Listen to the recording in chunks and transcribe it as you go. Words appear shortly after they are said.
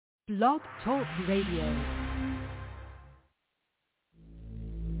Blog Talk Radio.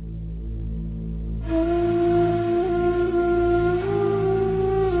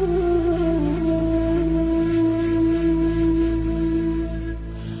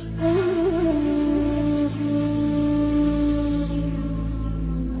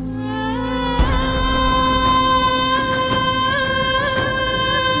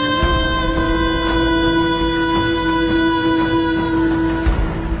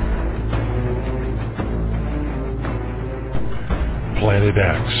 Planet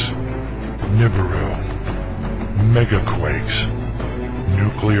X, Nibiru, megaquakes,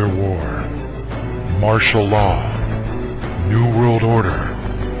 nuclear war, martial law, New World Order,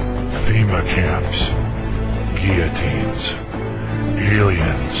 FEMA camps, guillotines,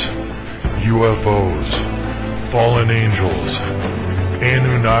 aliens, UFOs, fallen angels,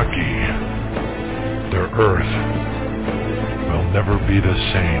 Anunnaki. Their Earth will never be the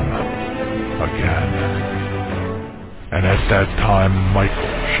same again. And at that time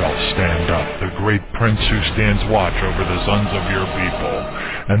Michael shall stand up, the great prince who stands watch over the sons of your people.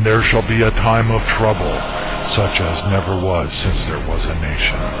 And there shall be a time of trouble, such as never was since there was a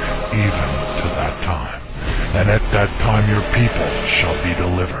nation, even to that time. And at that time your people shall be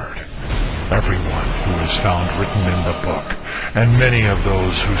delivered, everyone who is found written in the book. And many of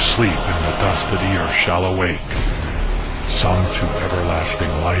those who sleep in the dust of the earth shall awake, some to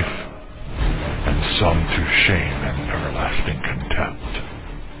everlasting life, and some to shame and everlasting contempt.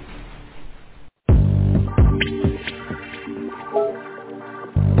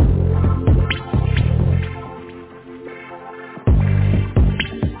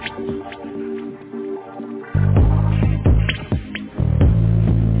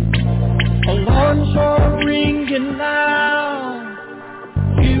 Alarms are ringing now.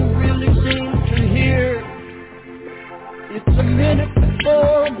 You really seem to hear. It's a minute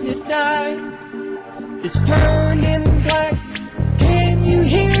before midnight. It's turning black. Can you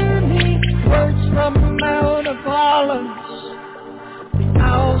hear me? Words from the Mount of Olives. The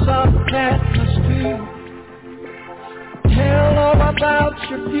owls of Patmos too. Tell all about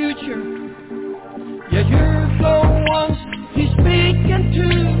your future. Yeah, you're the ones he's speaking to.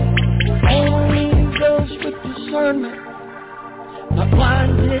 Only those with discernment, not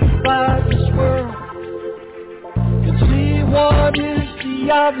blinded by this world, can see what is the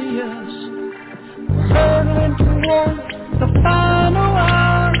obvious. Hurtling toward the final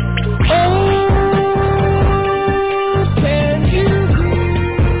hour. Oh, can you hear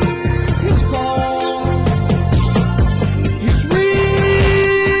his call? He's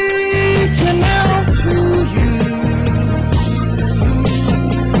reaching out to you.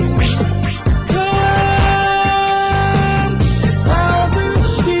 Come while there's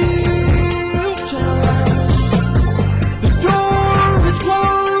still time. The door is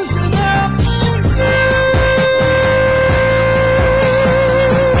closing up.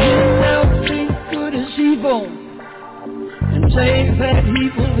 Say that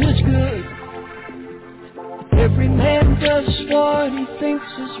evil is good. Every man does what he thinks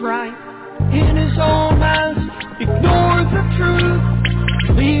is right. In his own eyes, ignore the truth.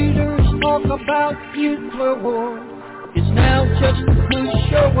 Leaders talk about nuclear war. It's now just a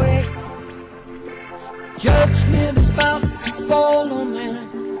push away. Judgment is about to fall on man.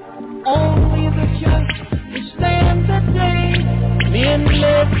 Only the just will stand the day. Men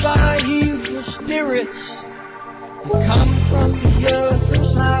led by evil spirits come from the other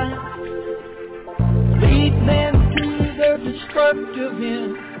side, lead men to their destructive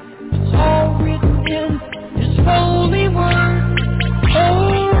end. It's all written in His holy word.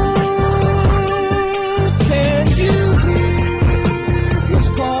 Oh, can you hear His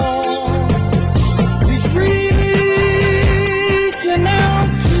call? He's reaching out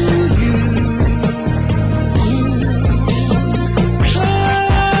to you.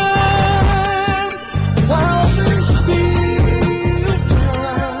 While there's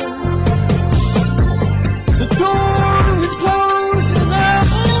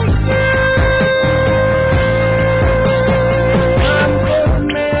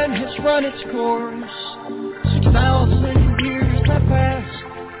its course, 6,000 years have passed.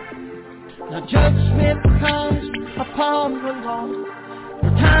 Now judgment comes upon the lost. No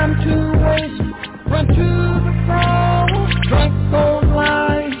time to waste, run to the cross. Drunk on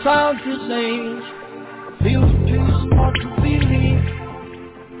lies of this age, feel too smart to believe.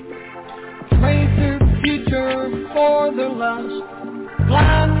 Trade their future for their lust.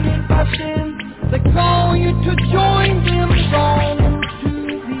 Blinded by sin, they call you to join them. Drawn into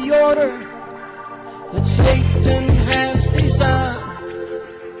the order that Satan has designed.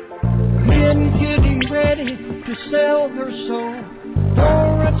 Men getting ready to sell their soul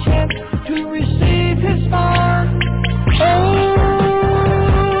for a chance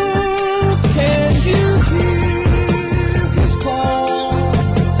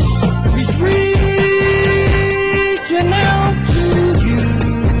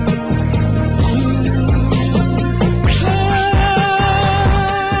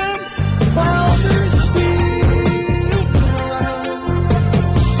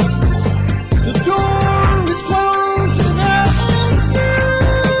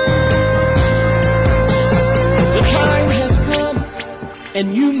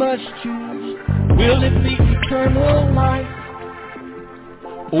and you must choose. Will it be eternal life,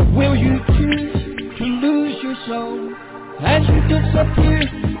 or will you choose to lose your soul as you disappear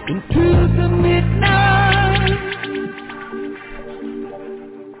into the midnight?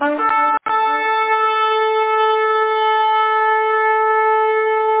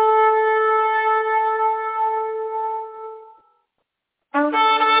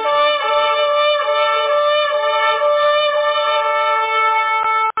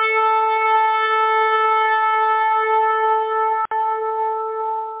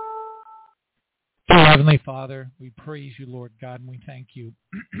 Heavenly Father, we praise you, Lord God, and we thank you.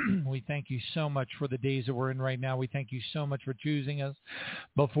 We thank you so much for the days that we're in right now. We thank you so much for choosing us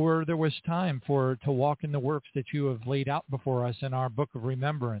before there was time to walk in the works that you have laid out before us in our book of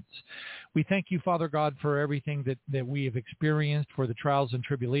remembrance. We thank you, Father God, for everything that we have experienced, for the trials and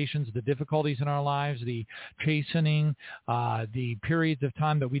tribulations, the difficulties in our lives, the chastening, the periods of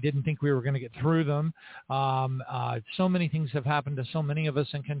time that we didn't think we were going to get through them. So many things have happened to so many of us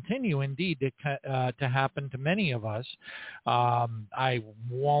and continue indeed to happen to many of us. I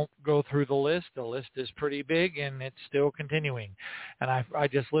won't go through the list. The list is pretty big, and it's still continuing. And I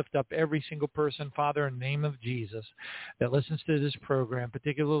just lift up every single person, Father, in the name of Jesus, that listens to this program,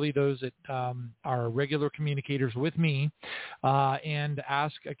 particularly those that are regular communicators with me, and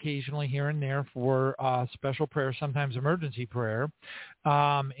ask occasionally here and there for special prayer, sometimes emergency prayer.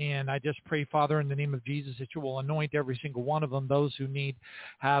 And I just pray, Father, in the name of Jesus, that you will anoint every single one of them, those who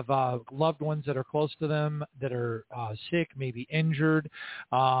have loved ones that are close to them, that are sick, maybe injured,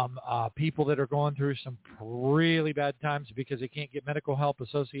 people that are going through some really bad times because they can't get medical help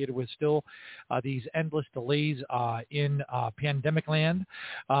associated with still these endless delays in pandemic land,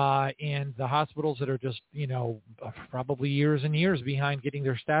 and the hospitals that are just, probably years and years behind getting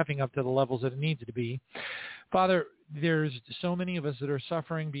their staffing up to the levels that it needs to be. Father, there's so many of us that are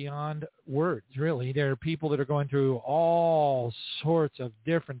suffering beyond words, really. There are people that are going through all sorts of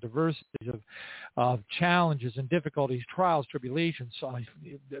different diversities of challenges and difficulties, trials, tribulations,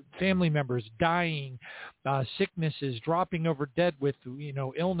 family members dying, sicknesses, dropping over dead with,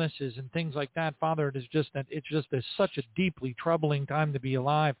 illnesses and things like that. Father, it's just such a deeply troubling time to be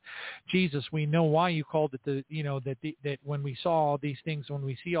alive. Jesus, we know why you called it that when we saw all these things, when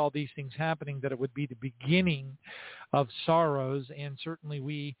we see all these things happening, that it would be the beginning of sorrows. And certainly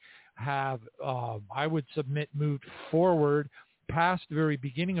we have, I would submit, moved forward past the very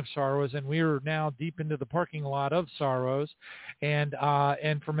beginning of sorrows, and we are now deep into the parking lot of sorrows, and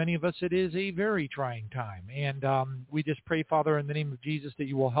for many of us it is a very trying time, and we just pray, Father, in the name of Jesus, that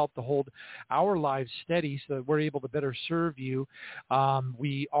you will help to hold our lives steady so that we're able to better serve you.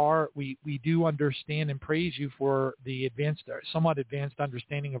 We do understand and praise you for the somewhat advanced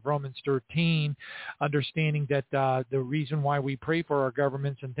understanding of Romans 13, understanding that the reason why we pray for our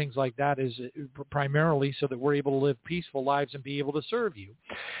governments and things like that is primarily so that we're able to live peaceful lives and be able to serve you.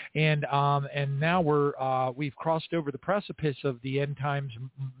 And now we've crossed over the precipice of the end times,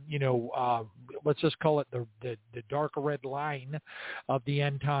 let's just call it the dark red line of the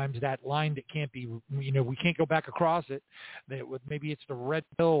end times, that line that can't be, we can't go back across it. Maybe it's the red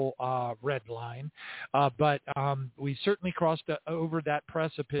pill red line, but we certainly crossed over that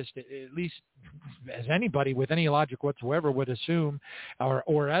precipice, at least as anybody with any logic whatsoever would assume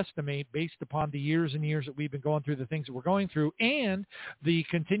or estimate, based upon the years and years that we've been going through the things that we're going through, and the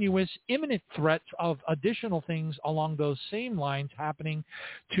continuous imminent threats of additional things along those same lines happening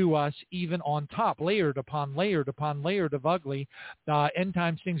to us, even on top, layered upon layered upon layered of ugly end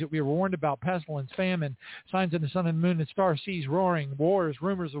times things that we were warned about: pestilence, famine, signs of the sun and moon and stars, seas roaring, wars,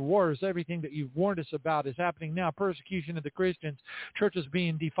 rumors of wars. Everything that you've warned us about is happening now. Persecution of the Christians, churches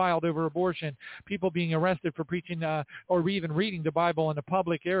being defiled over abortion, people being arrested for preaching or even reading the Bible in a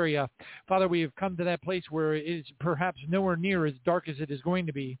public area. Father, we have come to that place where it is perhaps nowhere near as dark as it is going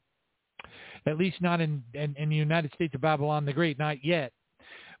to be, at least not in the United States of Babylon the Great, not yet.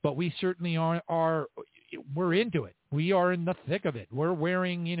 But we certainly we're into it. We are in the thick of it. We're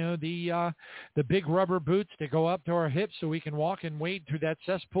wearing, the big rubber boots that go up to our hips so we can walk and wade through that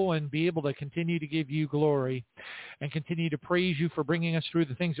cesspool and be able to continue to give you glory and continue to praise you for bringing us through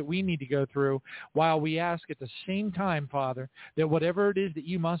the things that we need to go through, while we ask at the same time, Father, that whatever it is that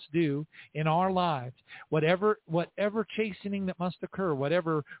you must do in our lives, whatever chastening that must occur,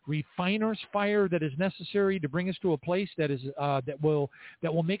 whatever refiner's fire that is necessary to bring us to a place that is that will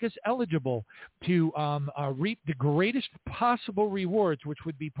make us eligible to reap the greatest possible rewards, which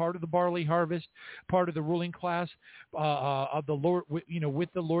would be part of the barley harvest, part of the ruling class of the Lord, with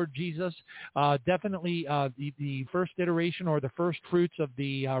the Lord Jesus. Definitely the first iteration or the first fruits of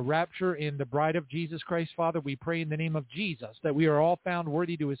the rapture in the bride of Jesus Christ. Father, we pray in the name of Jesus that we are all found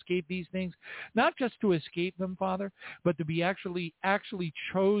worthy to escape these things, not just to escape them, Father, but to be actually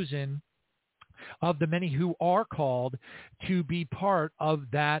chosen of the many who are called to be part of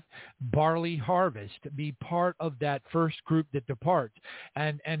that barley harvest, to be part of that first group that departs.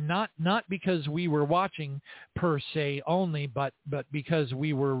 And not because we were watching per se only, but because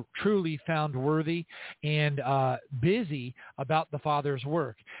we were truly found worthy and busy about the Father's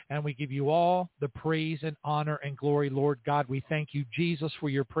work. And we give you all the praise and honor and glory, Lord God. We thank you, Jesus, for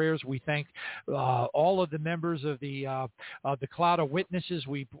your prayers. We thank all of the members of the cloud of witnesses.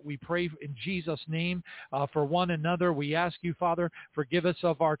 We pray in Jesus' name for one another. We ask you, Father, forgive us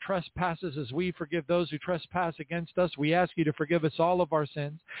of our trespasses as we forgive those who trespass against us. We ask you to forgive us all of our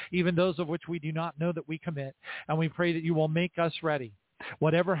sins, even those of which we do not know that we commit. And we pray that you will make us ready.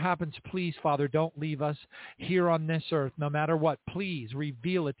 Whatever happens, please, Father, don't leave us here on this earth, no matter what. Please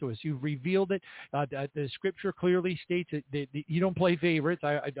reveal it to us. You've revealed it. The Scripture clearly states that you don't play favorites.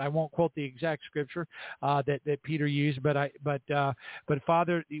 I won't quote the exact Scripture that Peter used, but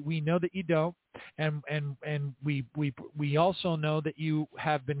Father, we know that you don't, and we also know that you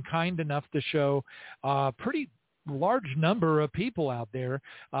have been kind enough to show pretty large number of people out there.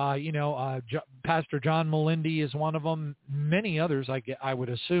 Pastor John Melindy is one of them. Many others, I would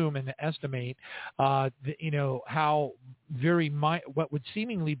assume and estimate. How what would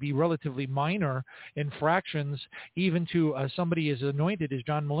seemingly be relatively minor infractions, even to somebody as anointed as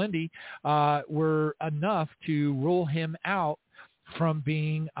John Melindy, were enough to rule him out from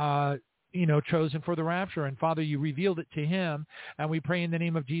being chosen for the rapture. And Father, you revealed it to him, and we pray in the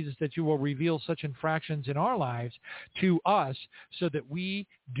name of Jesus that you will reveal such infractions in our lives to us so that we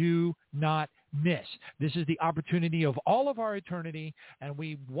do not miss. This is the opportunity of all of our eternity, and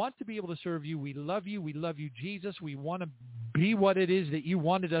we want to be able to serve you. We love you. We love you, Jesus. We want to be what it is that you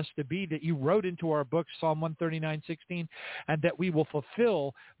wanted us to be, that you wrote into our book, Psalm 139:16, and that we will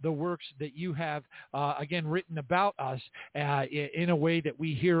fulfill the works that you have, again, written about us in a way that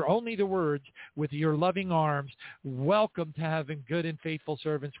we hear only the words with your loving arms. Welcome to having good and faithful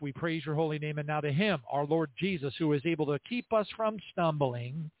servants. We praise your holy name. And now to him, our Lord Jesus, who is able to keep us from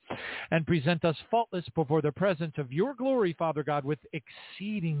stumbling and present us faultless before the presence of your glory, Father God, with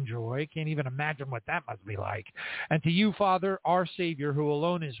exceeding joy. Can't even imagine what that must be like. And to you, Father, our Savior, who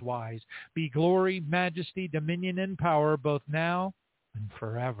alone is wise, be glory, majesty, dominion, and power, both now and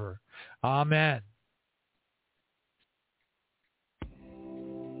forever. Amen.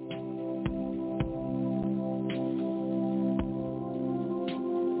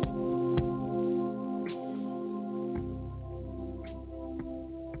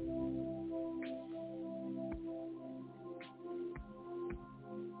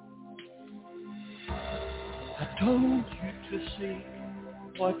 I told you to seek,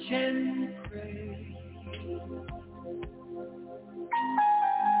 watch and pray,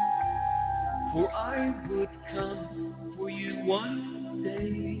 for I would come for you one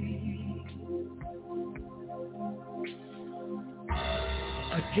day.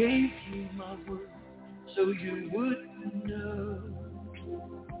 I gave you my word so you would know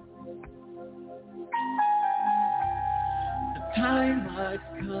the time I'd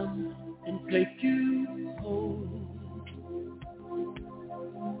come and take you home.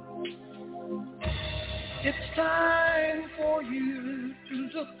 It's time for you to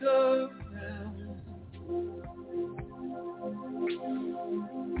look around.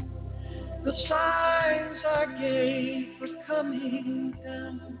 The signs I gave are coming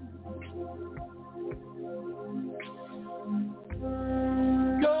down.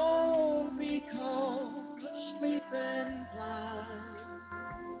 Don't be caught asleep and blind.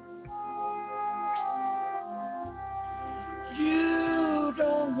 You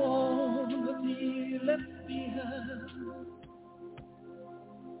don't want to be left behind.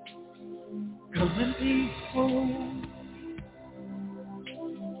 Come and be home.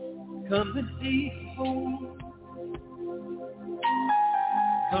 Come and be home.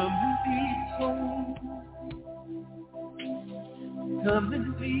 Come and be home. Come and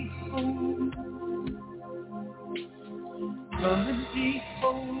be home. Come and be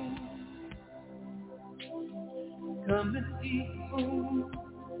home. Come and be home.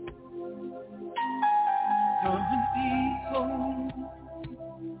 Come and be home.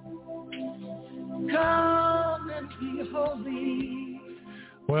 Come and be holy.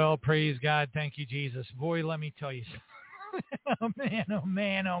 Well, praise God. Thank you, Jesus. Boy, let me tell you something. Oh, man, oh,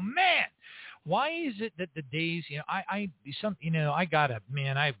 man, oh, man. Why is it that the days, I don't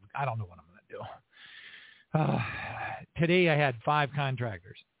know what I'm going to do. Today I had 5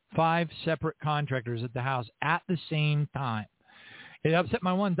 separate contractors at the house at the same time. It upset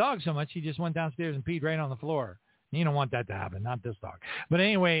my one dog so much, he just went downstairs and peed right on the floor. You don't want that to happen, not this dog. But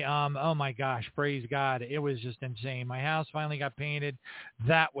anyway, oh my gosh, praise God. It was just insane. My house finally got painted.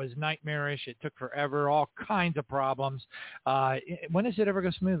 That was nightmarish. It took forever, all kinds of problems. When does it ever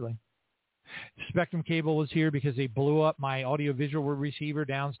go smoothly? Spectrum Cable was here because they blew up my audiovisual receiver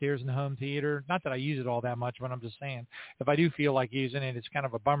downstairs in the home theater. Not that I use it all that much, but I'm just saying, if I do feel like using it, it's kind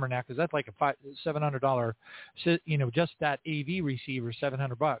of a bummer now because that's like a $700, just that AV receiver,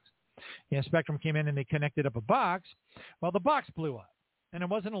 $700. Spectrum came in and they connected up a box. Well, the box blew up. And it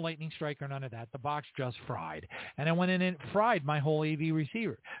wasn't a lightning strike or none of that. The box just fried. And I went in and fried my whole AV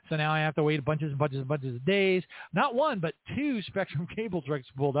receiver. So now I have to wait bunches of days. Not one, but 2 Spectrum cable trucks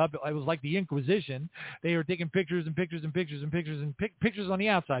pulled up. It was like the Inquisition. They were taking pictures and pictures and pictures and pictures and pictures on the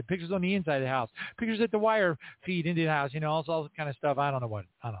outside, pictures on the inside of the house, pictures at the wire feed into the house, all that kind of stuff. I don't know.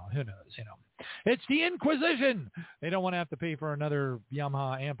 Who knows, It's the Inquisition. They don't want to have to pay for another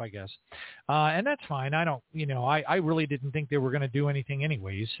Yamaha amp, I guess. And that's fine. I don't, I really didn't think they were going to do anything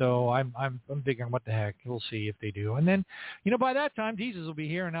anyways. So I'm figuring what the heck. We'll see if they do. And then, by that time, Jesus will be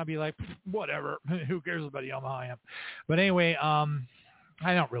here and I'll be like, whatever. Who cares about a Yamaha amp? But anyway, I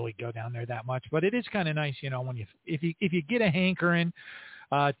don't really go down there that much, but it is kind of nice, when if you get a hankering,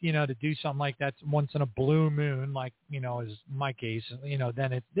 to do something like that once in a blue moon, like, is my case,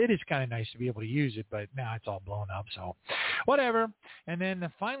 then it is kind of nice to be able to use it, but now it's all blown up. So whatever. And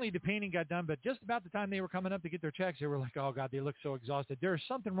then finally the painting got done, but just about the time they were coming up to get their checks, they were like, oh God, they look so exhausted. There's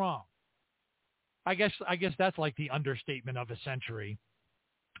something wrong. I guess that's like the understatement of the century.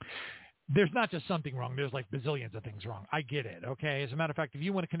 There's not just something wrong. There's like bazillions of things wrong. I get it, okay? As a matter of fact, if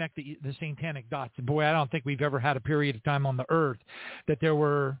you want to connect the satanic dots, boy, I don't think we've ever had a period of time on the earth that there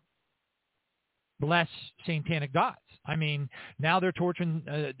were less satanic dots. I mean, now they're torching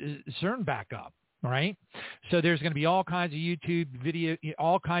CERN back up, right? So there's going to be all kinds of YouTube video,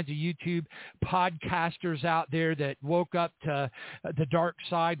 all kinds of YouTube podcasters out there that woke up to the dark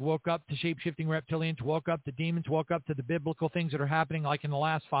side, woke up to shape-shifting reptilians, woke up to demons, woke up to the biblical things that are happening like in the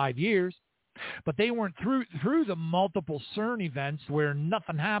last 5 years. But they weren't through the multiple CERN events where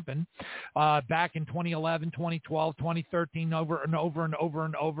nothing happened back in 2011, 2012, 2013, over and over and over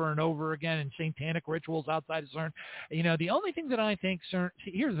and over and over again, and satanic rituals outside of CERN. The only thing that I think CERN,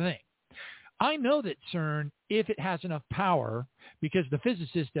 here's the thing. I know that CERN, if it has enough power, because the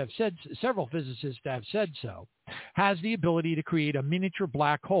physicists have said, several physicists have said so, has the ability to create a miniature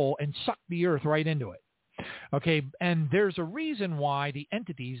black hole and suck the Earth right into it. Okay, and there's a reason why the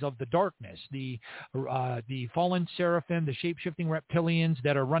entities of the darkness, the fallen seraphim, the shape-shifting reptilians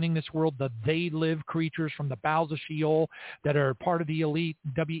that are running this world, the they-live creatures from the bowels of Sheol that are part of the elite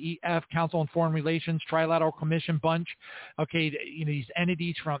WEF, Council on Foreign Relations, Trilateral Commission bunch, okay, these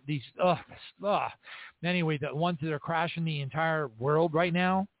entities from these, anyway, the ones that are crashing the entire world right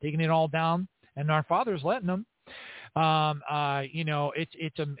now, taking it all down, and our Father's letting them. It's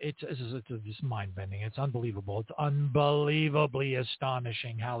just mind-bending. It's unbelievable. It's unbelievably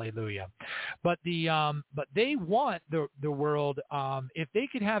astonishing. Hallelujah. But they want the world, if they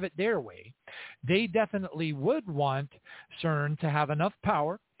could have it their way, they definitely would want CERN to have enough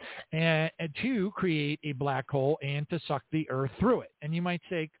power and to create a black hole and to suck the Earth through it. And you might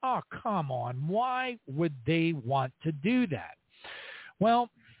say, oh, come on. Why would they want to do that? Well,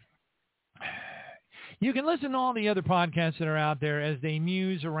 you can listen to all the other podcasts that are out there as they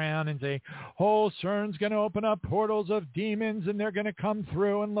muse around and say, oh, CERN's going to open up portals of demons and they're going to come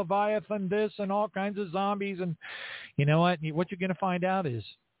through and Leviathan this and all kinds of zombies. And you know what? What you're going to find out is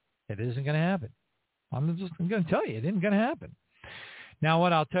it isn't going to happen. I'm going to tell you, it isn't going to happen. Now,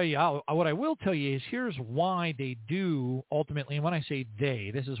 what I'll tell you, what I will tell you is here's why they do ultimately, and when I say they,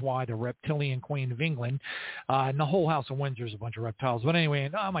 this is why the reptilian Queen of England and the whole House of Windsor is a bunch of reptiles. But anyway,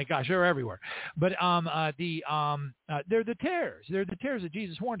 and, oh my gosh, they're everywhere. But they're the tares. They're the tares that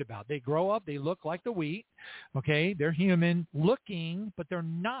Jesus warned about. They grow up, they look like the wheat. Okay, they're human looking, but they're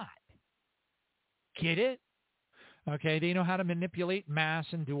not. Get it? Okay, they know how to manipulate mass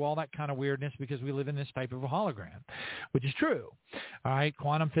and do all that kind of weirdness because we live in this type of a hologram, which is true. All right,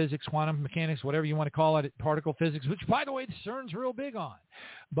 quantum physics, quantum mechanics, whatever you want to call it, particle physics, which, by the way, the CERN's real big on.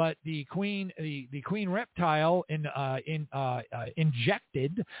 But the queen reptile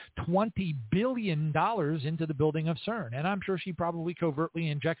injected $20 billion into the building of CERN, and I'm sure she probably covertly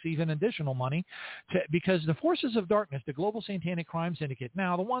injects even additional money because the forces of darkness, the global satanic crime syndicate,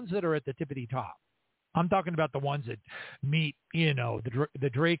 now the ones that are at the tippity top. I'm talking about the ones that meet, the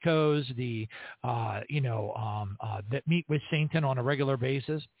Dracos, that meet with Satan on a regular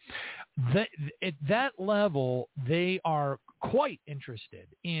basis. At that level, they are quite interested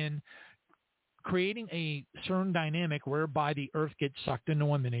in creating a CERN dynamic whereby the Earth gets sucked into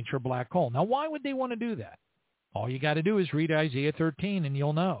a miniature black hole. Now, why would they want to do that? All you got to do is read Isaiah 13 and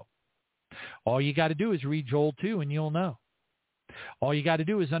you'll know. All you got to do is read Joel 2 and you'll know. All you got to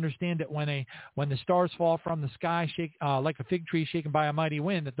do is understand that when the stars fall from the sky, shake like a fig tree shaken by a mighty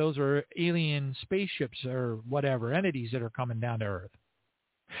wind, that those are alien spaceships or whatever entities that are coming down to Earth.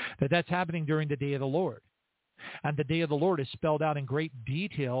 That's happening during the day of the Lord, and the day of the Lord is spelled out in great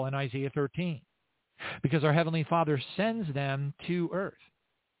detail in Isaiah 13, because our Heavenly Father sends them to Earth.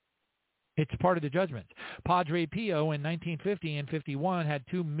 It's part of the judgment. Padre Pio in 1950 and 51 had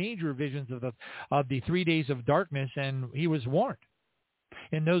two major visions of the 3 days of darkness, and he was warned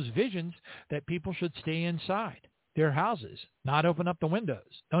in those visions that people should stay inside their houses, not open up the windows.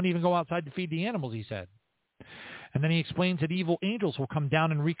 Don't even go outside to feed the animals, he said. And then he explains that evil angels will come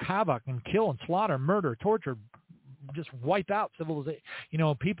down and wreak havoc and kill and slaughter, murder, torture, just wipe out civilization,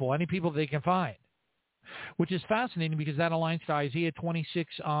 people, any people they can find, which is fascinating because that aligns to Isaiah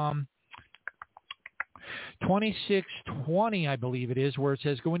 26:20, I believe it is, where it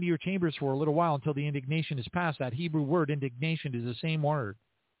says, go into your chambers for a little while until the indignation is past. That Hebrew word, indignation, is the same word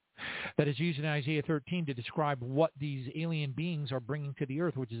that is used in Isaiah 13 to describe what these alien beings are bringing to the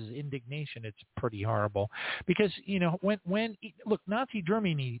earth, which is indignation. It's pretty horrible because, look, Nazi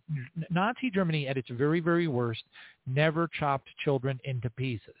Germany at its very, very worst never chopped children into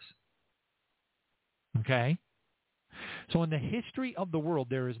pieces. Okay? So in the history of the world,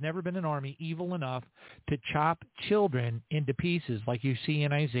 there has never been an army evil enough to chop children into pieces like you see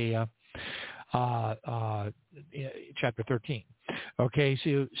in Isaiah chapter 13. Okay,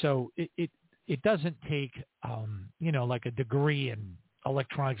 so it doesn't take, like a degree in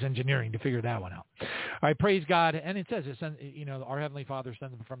electronics engineering to figure that one out. All right, praise God. And it says, our Heavenly Father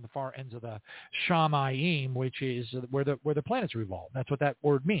sends them from the far ends of the Shamayim, which is where the planets revolve. That's what that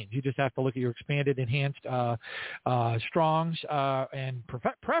word means. You just have to look at your expanded, enhanced Strong's, and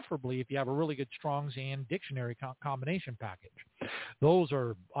preferably if you have a really good Strong's and dictionary combination package. Those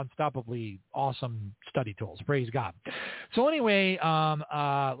are unstoppably awesome study tools. Praise God. So anyway,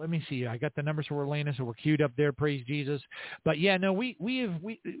 let me see. I got the numbers for Eleyna, so we're queued up there. Praise Jesus. But yeah, no, we've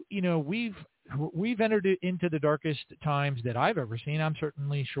entered into the darkest times that I've ever seen. I'm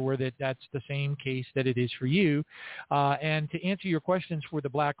certainly sure that that's the same case that it is for you. And to answer your questions for the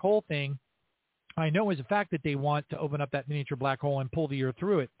black hole thing, I know as a fact that they want to open up that miniature black hole and pull the earth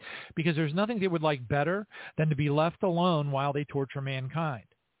through it, because there's nothing they would like better than to be left alone while they torture mankind.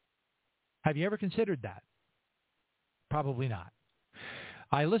 Have you ever considered that? Probably not.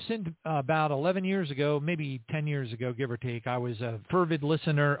 I listened about 11 years ago, maybe 10 years ago, give or take. I was a fervid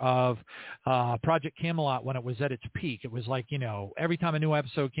listener of Project Camelot when it was at its peak. It was like, every time a new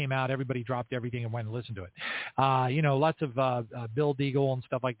episode came out, everybody dropped everything and went and listened to it. Lots of Bill Deagle and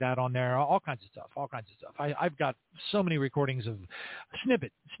stuff like that on there, all kinds of stuff. I've got so many recordings of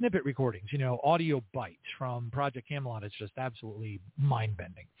snippet recordings, audio bites from Project Camelot. It's just absolutely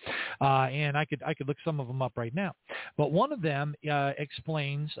mind-bending. And I could look some of them up right now. But one of them explains,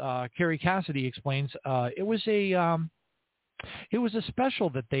 Carrie Cassidy explains, it was a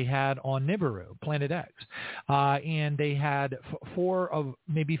special that they had on Nibiru, Planet X, and they had 4 of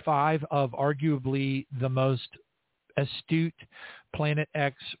maybe 5 of arguably the most astute Planet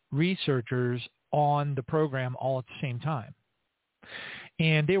X researchers on the program all at the same time,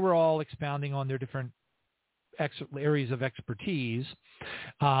 and they were all expounding on their different areas of expertise,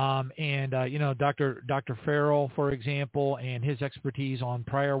 Dr. Farrell, for example, and his expertise on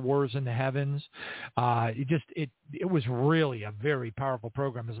prior wars in the heavens. It was really a very powerful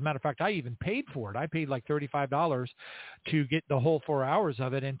program. As a matter of fact, I even paid for it. I paid like $35 to get the whole 4 hours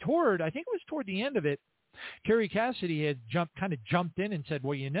of it. And I think it was toward the end of it, Carrie Cassidy had jumped in and said,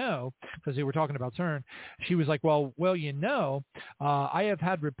 well, because they were talking about CERN, she was like, I have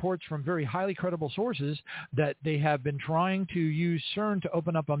had reports from very highly credible sources that they have been trying to use CERN to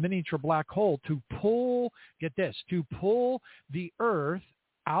open up a miniature black hole to pull the Earth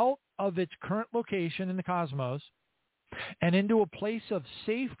out of its current location in the cosmos and into a place of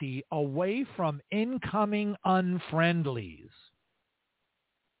safety away from incoming unfriendlies.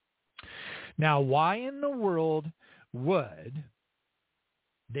 Now, why in the world would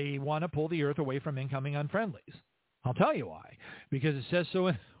they want to pull the earth away from incoming unfriendlies? I'll tell you why. Because it says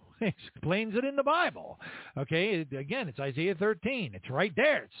so explains it in the Bible. Okay, again, it's Isaiah 13. It's right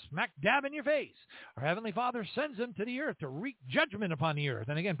there. It's smack dab in your face. Our Heavenly Father sends them to the earth to wreak judgment upon the earth.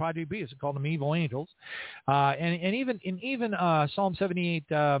 And again, Padre Pio called them evil angels. And even Psalm 78.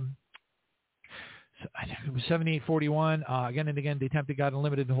 I think it was 78:41. Again and again, they tempted God and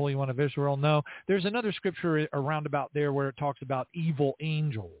limited the Holy One of Israel. No, there's another scripture around about there where it talks about evil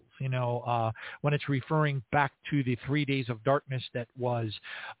angels. When it's referring back to the 3 days of darkness that was,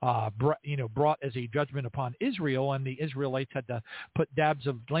 brought as a judgment upon Israel, and the Israelites had to put dabs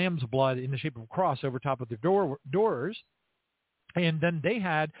of lamb's blood in the shape of a cross over top of their doors. And then they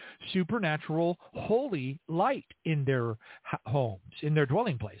had supernatural holy light in their homes, in their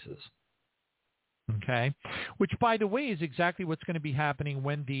dwelling places. Okay, which, by the way, is exactly what's going to be happening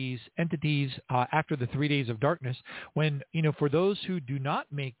when these entities, after the 3 days of darkness, when, for those who do not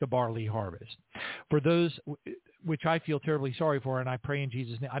make the barley harvest, for those which I feel terribly sorry for, and I pray in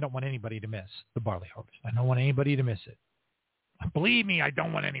Jesus' name, I don't want anybody to miss the barley harvest. I don't want anybody to miss it. Believe me, I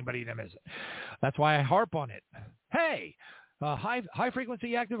don't want anybody to miss it. That's why I harp on it. Hey, high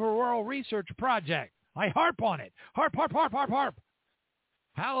frequency active auroral research project. I harp on it. Harp, harp, harp, harp, harp.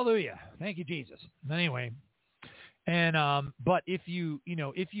 Hallelujah. Thank you, Jesus. Anyway, and but if you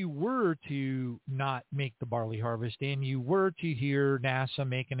were to not make the barley harvest and you were to hear NASA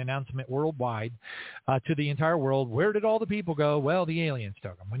make an announcement worldwide to the entire world, where did all the people go? Well, the aliens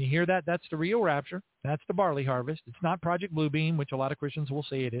took them. When you hear that, that's the real rapture. That's the barley harvest. It's not Project Bluebeam, which a lot of Christians will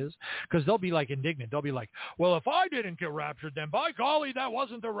say it is, because they'll be like indignant. They'll be like, well, if I didn't get raptured, then by golly, that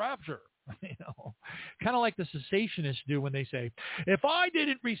wasn't the rapture. Kind of like the cessationists do when they say, if I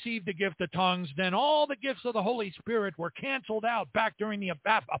didn't receive the gift of tongues, then all the gifts of the Holy Spirit were canceled out back during the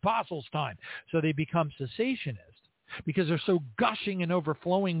apostles' time. So they become cessationists because they're so gushing and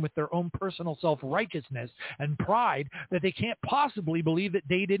overflowing with their own personal self-righteousness and pride that they can't possibly believe that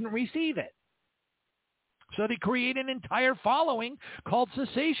they didn't receive it. So they create an entire following called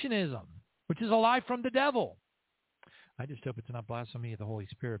cessationism, which is a lie from the devil. I just hope it's not blasphemy of the Holy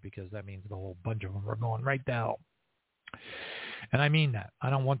Spirit, because that means the whole bunch of them are going right down. And I mean that. I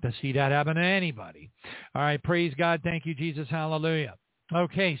don't want to see that happen to anybody. All right. Praise God. Thank you, Jesus. Hallelujah.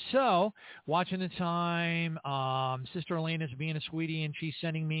 Okay, so watching the time, Sister Eleyna is being a sweetie, and she's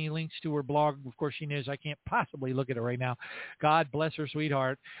sending me links to her blog. Of course, she knows I can't possibly look at it right now. God bless her,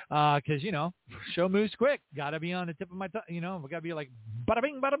 sweetheart, because, show moves quick. Got to be on the tip of my tongue. We got to be like, bada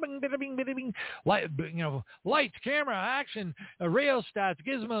bing, bada bing, bada bing, bada bing. Lights, camera, action, rheostats,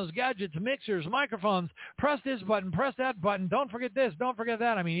 gizmos, gadgets, mixers, microphones. Press this button, press that button. Don't forget this, don't forget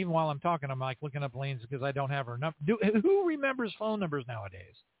that. I mean, even while I'm talking, I'm like looking up lanes because I don't have her number. Who remembers phone numbers now?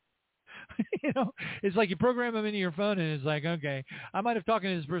 Nowadays, it's like you program them into your phone, and it's like, okay, I might have talked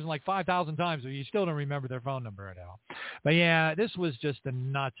to this person like 5,000 times, but you still don't remember their phone number at all. But yeah, this was just a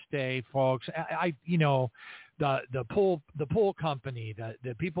nuts day, folks. The pool company,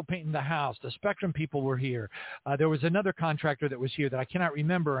 the people painting the house, the Spectrum people were here. There was another contractor that was here that I cannot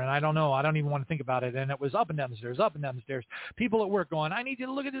remember, and I don't know. I don't even want to think about it. And it was up and down the stairs, up and down the stairs. People at work going, I need you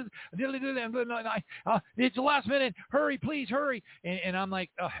to look at this. It's the last minute. Hurry, please, hurry. And I'm like,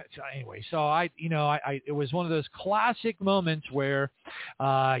 anyway. So it was one of those classic moments where,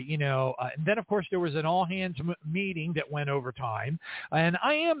 and then of course there was an all hands meeting that went over time. And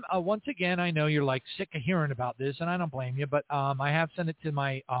I am once again, I know you're like sick of hearing about this, and I don't blame you, but I have sent it to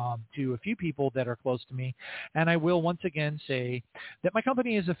my to a few people that are close to me, and I will once again say that my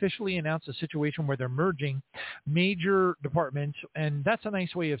company has officially announced a situation where they're merging major departments, and that's a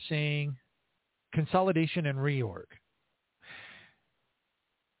nice way of saying consolidation and reorg.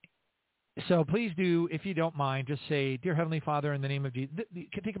 So please do, if you don't mind, just say, Dear Heavenly Father, in the name of Jesus.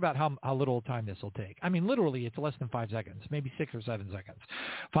 Think about how little time this will take. I mean, literally, it's less than 5 seconds, maybe 6 or 7 seconds.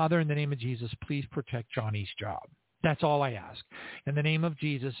 Father, in the name of Jesus, please protect Johnny's job. That's all I ask. In the name of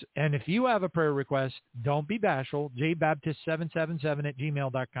Jesus. And if you have a prayer request, don't be bashful.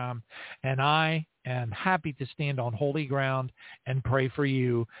 jbaptist777@gmail.com. And I am happy to stand on holy ground and pray for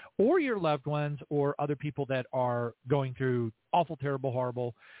you or your loved ones or other people that are going through awful, terrible,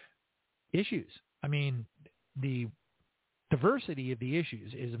 horrible issues. I mean, the diversity of the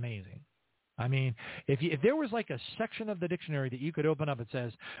issues is amazing. I mean, if there was like a section of the dictionary that you could open up, it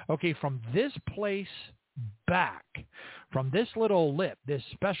says, okay, from this place back, from this little lip, this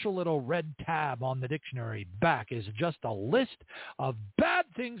special little red tab on the dictionary back is just a list of bad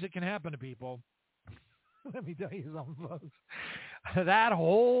things that can happen to people. Let me tell you something, folks. That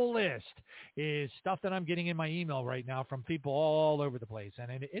whole list is stuff that I'm getting in my email right now from people all over the place. And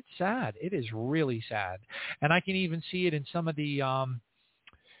it's sad. It is really sad. And I can even see it in some of the,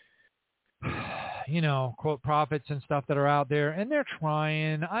 quote prophets and stuff that are out there, and they're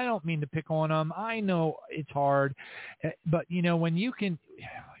trying. I don't mean to pick on them. I know it's hard, but when you can,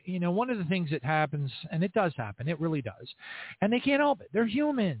 one of the things that happens, and it does happen, it really does, and they can't help it. They're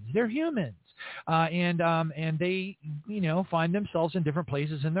humans. And they, find themselves in different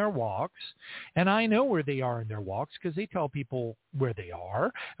places in their walks. And I know where they are in their walks because they tell people where they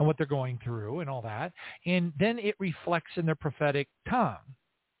are and what they're going through and all that. And then it reflects in their prophetic tongue.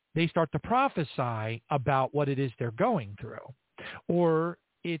 They start to prophesy about what it is they're going through, or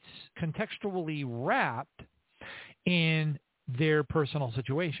it's contextually wrapped in their personal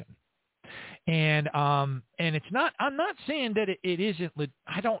situation. And it's not, I'm not saying that it isn't,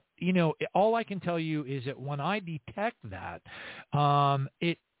 I don't, all I can tell you is that when I detect that,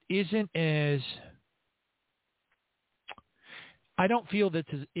 it isn't as, I don't feel that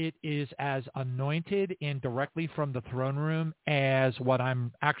it is as anointed and directly from the throne room as what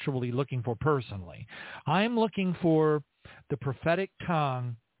I'm actually looking for personally. I'm looking for the prophetic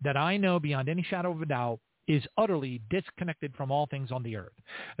tongue that I know beyond any shadow of a doubt is utterly disconnected from all things on the earth.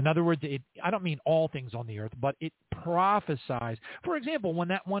 In other words, I don't mean all things on the earth, but it prophesies. For example, when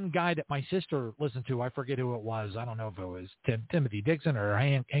that one guy that my sister listened to, I forget who it was. I don't know if it was Timothy Dixon or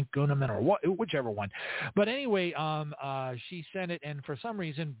Hank Gunneman or whichever one. But anyway, she sent it, and for some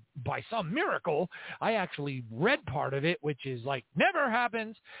reason, by some miracle, I actually read part of it, which is like never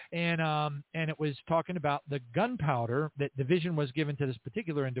happens. And it was talking about the gunpowder that the vision was given to this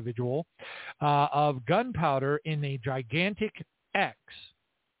particular individual of gunpowder in a gigantic X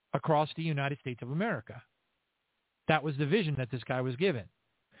across the United States of America. That was the vision that this guy was given.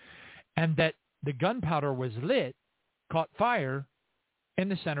 And that the gunpowder was lit, caught fire in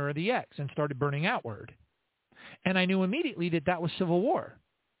the center of the X and started burning outward. And I knew immediately that that was civil war.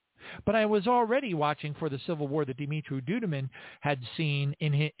 But I was already watching for the civil war that Dimitri Duduman had seen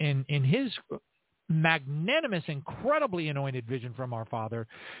in his magnanimous, incredibly anointed vision from our Father,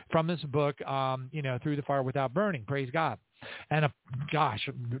 from this book, Through the Fire Without Burning. Praise God. And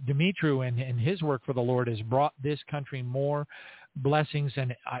Dimitri and his work for the Lord has brought this country more blessings,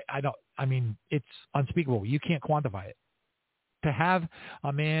 and it's unspeakable. You can't quantify it. To have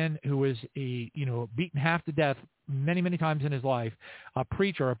a man who was beaten half to death many, many times in his life, a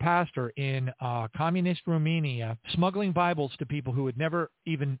preacher, a pastor in communist Romania, smuggling Bibles to people who would never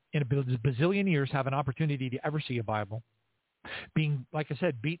even in a bazillion years have an opportunity to ever see a Bible, being, like I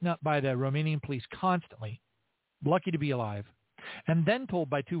said, beaten up by the Romanian police constantly, lucky to be alive, and then told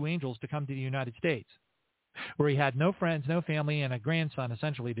by two angels to come to the United States, where he had no friends, no family, and a grandson,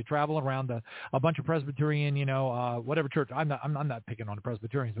 essentially, to travel around a bunch of Presbyterian, whatever church. I'm not picking on the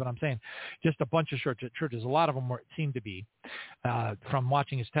Presbyterians, but I'm saying just a bunch of churches. A lot of them seemed to be from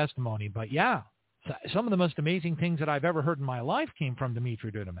watching his testimony. But yeah, some of the most amazing things that I've ever heard in my life came from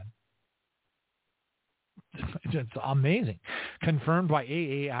Dimitri Duduman. It's amazing. Confirmed by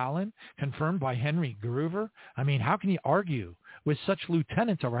A.A. Allen, confirmed by Henry Groover. I mean, how can you argue with such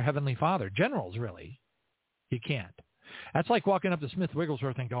lieutenants of our Heavenly Father? Generals, really. You can't. That's like walking up to Smith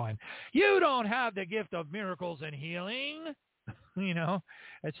Wigglesworth and going, "You don't have the gift of miracles and healing."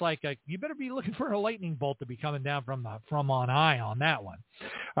 It's like you better be looking for a lightning bolt to be coming down from on high on that one.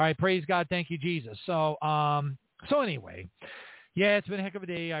 All right, praise God, thank you, Jesus. So anyway, yeah, it's been a heck of a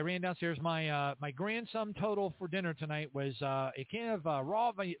day. I ran downstairs. My grandson total for dinner tonight was a can of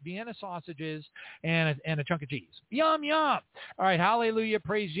raw Vienna sausages and a chunk of cheese. Yum, yum. All right, hallelujah,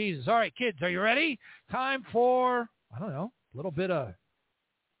 praise Jesus. All right, kids, are you ready? Time for, I don't know, a little bit of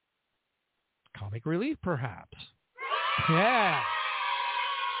comic relief, perhaps. Yeah.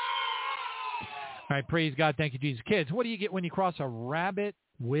 All right, praise God, thank you, Jesus. Kids, what do you get when you cross a rabbit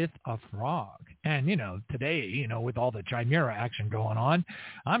with a frog? And, today, with all the chimera action going on,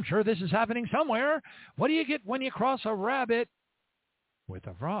 I'm sure this is happening somewhere. What do you get when you cross a rabbit with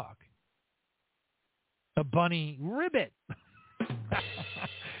a frog? A bunny ribbit.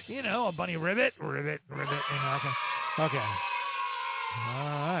 A bunny ribbit. Okay.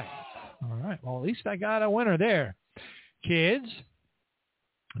 All right. Well, at least I got a winner there. Kids,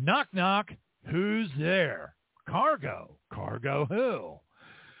 knock, knock. Who's there? Cargo. Cargo who?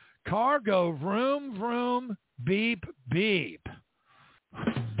 Cargo, vroom, vroom, beep, beep.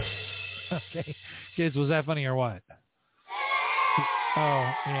 Okay. Kids, was that funny or what?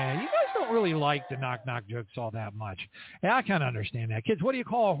 Oh, yeah. You guys don't really like the knock-knock jokes all that much. Yeah, I kind of understand that. Kids, what do you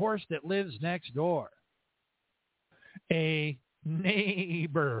call a horse that lives next door? A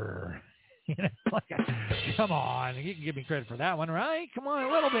neighbor. Come on. You can give me credit for that one, right? Come on,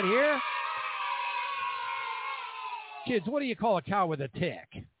 a little bit here. Kids, what do you call a cow with a tick?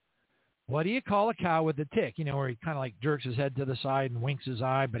 What do you call a cow with a tick? You know, where he kind of like jerks his head to the side and winks his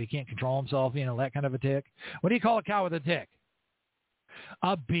eye, but he can't control himself, you know, that kind of a tick. What do you call a cow with a tick?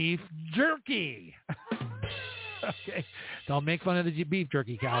 A beef jerky. Okay. Don't make fun of the beef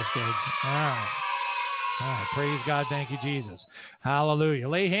jerky cows, kids. All right. All right. Praise God. Thank you, Jesus. Hallelujah.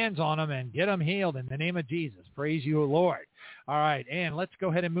 Lay hands on them and get them healed in the name of Jesus. Praise you, Lord. All right. And let's go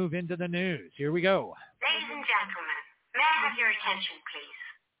ahead and move into the news. Here we go. Ladies and gentlemen, may I have your attention, please?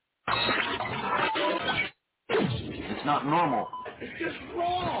 It's not normal. It's just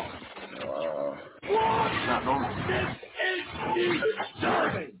wrong. It's not normal. This is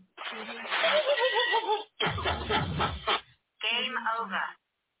disturbing. Game over.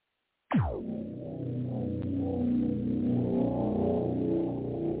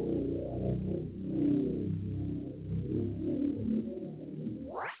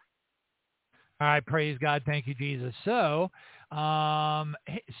 All right, praise God. Thank you, Jesus. So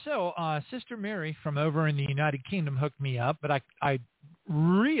Sister Mary from over in the United Kingdom hooked me up, but I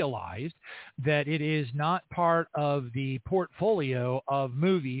realized that it is not part of the portfolio of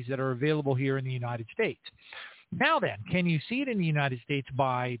movies that are available here in the United States. Now then, can you see it in the United States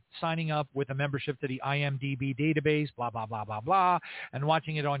by signing up with a membership to the IMDb database, blah, blah, blah, blah, blah, and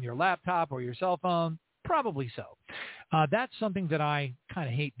watching it on your laptop or your cell phone? Probably so. That's something that I kind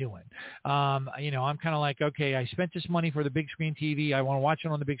of hate doing. You know, I'm kind of like, okay, I spent this money for the big screen TV. I want to watch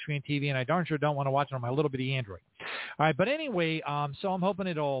it on the big screen TV, and I darn sure don't want to watch it on my little bitty Android. All right, but anyway, so I'm hoping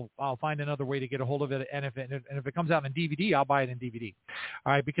I'll find another way to get a hold of it, and if it comes out in DVD, I'll buy it in DVD.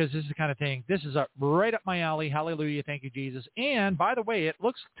 All right, because this is the kind of thing. This is right up my alley. Hallelujah, thank you, Jesus. And by the way, it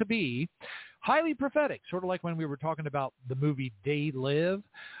looks to be highly prophetic, sort of like when we were talking about the movie They Live,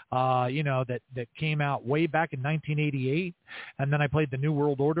 you know, that came out way back in 1988. And then I played the New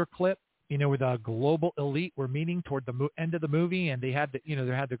World Order clip, you know, where the global elite were meeting toward the end of the movie, and they had, they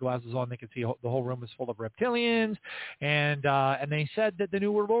had their glasses on. They could see the whole room was full of reptilians, and they said that the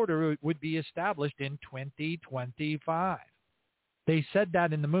New World Order would be established in 2025. They said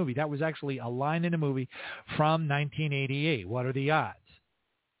that in the movie. That was actually a line in the movie from 1988. What are the odds?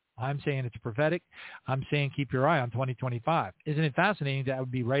 I'm saying it's prophetic. I'm saying keep your eye on 2025. Isn't it fascinating that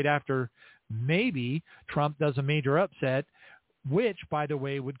would be right after maybe Trump does a major upset, which, by the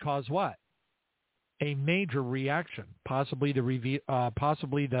way, would cause what? A major reaction, possibly the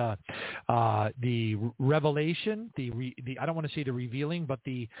revelation, the I don't want to say the revealing, but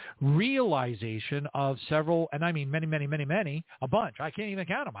the realization of several, and I mean many, a bunch. I can't even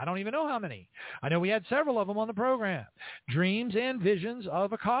count them. I don't even know how many. I know we had several of them on the program. Dreams and visions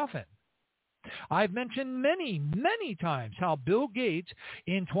of a coffin. I've mentioned many times how Bill Gates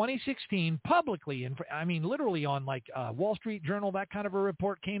in 2016 publicly, and I mean literally on like Wall Street Journal, that kind of a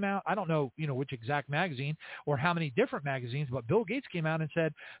report came out. I don't know, which exact magazine or how many different magazines, but Bill Gates came out and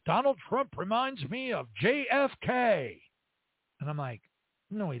said, Donald Trump reminds me of JFK. And I'm like,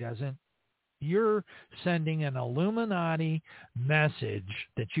 no, he doesn't. You're sending an Illuminati message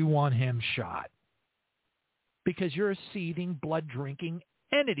that you want him shot because you're a seething, blood-drinking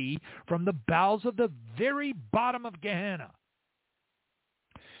entity from the bowels of the very bottom of Gehenna.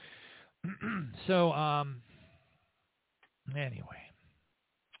 So, anyway.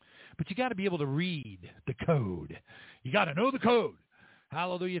 But you got to be able to read the code. You got to know the code.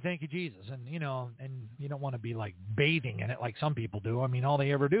 Hallelujah, thank you, Jesus. And, and you don't want to be like bathing in it like some people do. I mean, all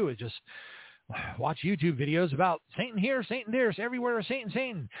they ever do is just watch YouTube videos about Satan here, Satan there, everywhere,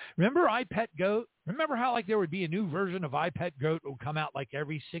 Satan. Remember iPet Goat? Remember how like there would be a new version of iPet Goat that would come out like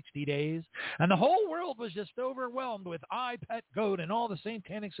every 60 days? And the whole world was just overwhelmed with iPet Goat and all the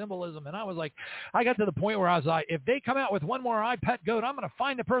satanic symbolism. And I was like, I got to the point where I was like, if they come out with one more iPet Goat, I'm going to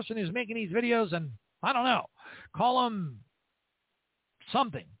find the person who's making these videos and, I don't know, call them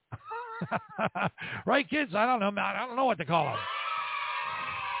something. Right, kids? I don't know what to call them.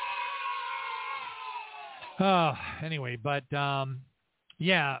 Anyway, but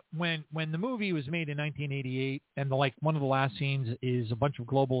yeah, when the movie was made in 1988, and one of the last scenes is a bunch of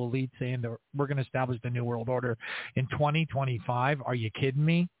global elites saying that we're going to establish the New World Order in 2025. Are you kidding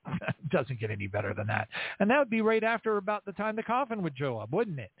me? It doesn't get any better than that. And that would be right after about the time the coffin would show up,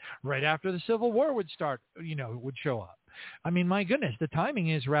 wouldn't it? Right after the Civil War would start, would show up. I mean, my goodness, the timing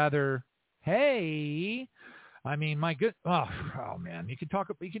is rather, hey. I mean, my good. Oh man, you could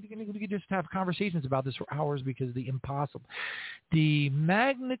just have conversations about this for hours because the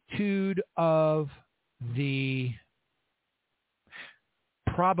magnitude of the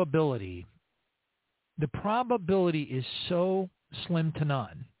probability is so slim to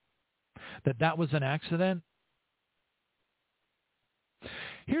none that was an accident.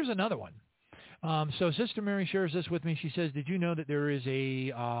 Here's another one. So Sister Mary shares this with me. She says, did you know that there is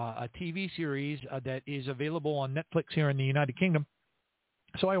a TV series that is available on Netflix here in the United Kingdom?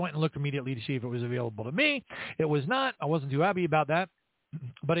 So I went and looked immediately to see if it was available to me. It was not. I wasn't too happy about that.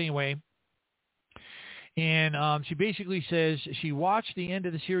 But anyway, and she basically says she watched the end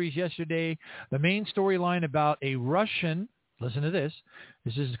of the series yesterday, the main storyline about a Russian, listen to this,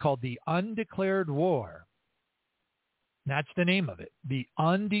 this is called The Undeclared War. That's the name of it, The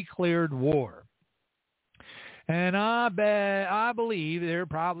Undeclared War. And I believe there are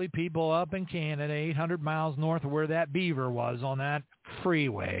probably people up in Canada, 800 miles north of where that beaver was on that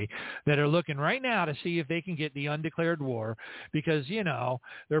freeway, that are looking right now to see if they can get the undeclared war because, you know,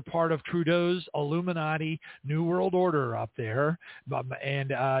 they're part of Trudeau's Illuminati New World Order up there. And,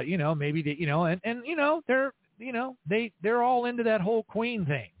 you know, maybe, they, you know, and you know, they're all into that whole Queen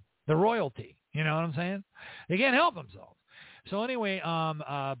thing, the royalty. You know what I'm saying? They can't help themselves. So anyway, you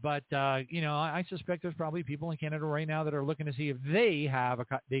know, I suspect there's probably people in Canada right now that are looking to see if they have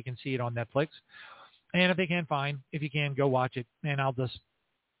they can see it on Netflix. And if they can, fine. If you can, go watch it. And I'll just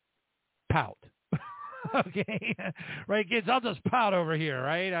pout. Okay? Right, kids? I'll just pout over here,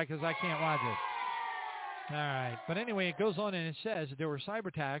 right? Because I can't watch it. All right. But anyway, it goes on and it says that there were cyber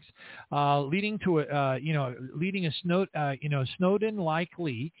attacks leading to a Snowden-like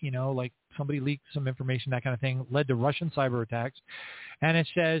leak, you know, like somebody leaked some information, that kind of thing, led to Russian cyber attacks. And it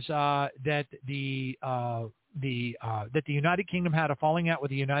says that the United Kingdom had a falling out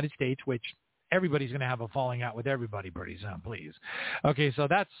with the United States, which everybody's going to have a falling out with everybody pretty soon, please. Okay, so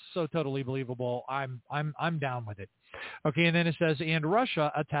that's so totally believable. I'm down with it. Okay, and then it says, and Russia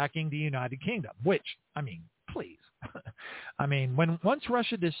attacking the United Kingdom, which, I mean, please. I mean, when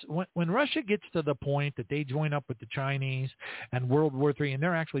Russia gets to the point that they join up with the Chinese and World War III and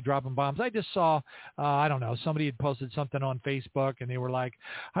they're actually dropping bombs. I just saw, I don't know, somebody had posted something on Facebook and they were like,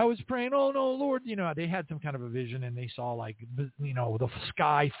 I was praying, oh no, Lord, you know, they had some kind of a vision and they saw like, you know, the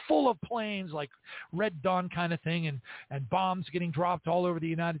sky full of planes, like Red Dawn kind of thing, and bombs getting dropped all over the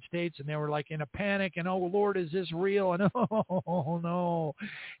United States, and they were like in a panic and, oh Lord, is this real? And oh no.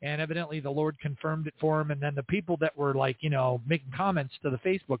 And evidently the Lord confirmed it for them. And then the people that were like, you know, making comments to the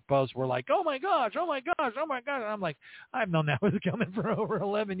Facebook post were like, oh my gosh. And I'm like, I've known that was coming for over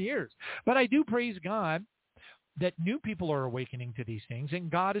 11 years. But I do praise God that new people are awakening to these things,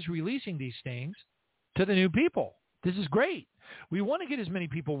 and God is releasing these things to the new people. This is great. We want to get as many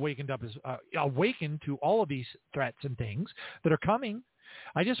people awakened to all of these threats and things that are coming.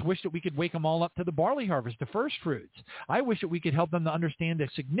 I just wish that we could wake them all up to the barley harvest, the first fruits. I wish that we could help them to understand the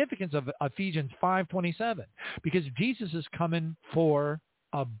significance of Ephesians 5:27, because Jesus is coming for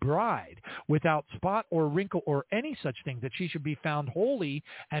a bride without spot or wrinkle or any such thing, that she should be found holy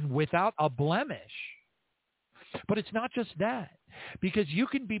and without a blemish. But it's not just that, because you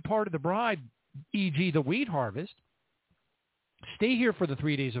can be part of the bride, e.g. the wheat harvest. Stay here for the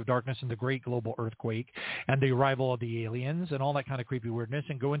 3 days of darkness and the great global earthquake and the arrival of the aliens and all that kind of creepy weirdness,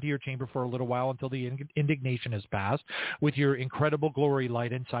 and go into your chamber for a little while until the indignation has passed with your incredible glory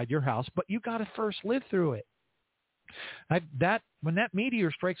light inside your house. But you got to first live through it. When that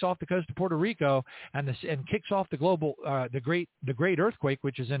meteor strikes off the coast of Puerto Rico and kicks off the global the great earthquake,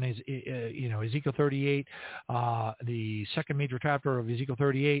 which is in Ezekiel 38, the second major chapter of Ezekiel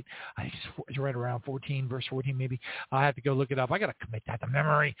 38, I think it's right around 14, verse 14 maybe. I have to go look it up. I got to commit that to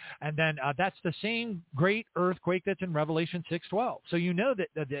memory. And then that's the same great earthquake that's in Revelation 6:12. So you know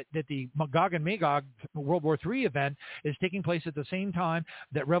that the Magog and Magog World War III event is taking place at the same time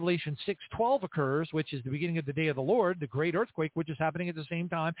that Revelation 6:12 occurs, which is the beginning of the day of the Lord, the great earthquake, which is happening at the same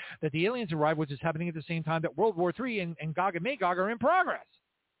time that the aliens arrive, which is happening at the same time that World War III and Gog and Magog are in progress.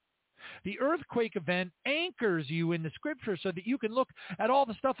 The earthquake event anchors you in the scripture so that you can look at all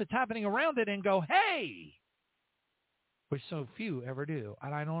the stuff that's happening around it and go, hey, which so few ever do,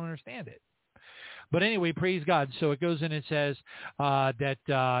 and I don't understand it. But anyway, praise God. So it goes in and says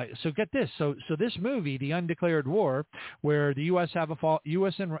so get this. So this movie, The Undeclared War, where the U.S. and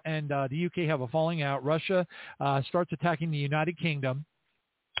the UK have a falling out, Russia starts attacking the United Kingdom.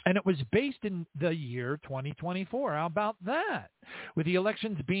 And it was based in the year 2024. How about that? With the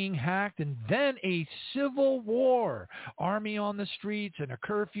elections being hacked and then a civil war, army on the streets and a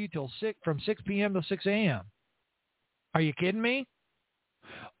curfew from 6 p.m. to 6 a.m. Are you kidding me?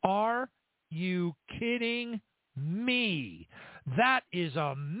 Are you kidding me? That is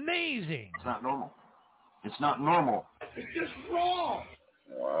amazing. It's not normal. It's not normal. It's just wrong.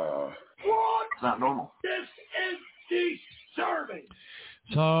 Wow. Wrong. It's not normal. This is disturbing.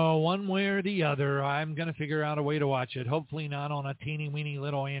 So one way or the other, I'm going to figure out a way to watch it. Hopefully not on a teeny-weeny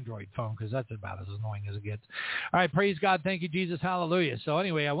little Android phone, because that's about as annoying as it gets. All right, praise God. Thank you, Jesus. Hallelujah. So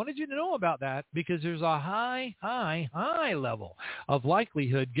anyway, I wanted you to know about that because there's a high level of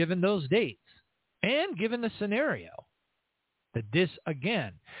likelihood given those dates and given the scenario that this,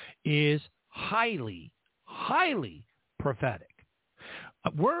 again, is highly prophetic.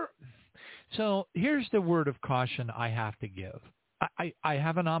 So here's the word of caution I have to give. I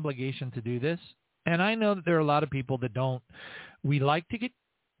have an obligation to do this, and I know that there are a lot of people that don't. We like to get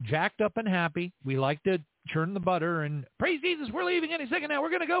jacked up and happy. We like to churn the butter and praise Jesus, we're leaving any second now.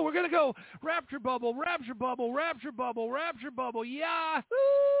 We're going to go. Rapture bubble, rapture bubble, rapture bubble, rapture bubble. Yahoo!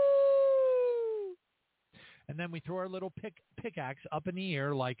 And then we throw our little pickaxe up in the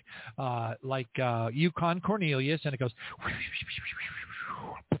air like Yukon Cornelius, and it goes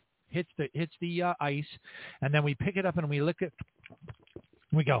hits the ice, and then we pick it up and we lick it.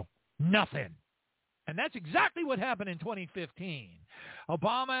 We go, nothing. And that's exactly what happened in 2015.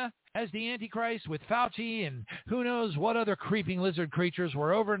 Obama as the Antichrist with Fauci and who knows what other creeping lizard creatures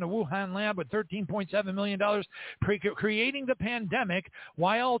were over in the Wuhan lab with $13.7 million creating the pandemic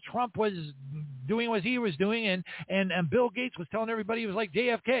while Trump was doing what he was doing and Bill Gates was telling everybody he was like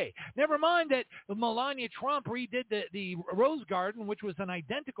JFK. Never mind that Melania Trump redid the Rose Garden, which was an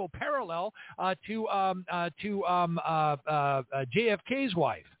identical parallel to JFK's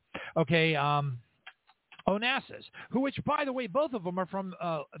wife. Okay, Onassis, which, by the way, both of them are from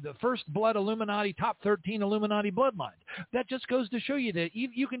the first blood Illuminati, top 13 Illuminati bloodlines. That just goes to show you that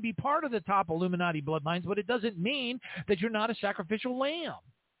you can be part of the top Illuminati bloodlines, but it doesn't mean that you're not a sacrificial lamb.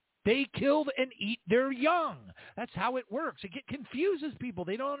 They kill and eat their young. That's how it works. It confuses people.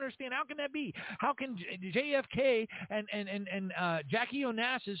 They don't understand. How can that be? How can JFK and Jackie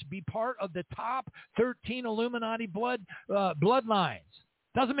Onassis be part of the top 13 Illuminati bloodlines?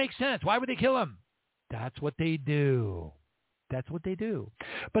 Doesn't make sense. Why would they kill him? That's what they do. That's what they do.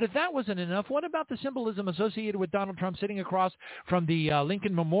 But if that wasn't enough, what about the symbolism associated with Donald Trump sitting across from the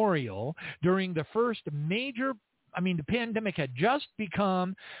Lincoln Memorial during the first major, the pandemic had just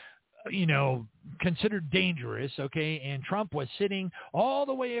become, considered dangerous, okay, and Trump was sitting all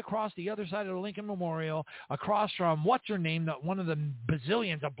the way across the other side of the Lincoln Memorial, across from, what's her name, one of the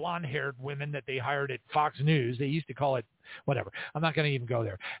bazillions of blonde-haired women that they hired at Fox News. They used to call it whatever. I'm not going to even go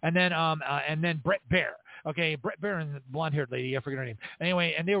there. And then Brett Baer. Okay, Brett Baer and the blonde-haired lady, I forget her name.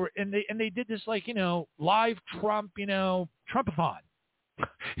 Anyway, and they did this live Trump, Trumpathon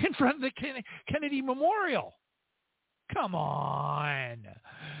in front of the Kennedy Memorial. Come on.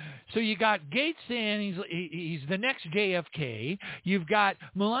 So you got Gates saying he's the next JFK. You've got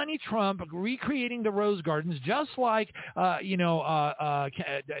Melania Trump recreating the Rose Gardens just like, Jackie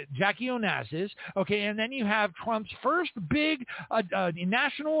Onassis. Okay, and then you have Trump's first big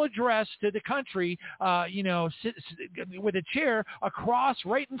national address to the country, with a chair across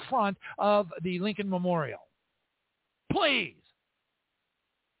right in front of the Lincoln Memorial. Please.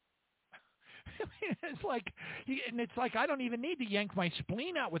 It's like I don't even need to yank my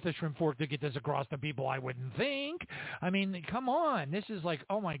spleen out with a shrimp fork to get this across to people, I wouldn't think. Come on. This is like,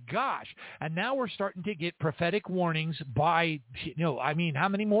 oh, my gosh. And now we're starting to get prophetic warnings by, how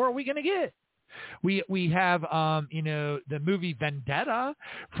many more are we going to get? We have, the movie Vendetta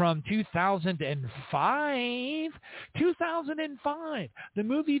from 2005. 2005, the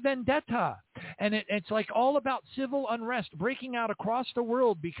movie Vendetta. And it's like all about civil unrest breaking out across the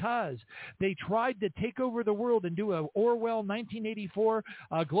world because they tried to take over the world and do a Orwell 1984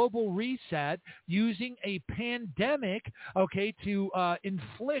 global reset using a pandemic, okay, to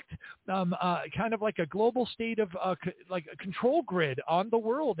inflict kind of like a global state of like a control grid on the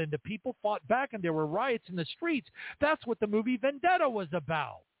world. And the people fought back and there were riots in the streets. That's what the movie Vendetta was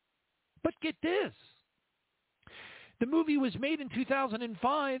about. But get this. The movie was made in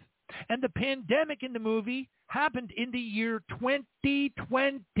 2005. And the pandemic in the movie happened in the year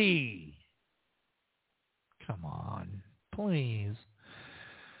 2020. Come on, please.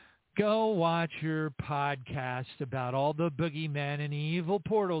 Go watch your podcast about all the boogeymen and evil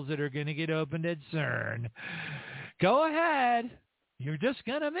portals that are going to get opened at CERN. Go ahead. You're just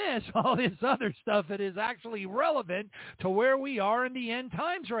going to miss all this other stuff that is actually relevant to where we are in the end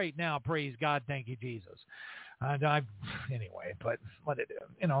times right now. Praise God. Thank you, Jesus. Anyway, but what it,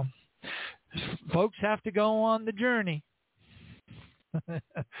 folks have to go on the journey.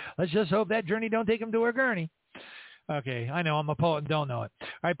 Let's just hope that journey don't take them to a gurney. Okay, I know I'm a poet and don't know it. All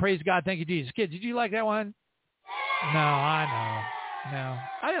right, praise God. Thank you, Jesus. Kids, did you like that one? No, I know. No,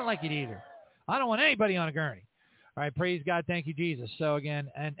 I didn't like it either. I don't want anybody on a gurney. All right, praise God, thank you, Jesus. So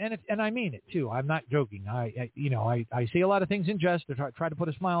again, and I mean it too. I'm not joking. I say a lot of things in jest to try to put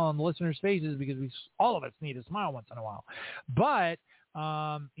a smile on the listeners' faces because all of us need a smile once in a while. But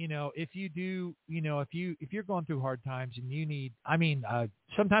if you do, if you're going through hard times and you need,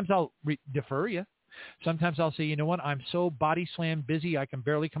 sometimes I'll defer you. Sometimes I'll say, you know what, I'm so body slam busy I can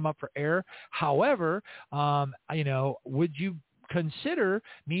barely come up for air. However, would you consider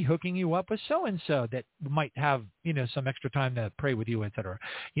me hooking you up with so-and-so that might have, some extra time to pray with you, et cetera.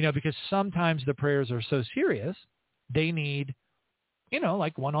 Because sometimes the prayers are so serious, they need,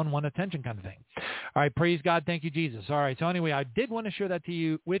 like one-on-one attention kind of thing. All right, praise God. Thank you, Jesus. All right, so anyway, I did want to share that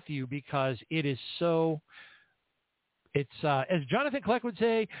with you because it is so... It's, as Jonathan Kleck would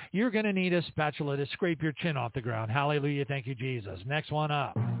say, you're going to need a spatula to scrape your chin off the ground. Hallelujah. Thank you, Jesus. Next one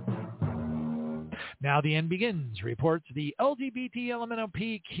up. Now the end begins. Reports the LGBT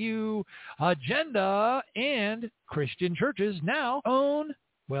LMNOPQ agenda and Christian churches now own,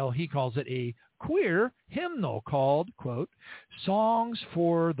 well, he calls it a queer hymnal called, quote, Songs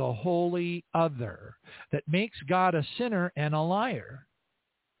for the Holy Other that makes God a sinner and a liar.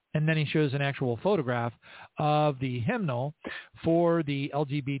 And then he shows an actual photograph of the hymnal for the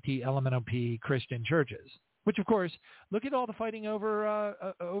LGBT LMNOP Christian churches, which, of course, look at all the fighting over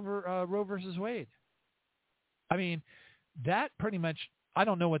Roe versus Wade. I mean, that pretty much, I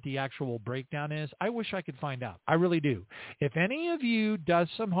don't know what the actual breakdown is. I wish I could find out. I really do. If any of you does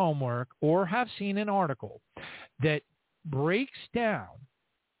some homework or have seen an article that breaks down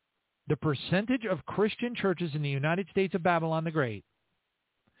the percentage of Christian churches in the United States of Babylon the Great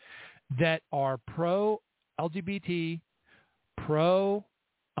that are pro-LGBT,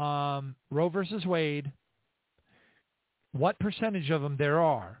 pro-Roe versus Wade, what percentage of them there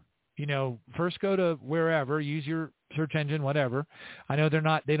are. First go to wherever, use your search engine, whatever. I know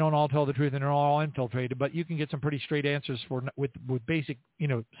they don't all tell the truth and they're all infiltrated, but you can get some pretty straight answers with basic,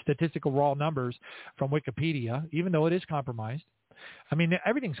 statistical raw numbers from Wikipedia, even though it is compromised. I mean,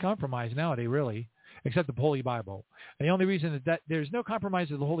 everything's compromised nowadays, really, except the Holy Bible. And the only reason that there's no compromise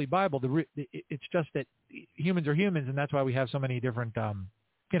of the Holy Bible, it's just that humans are humans, and that's why we have so many different,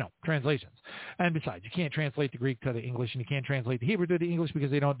 translations. And besides, you can't translate the Greek to the English, and you can't translate the Hebrew to the English because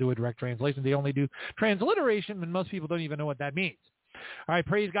they don't do a direct translation. They only do transliteration, and most people don't even know what that means. All right,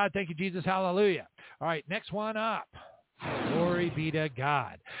 praise God. Thank you, Jesus. Hallelujah. All right, next one up. Glory be to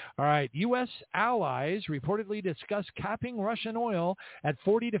God. All right, U.S. allies reportedly discuss capping Russian oil at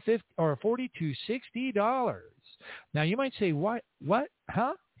 $40 to $60. Now, you might say, what?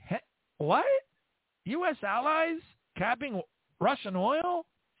 Huh? What? U.S. allies capping Russian oil?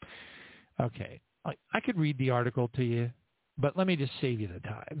 Okay, I could read the article to you, but let me just save you the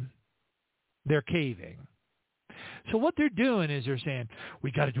time. They're caving. So what they're doing is they're saying,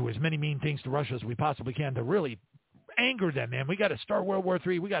 we got to do as many mean things to Russia as we possibly can to really anger them, man. We got to start World War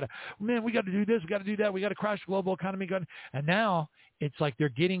III. We got to do this. We got to do that. We got to crash the global economy. And now it's like they're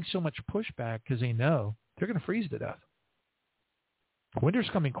getting so much pushback because they know they're going to freeze to death. Winter's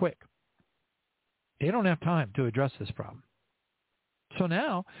coming quick. They don't have time to address this problem. So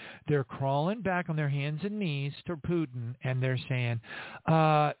now they're crawling back on their hands and knees to Putin, and they're saying,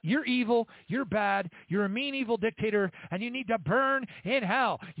 you're evil, you're bad, you're a mean, evil dictator, and you need to burn in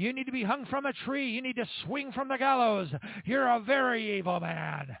hell. You need to be hung from a tree. You need to swing from the gallows. You're a very evil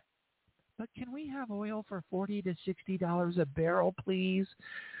man. But can we have oil for $40 to $60 a barrel, please?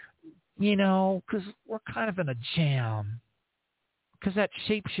 Because we're kind of in a jam. Because that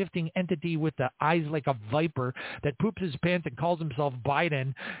shape-shifting entity with the eyes like a viper that poops his pants and calls himself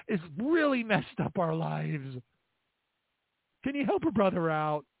Biden is really messed up our lives. Can you help a brother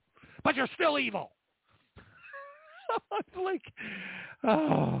out? But you're still evil. It's like,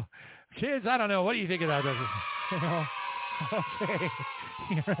 oh, kids, I don't know. What do you think of that? Okay.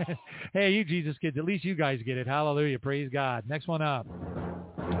 Hey, you Jesus kids, at least you guys get it. Hallelujah. Praise God. Next one up.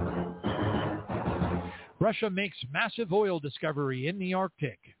 Russia makes massive oil discovery in the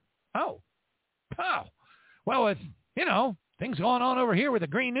Arctic. Oh. Well, with, things going on over here with the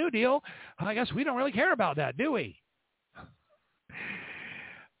Green New Deal, I guess we don't really care about that, do we?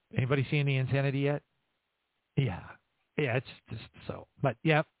 Anybody seeing the insanity yet? Yeah, it's just so. But,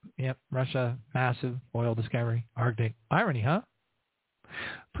 yep, Russia, massive oil discovery, Arctic. Irony, huh?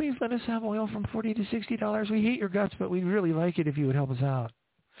 Please let us have oil from $40 to $60. We hate your guts, but we'd really like it if you would help us out.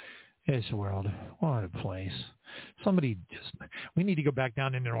 This world, what a place. We need to go back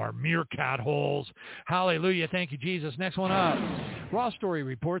down into our meerkat holes. Hallelujah. Thank you, Jesus. Next one up. Raw Story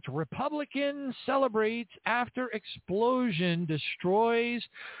reports Republican celebrates after explosion destroys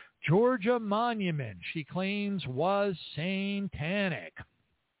Georgia monument she claims was satanic.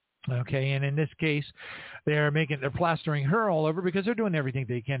 Okay, and in this case, they're plastering her all over because they're doing everything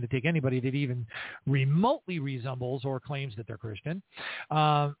they can to take anybody that even remotely resembles or claims that they're Christian.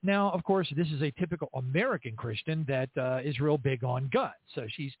 Now, of course, this is a typical American Christian that is real big on guns. So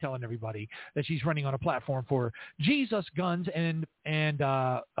she's telling everybody that she's running on a platform for Jesus, guns, and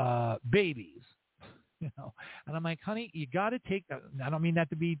babies. You know, and I'm like, honey, you got to take, I don't mean that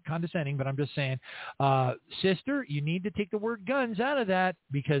to be condescending, but I'm just saying, sister, you need to take the word guns out of that,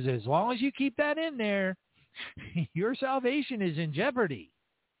 because as long as you keep that in there, your salvation is in jeopardy.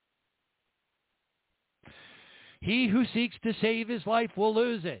 He who seeks to save his life will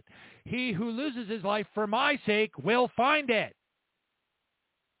lose it. He who loses his life for my sake will find it.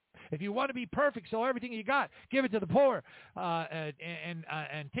 If you want to be perfect, sell everything you got, give it to the poor,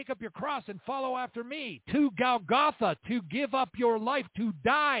 and take up your cross and follow after me. To Golgotha, to give up your life, to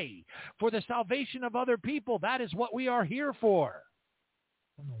die for the salvation of other people. That is what we are here for.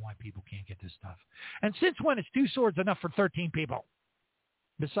 I don't know why people can't get this stuff. And since when is 2 swords enough for 13 people?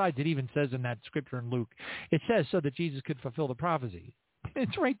 Besides, it even says in that scripture in Luke, it says so that Jesus could fulfill the prophecy.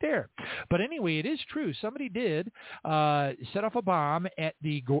 It's right there. But anyway, it is true. Somebody did set off a bomb at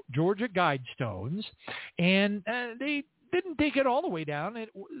the Georgia Guidestones, and they didn't take it all the way down. It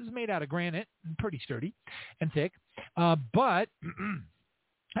was made out of granite, pretty sturdy and thick. But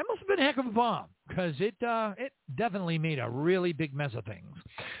that must have been a heck of a bomb, because it definitely made a really big mess of things.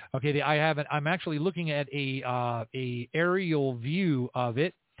 Okay, I'm actually looking at a aerial view of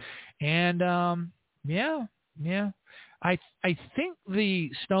it, and yeah. I think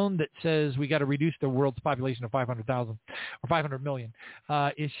the stone that says we got to reduce the world's population to 500,000 or 500 million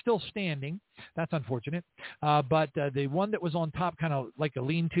is still standing. That's unfortunate. But the one that was on top, kind of like a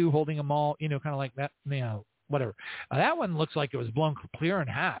lean-to, holding them all, kind of like that, whatever. That one looks like it was blown clear in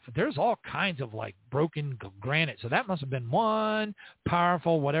half. There's all kinds of like broken granite. So that must have been one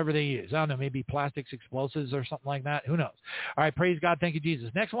powerful whatever they use. I don't know, maybe plastics, explosives or something like that. Who knows? All right, praise God. Thank you, Jesus.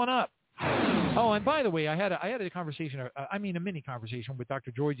 Next one up. Oh, and by the way, I had a conversation, a mini conversation with Dr.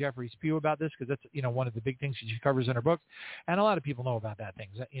 Joy Jeffries Pugh about this, because that's, one of the big things she covers in her books. And a lot of people know about that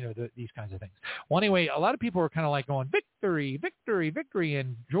things, these kinds of things. Well, anyway, a lot of people are kind of like going, victory, victory, victory.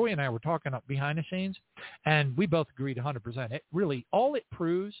 And Joy and I were talking up behind the scenes, and we both agreed 100%. It really, all it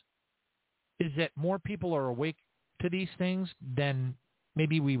proves is that more people are awake to these things than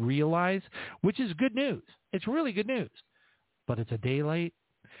maybe we realize, which is good news. It's really good news. But it's a day late.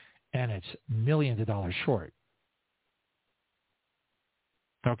 And it's millions of dollars short.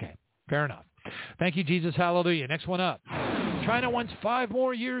 Okay, fair enough. Thank you, Jesus. Hallelujah. Next one up. China wants 5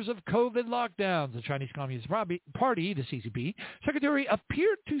 more years of COVID lockdowns. The Chinese Communist Party, the CCP, secretary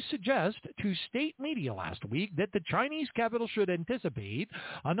appeared to suggest to state media last week that the Chinese capital should anticipate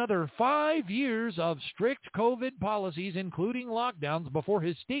another 5 years of strict COVID policies, including lockdowns, before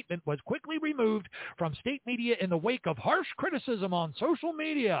his statement was quickly removed from state media in the wake of harsh criticism on social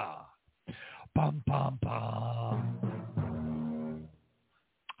media. Bum, bum, bum.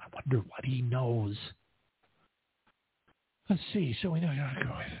 I wonder what he knows. Let's see. So we know how to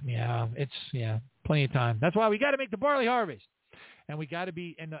go. Yeah, plenty of time. That's why we got to make the barley harvest, and we got to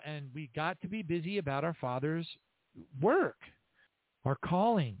be and we got to be busy about our Father's work, our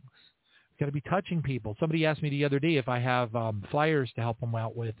callings. Got to be touching people. Somebody asked me the other day if I have flyers to help them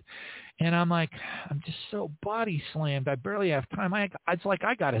out with, and I'm like, I'm just so body slammed. I barely have time. It's like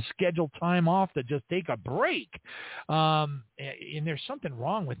I got to schedule time off to just take a break. And there's something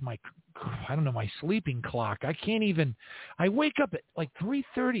wrong with my sleeping clock. I wake up at like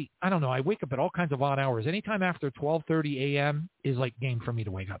 3:30. I don't know. I wake up at all kinds of odd hours. Anytime after 12:30 a.m. is like game for me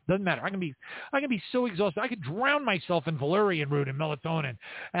to wake up. Doesn't matter. I can be so exhausted. I could drown myself in valerian root and melatonin,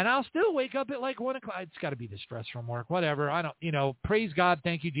 and I'll still wake up at like 1 o'clock. It's got to be the stress from work. Whatever. I don't. Praise God.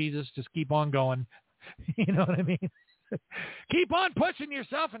 Thank you, Jesus. Just keep on going. You know what I mean? Keep on pushing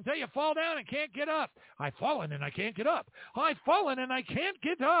yourself until you fall down and can't get up. I've fallen and I can't get up. I've fallen and I can't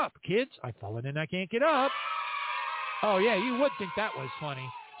get up. Kids, I've fallen and I can't get up. Oh, yeah, you would think that was funny.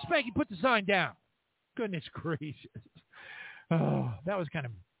 Spanky, put the sign down. Goodness gracious. Oh, that was kind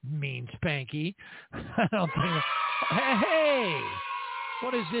of mean, Spanky. I don't think. Hey,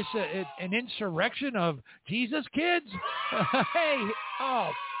 what is this, an insurrection of Jesus kids? Hey,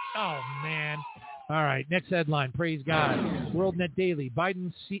 oh, man. All right, next headline, praise God. WorldNet Daily,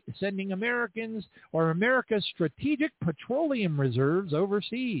 Biden sending America's strategic petroleum reserves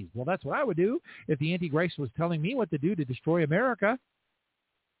overseas. Well, that's what I would do if the Antichrist was telling me what to do to destroy America.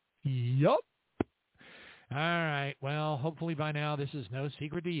 Yup. All right, well, hopefully by now this is no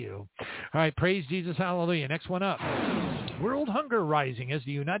secret to you. All right, praise Jesus, hallelujah. Next one up. World hunger rising as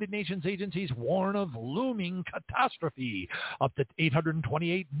the United Nations agencies warn of looming catastrophe. Up to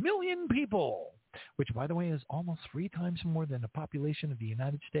 828 million people, which, by the way, is almost 3 times more than the population of the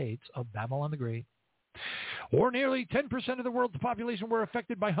United States of Babylon the Great. Or nearly 10% of the world's population were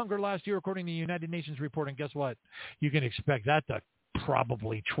affected by hunger last year, according to the United Nations report. And guess what? You can expect that to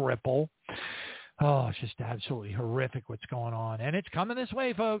probably triple. Oh, it's just absolutely horrific what's going on. And it's coming this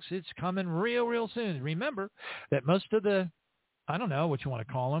way, folks. It's coming real, real soon. Remember that most of the, I don't know what you want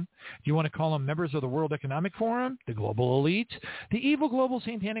to call them. Do you want to call them members of the World Economic Forum, the global elites, the evil global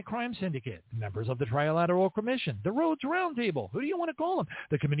satanic crime syndicate, members of the Trilateral Commission, the Rhodes Roundtable? Who do you want to call them?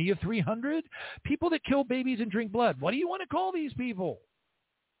 The Committee of 300? People that kill babies and drink blood. What do you want to call these people?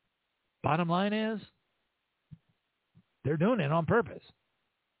 Bottom line is, they're doing it on purpose.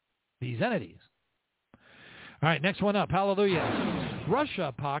 These entities. All right, next one up. Hallelujah.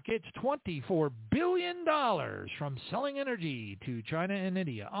 Russia pockets $24 billion from selling energy to China and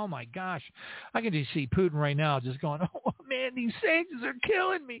India. Oh, my gosh. I can just see Putin right now just going, oh, man, these sanctions are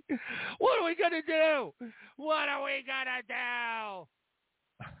killing me. What are we going to do? What are we going to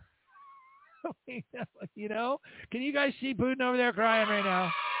do? You know, can you guys see Putin over there crying right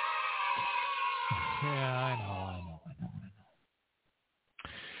now? Yeah, I know.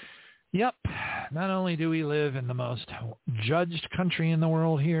 Yep. Not only do we live in the most judged country in the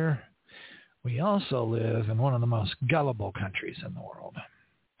world here, we also live in one of the most gullible countries in the world.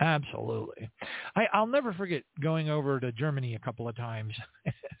 Absolutely. I'll never forget going over to Germany a couple of times.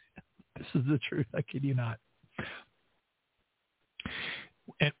 This is the truth. I kid you not.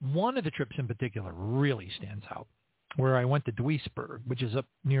 And one of the trips in particular really stands out, where I went to Duisburg, which is up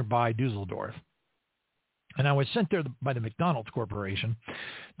nearby Dusseldorf. And I was sent there by the McDonald's Corporation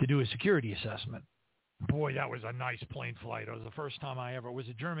to do a security assessment. Boy, that was a nice plane flight. It was the first time it was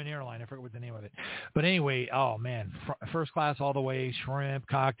a German airline. I forget what the name of it. But anyway, oh, man, first class all the way, shrimp,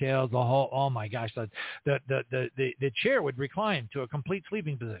 cocktails, the whole, oh, my gosh. The chair would recline to a complete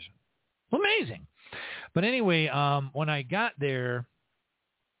sleeping position. Amazing. But anyway, when I got there,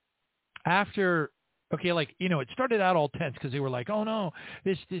 after... Okay, like, you know, it started out all tense because they were like, oh, no,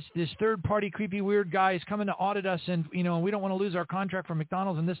 this third-party creepy weird guy is coming to audit us, and, you know, we don't want to lose our contract from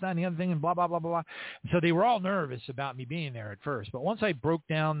McDonald's and this, that, and the other thing, and blah, blah, blah, blah, blah. So they were all nervous about me being there at first. But once I broke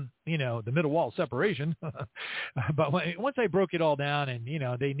down, you know, the middle wall separation, once I broke it all down and, you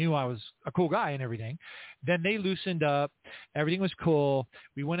know, they knew I was a cool guy and everything, then they loosened up. Everything was cool.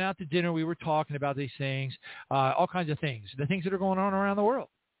 We went out to dinner. We were talking about these things, all kinds of things, the things that are going on around the world.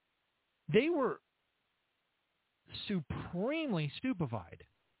 They were supremely stupefied.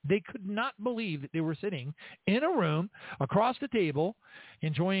 They could not believe that they were sitting in a room across the table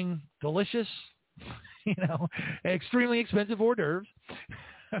enjoying delicious, you know, extremely expensive hors d'oeuvres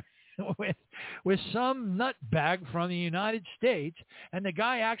with some nutbag from the United States, and the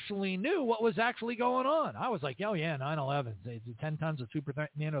guy actually knew what was actually going on. I was like, oh, yeah, 9/11, 10 tons of super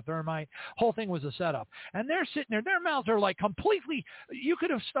nanothermite. Whole thing was a setup. And they're sitting there. Their mouths are like completely, you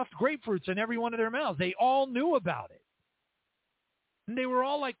could have stuffed grapefruits in every one of their mouths. They all knew about it. And they were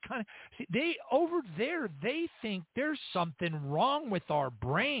all like kind of, over there, they think there's something wrong with our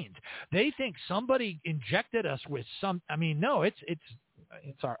brains. They think somebody injected us with some, I mean, no, it's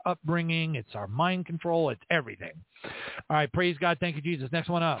our upbringing. It's our mind control. It's everything. All right. Praise God. Thank you, Jesus. Next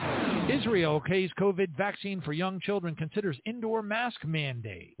one up. Israel okays COVID vaccine for young children, considers indoor mask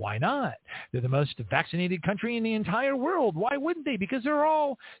mandate. Why not? They're the most vaccinated country in the entire world. Why wouldn't they? Because they're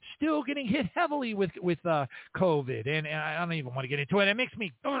all still getting hit heavily with COVID. And I don't even want to get into it. It makes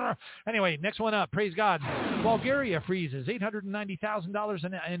me... Anyway, next one up. Praise God. Bulgaria freezes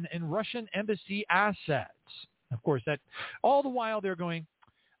 $890,000 in Russian embassy assets. Of course, that all the while they're going,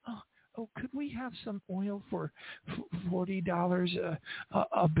 oh, could we have some oil for $40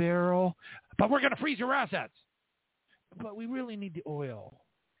 a barrel? But we're going to freeze your assets. But we really need the oil.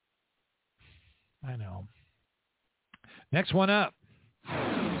 I know. Next one up.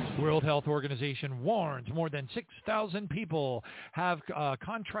 World Health Organization warns more than 6,000 people have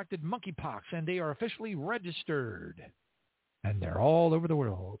contracted monkeypox, and they are officially registered. And they're all over the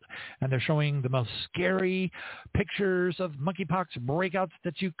world. And they're showing the most scary pictures of monkeypox breakouts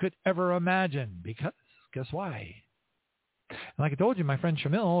that you could ever imagine. Because, guess why? And like I told you, my friend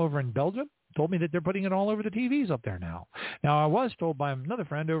Shamil over in Belgium told me that they're putting it all over the TVs up there now. Now, I was told by another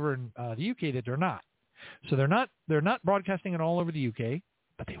friend over in the UK that they're not. So they're not broadcasting it all over the UK,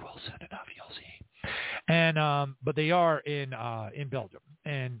 but they will soon enough, you'll see. And but they are in Belgium.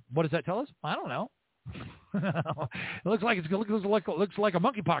 And what does that tell us? I don't know. It looks like a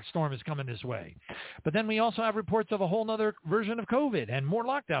monkeypox storm is coming this way. But then we also have reports of a whole other version of COVID and more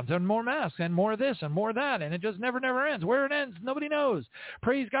lockdowns and more masks and more of this and more of that. And it just never ends. Where it ends, nobody knows.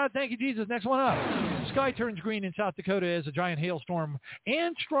 Praise God. Thank you, Jesus. Next one up. Sky turns green in South Dakota as a giant hailstorm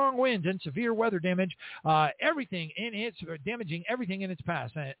and strong winds and severe weather damage damaging everything in its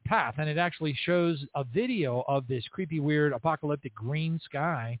path. And it actually shows a video of this creepy, weird, apocalyptic green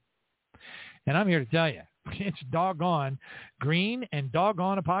sky. And I'm here to tell you, it's doggone green and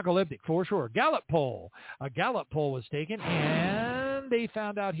doggone apocalyptic for sure. A Gallup poll was taken, and they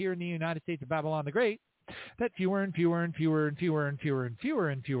found out here in the United States of Babylon the Great that fewer and fewer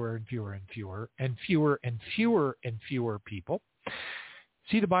people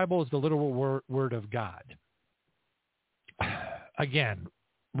see the Bible as the literal word of God. Again,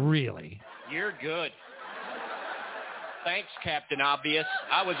 really. You're good. Thanks, Captain Obvious.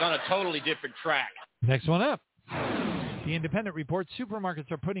 I was on a totally different track. Next one up. The Independent reports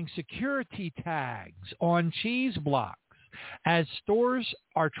supermarkets are putting security tags on cheese blocks as stores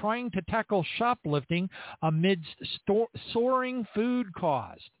are trying to tackle shoplifting amidst soaring food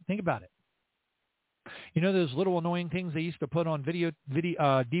costs. Think about it. You know those little annoying things they used to put on video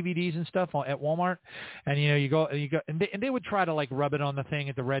DVDs and stuff at Walmart, and you go, and they would try to like rub it on the thing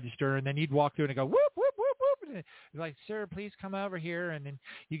at the register, and then you'd walk through and go whoop whoop whoop whoop, and you're like, sir, please come over here, and then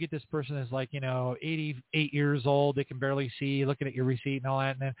you get this person that's like 88 years old, they can barely see, looking at your receipt and all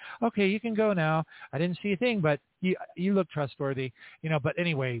that, and then okay, you can go now. I didn't see a thing, but you look trustworthy, But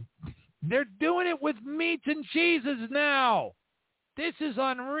anyway, they're doing it with meats and cheeses now. This is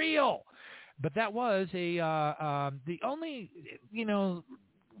unreal. But that was the only,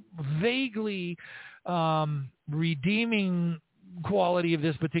 vaguely redeeming quality of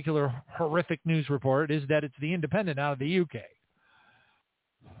this particular horrific news report is that it's the Independent out of the UK.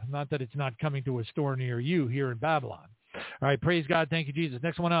 Not that it's not coming to a store near you here in Babylon. All right, praise God. Thank you, Jesus.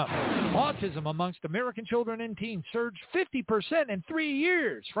 Next one up. Autism amongst American children and teens surged 50% in 3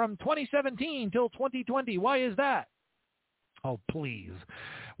 years from 2017 till 2020. Why is that? Oh, please.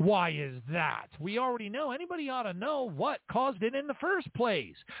 Why is that? We already know. Anybody ought to know what caused it in the first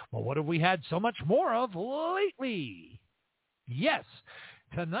place. Well, what have we had so much more of lately? Yes,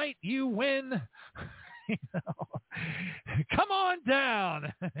 tonight you win. Come on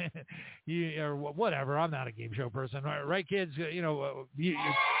down. Or whatever. I'm not a game show person. Right, kids? It's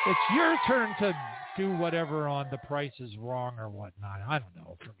your turn to do whatever on The Price is Wrong or whatnot. I don't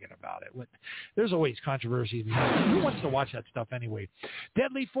know. Forget about it. There's always controversy. Who wants to watch that stuff anyway?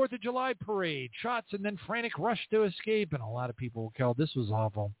 Deadly 4th of July parade. Shots and then frantic rush to escape. And a lot of people were killed. This was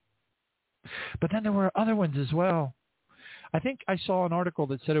awful. But then there were other ones as well. I think I saw an article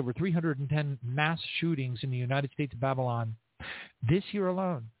that said over 310 mass shootings in the United States of Babylon this year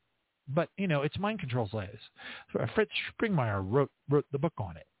alone. But, it's mind control slaves. Fritz Springmeier wrote the book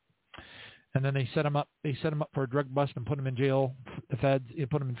on it. And then they set him up. They set him up for a drug bust and put him in jail. The feds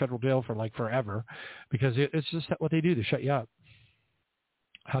put him in federal jail for like forever, because it's just what they do to shut you up.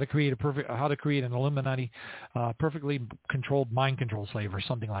 How to create an Illuminati perfectly controlled mind control slave or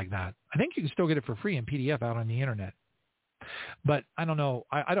something like that. I think you can still get it for free in PDF out on the internet. But I don't know.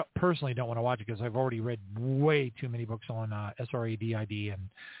 I don't want to watch it because I've already read way too many books on SRA, DID, and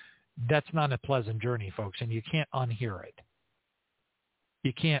that's not a pleasant journey, folks. And you can't unhear it.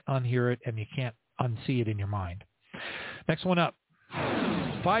 You can't unhear it, and you can't unsee it in your mind. Next one up.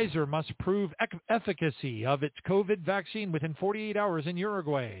 Pfizer must prove efficacy of its COVID vaccine within 48 hours in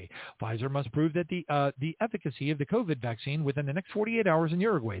Uruguay. Pfizer must prove that the efficacy of the COVID vaccine within the next 48 hours in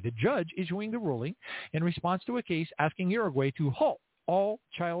Uruguay. The judge issuing the ruling in response to a case asking Uruguay to halt all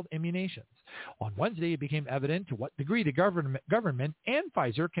child immunizations. On Wednesday, it became evident to what degree the government and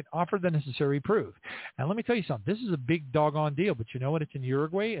Pfizer can offer the necessary proof. And let me tell you something. This is a big doggone deal, but you know what? It's in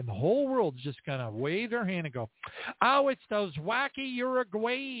Uruguay, and the whole world's just going to wave their hand and go, oh, it's those wacky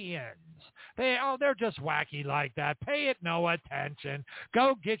Uruguayans. They're just wacky like that. Pay it no attention.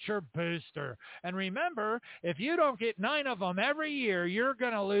 Go get your booster. And remember, if you don't get 9 of them every year, you're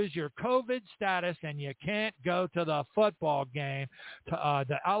going to lose your COVID status, and you can't go to the football game, to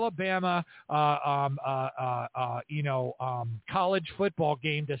the Alabama college football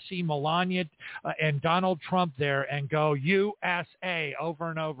game to see Melania and Donald Trump there and go USA over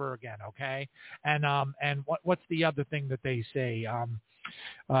and over again. Okay. And what's the other thing that they say?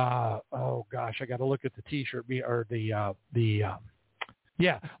 Oh gosh, I got to look at the T-shirt or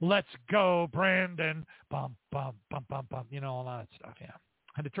let's go, Brandon. Bum, bum, bum, bum, bum. All that stuff. Yeah.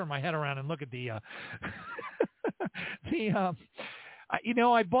 I had to turn my head around and look at the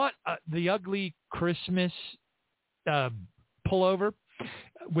I bought the ugly Christmas pullover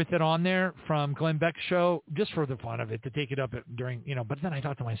with it on there from Glenn Beck's show, just for the fun of it, to take it up during, but then I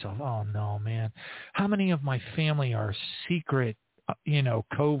thought to myself, oh no, man, how many of my family are secret,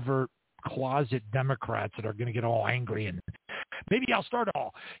 covert closet Democrats that are going to get all angry, and maybe I'll start it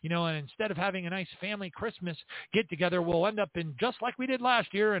all, and instead of having a nice family Christmas get together, we'll end up in, just like we did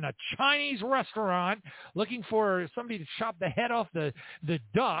last year, in a Chinese restaurant looking for somebody to chop the head off the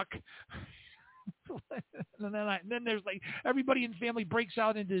duck. And then there's like everybody in the family breaks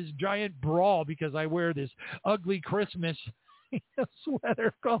out into this giant brawl because I wear this ugly Christmas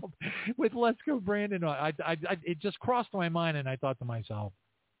sweater called with Let's Go Brandon. It just crossed my mind, and I thought to myself,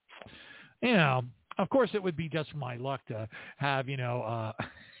 of course it would be just my luck to have,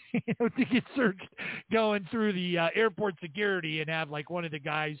 to get searched going through the airport security and have like one of the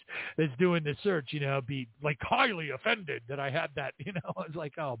guys that's doing the search, be like highly offended that I had that, I was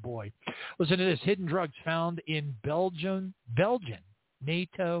like, oh boy. Listen to this. Hidden drugs found in Belgian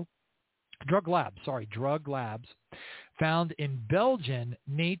NATO drug labs found in Belgian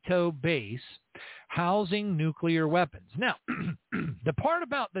NATO base housing nuclear weapons. Now, the part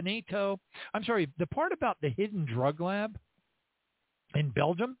about the hidden drug lab in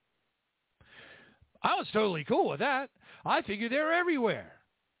Belgium, I was totally cool with that. I figured they're everywhere.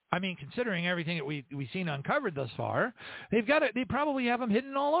 I mean, considering everything that we've seen uncovered thus far, they probably have them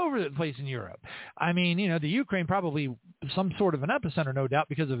hidden all over the place in Europe. I mean, the Ukraine probably some sort of an epicenter, no doubt,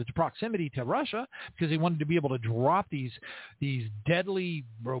 because of its proximity to Russia, because they wanted to be able to drop these deadly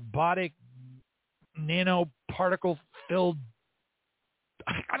robotic nanoparticle-filled,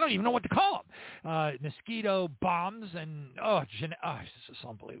 I don't even know what to call them, mosquito bombs, and this is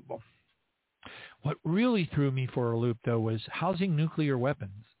unbelievable. What really threw me for a loop, though, was housing nuclear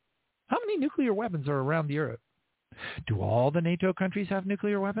weapons. How many nuclear weapons are around Europe? Do all the NATO countries have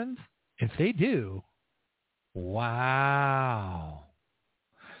nuclear weapons? If they do, wow.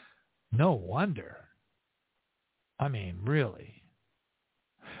 No wonder. I mean, really.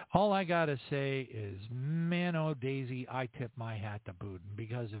 All I got to say is, man, oh, Daisy, I tip my hat to Putin,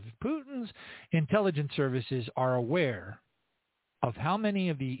 because if Putin's intelligence services are aware of how many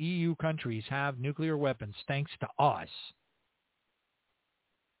of the EU countries have nuclear weapons thanks to us,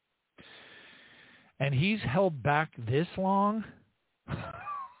 and he's held back this long,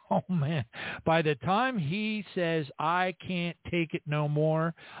 oh, man, by the time he says, I can't take it no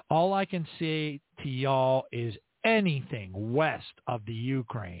more, all I can say to y'all is anything west of the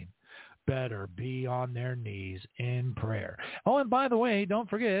Ukraine better be on their knees in prayer. Oh, and by the way, don't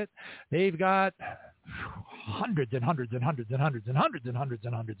forget, they've got hundreds and hundreds and hundreds and hundreds and hundreds and hundreds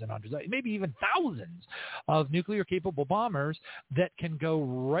and hundreds and hundreds, maybe even thousands of nuclear-capable bombers that can go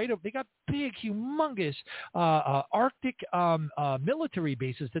right up. They got big, humongous Arctic military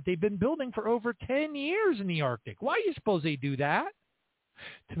bases that they've been building for over 10 years in the Arctic. Why do you suppose they do that?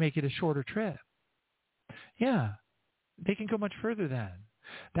 To make it a shorter trip. Yeah, they can go much further then.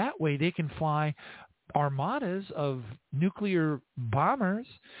 That way they can fly armadas of nuclear bombers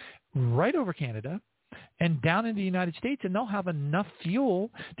right over Canada and down into the United States, and they'll have enough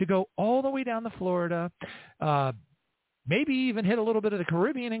fuel to go all the way down to Florida, maybe even hit a little bit of the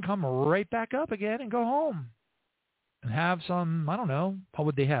Caribbean and come right back up again and go home and have some, I don't know, what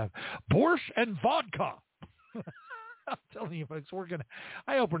would they have? Borscht and vodka. I'm telling you, folks,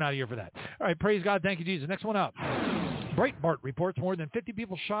 I hope we're not here for that. All right, praise God. Thank you, Jesus. Next one up. Breitbart reports more than 50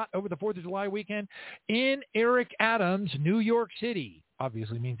 people shot over the 4th of July weekend in Eric Adams, New York City.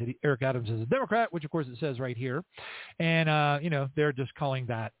 Obviously means that Eric Adams is a Democrat, which, of course, it says right here. And, they're just calling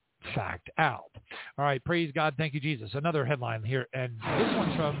that fact out. All right, praise God. Thank you, Jesus. Another headline here, and this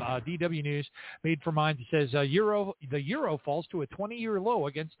one's from DW News, Made for Minds. It says, the euro falls to a 20-year low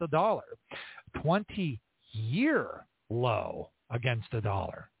against the dollar. 20-year low against the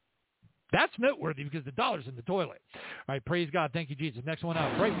dollar. That's noteworthy because the dollar's in the toilet. All right, praise God. Thank you, Jesus. Next one up.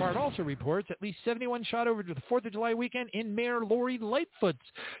 Breitbart also reports at least 71 shot over to the 4th of July weekend in Mayor Lori Lightfoot's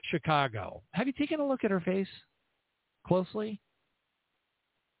Chicago. Have you taken a look at her face closely?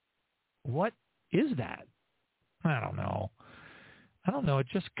 What is that? I don't know. It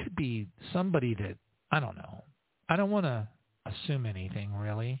just could be somebody that, I don't know. I don't want to assume anything,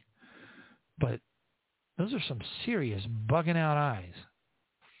 really. But those are some serious bugging out eyes.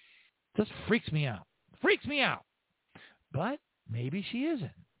 Just freaks me out. But maybe she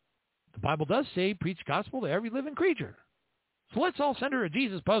isn't. The Bible does say, preach gospel to every living creature. So let's all send her a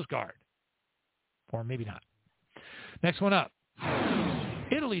Jesus postcard. Or maybe not. Next one up.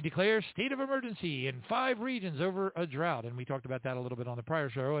 Italy declares state of emergency in 5 regions over a drought. And we talked about that a little bit on the prior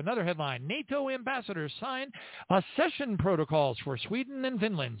show. Another headline, NATO ambassadors sign accession protocols for Sweden and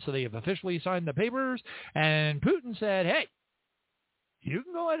Finland. So they have officially signed the papers. And Putin said, hey, You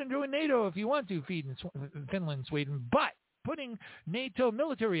can go ahead and join NATO if you want to, Finland, Sweden, but putting NATO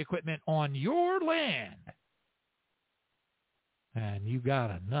military equipment on your land, and you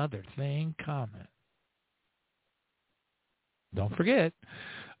got another thing coming. Don't forget,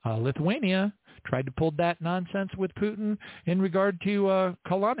 Lithuania tried to pull that nonsense with Putin in regard to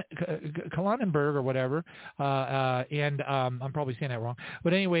Kalaninsberg or whatever, and I'm probably saying that wrong.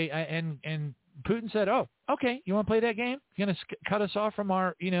 But anyway, and Putin said, "Oh, okay, you want to play that game? You're going to cut us off from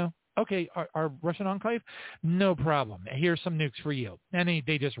our, our Russian enclave? No problem. Here's some nukes for you." And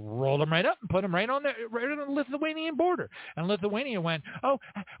they just rolled them right up and put them right on the Lithuanian border. And Lithuania went, "Oh,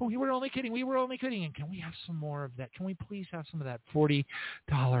 we were only kidding. We were only kidding. And can we have some more of that? Can we please have some of that $40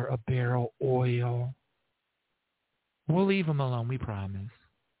 a barrel oil? We'll leave them alone. We promise.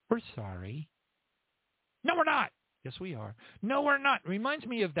 We're sorry." No, we're not. Yes, we are. No, we're not. Reminds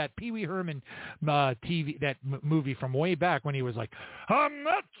me of that Pee Wee Herman movie from way back when he was like, "I'm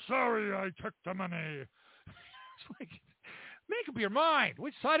not sorry I took the money." It's like, make up your mind.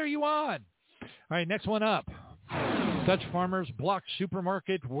 Which side are you on? All right, next one up. Dutch farmers block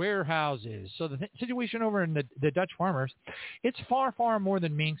supermarket warehouses. So the situation over in the Dutch farmers, it's far, far more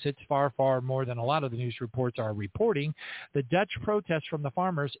than minks. It's far, far more than a lot of the news reports are reporting. The Dutch protest from the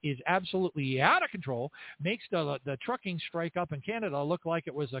farmers is absolutely out of control, makes the trucking strike up in Canada look like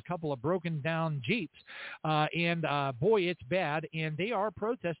it was a couple of broken down Jeeps. And boy, it's bad. And they are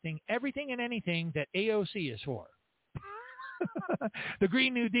protesting everything and anything that AOC is for. The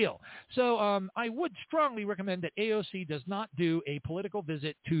Green New Deal. So I would strongly recommend that AOC does not do a political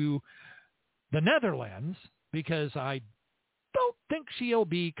visit to the Netherlands because I don't think she'll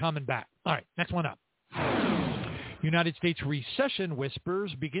be coming back. All right, next one up. United States recession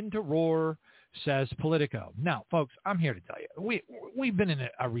whispers begin to roar, says Politico. Now, folks, I'm here to tell you, we've been in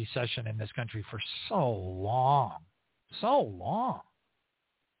a recession in this country for so long.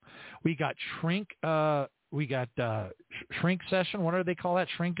 We got shrink session. What do they call that?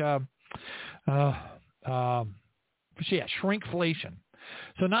 Shrinkflation.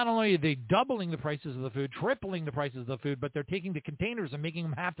 So not only are they doubling the prices of the food, tripling the prices of the food, but they're taking the containers and making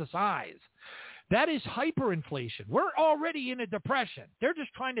them half the size. That is hyperinflation. We're already in a depression. They're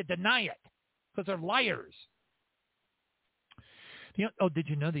just trying to deny it because they're liars. Did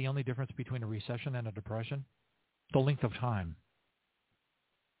you know the only difference between a recession and a depression? The length of time.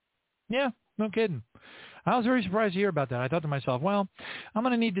 Yeah, no kidding. I was very surprised to hear about that. I thought to myself, well, I'm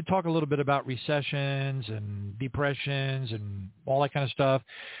going to need to talk a little bit about recessions and depressions and all that kind of stuff.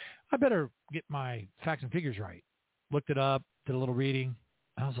 I better get my facts and figures right. Looked it up, did a little reading.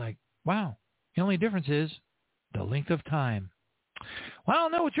 I was like, wow, the only difference is the length of time. Well, I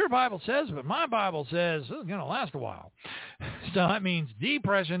don't know what your Bible says, but my Bible says this is going to last a while. So that means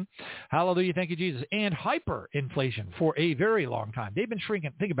depression, hallelujah, thank you, Jesus, and hyperinflation for a very long time. They've been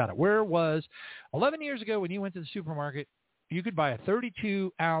shrinking. Think about it. Where was 11 years ago when you went to the supermarket, you could buy a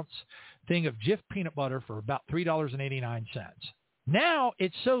 32-ounce thing of Jif peanut butter for about $3.89. Now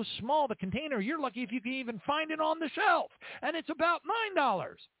it's so small, the container, you're lucky if you can even find it on the shelf, and it's about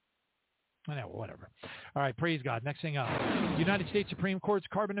 $9. I know, whatever. All right, praise God. Next thing up, United States Supreme Court's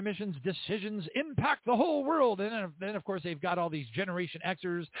carbon emissions decisions impact the whole world. And then, of course, they've got all these Generation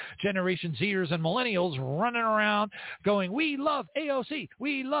Xers, Generation Zers, and Millennials running around going, we love AOC.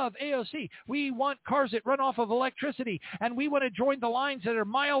 We love AOC. We want cars that run off of electricity. And we want to join the lines that are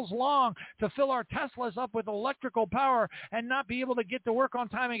miles long to fill our Teslas up with electrical power and not be able to get to work on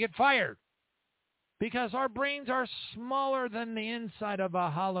time and get fired. Because our brains are smaller than the inside of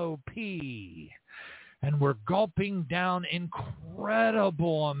a hollow pea. And we're gulping down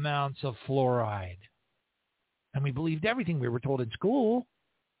incredible amounts of fluoride. And we believed everything we were told in school.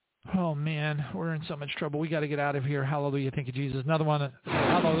 Oh, man, we're in so much trouble. We got to get out of here. Hallelujah. Thank you, Jesus. Another one.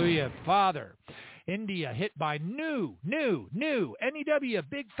 Hallelujah. Father. India hit by new NEW,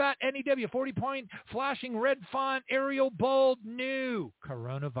 big fat NEW, 40-point, flashing red font, Arial bold, new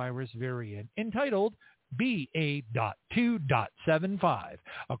coronavirus variant entitled BA.2.75,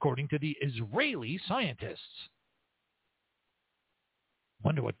 according to the Israeli scientists.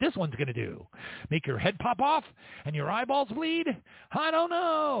 Wonder what this one's going to do. Make your head pop off and your eyeballs bleed? I don't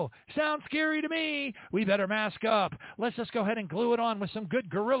know. Sounds scary to me. We better mask up. Let's just go ahead and glue it on with some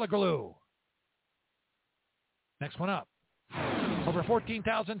good Gorilla Glue. Next one up. Over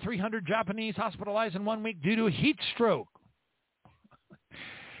 14,300 Japanese hospitalized in 1 week due to heat stroke.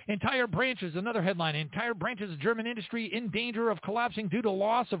 Entire branches, another headline, entire branches of German industry in danger of collapsing due to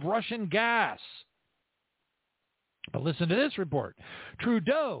loss of Russian gas. But listen to this report.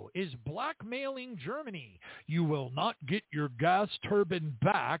 Trudeau is blackmailing Germany. You will not get your gas turbine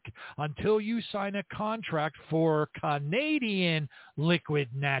back until you sign a contract for Canadian liquid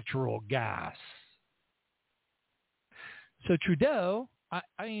natural gas. So Trudeau, I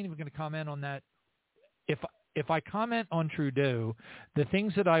ain't even going to comment on that. If I comment on Trudeau, the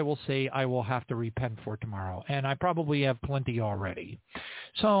things that I will say, I will have to repent for tomorrow. And I probably have plenty already.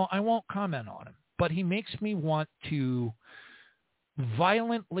 So I won't comment on him. But he makes me want to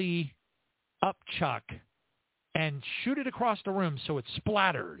violently upchuck and shoot it across the room so it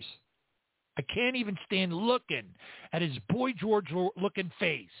splatters. I can't even stand looking at his Boy George looking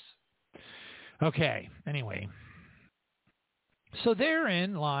face. Okay, anyway. So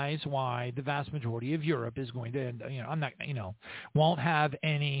therein lies why the vast majority of Europe is going to, won't have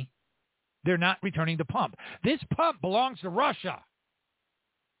any, they're not returning the pump. This pump belongs to Russia.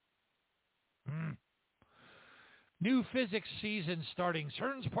 New physics season starting.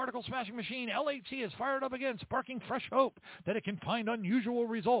 CERN's particle smashing machine, LHC, is fired up again, sparking fresh hope that it can find unusual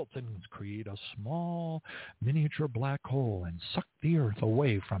results and create a small miniature black hole and suck the Earth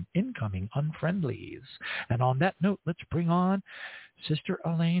away from incoming unfriendlies. And on that note, let's bring on Sister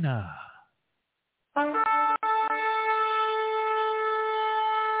Eleyna.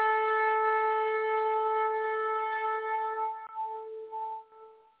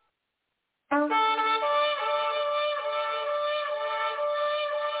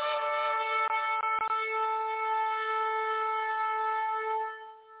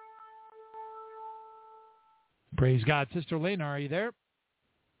 Praise God. Sister Eleyna, are you there?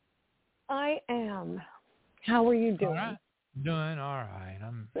 I am. How are you doing? All right. Doing all right.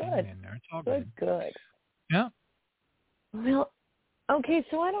 I'm hanging in there. It's all good. Good. Yeah. Well, okay,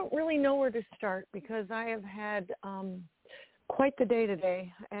 so I don't really know where to start because I have had quite the day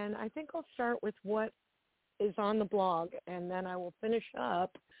today, and I think I'll start with what is on the blog, and then I will finish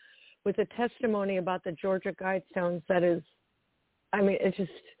up with a testimony about the Georgia Guidestones that is, I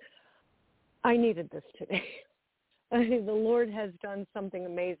needed this today. I mean, the Lord has done something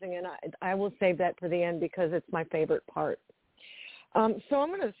amazing, and I will save that for the end because it's my favorite part. So I'm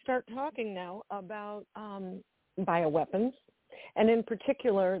going to start talking now about bioweapons, and in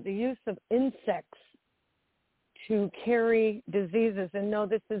particular, the use of insects to carry diseases. And no,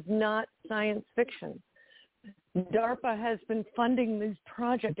 this is not science fiction. DARPA has been funding these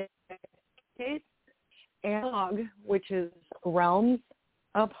projects. Analog, which is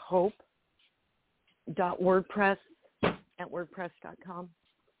realmsofhope.wordpress.com.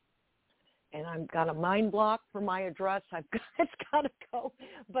 And I've got a mind block for my address. It's got to go.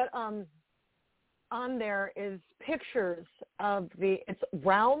 But on there is pictures of it's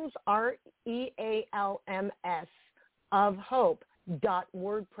realms, REALMS, of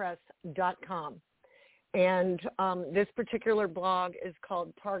hope.wordpress.com. And this particular blog is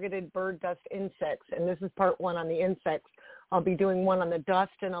called Targeted Bird Dust Insects. And this is part one on the insects. I'll be doing one on the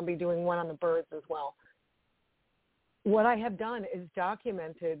dust, and I'll be doing one on the birds as well. What I have done is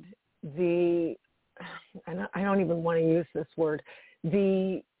documented and I don't even want to use this word,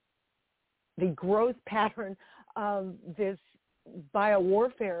 the growth pattern of this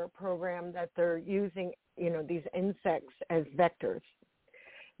biowarfare program that they're using, these insects as vectors.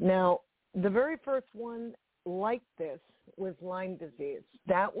 Now, the very first one like this was Lyme disease.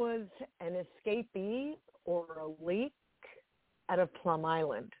 That was an escapee or a leak out of Plum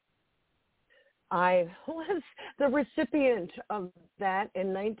Island. I was the recipient of that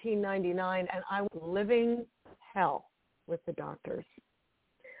in 1999, and I was living hell with the doctors.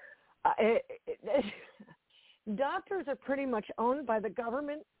 Doctors are pretty much owned by the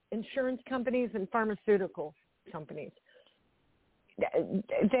government, insurance companies, and pharmaceutical companies.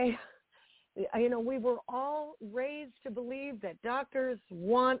 We were all raised to believe that doctors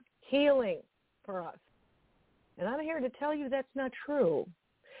want healing for us. And I'm here to tell you that's not true.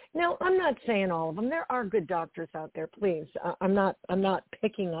 Now, I'm not saying all of them. There are good doctors out there, please. I'm not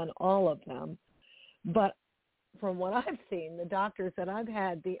picking on all of them. But from what I've seen, the doctors that I've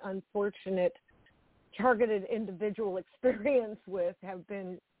had the unfortunate targeted individual experience with have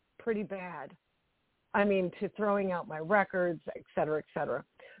been pretty bad. I mean, to throwing out my records, et cetera, et cetera.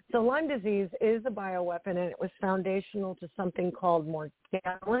 So Lyme disease is a bioweapon, and it was foundational to something called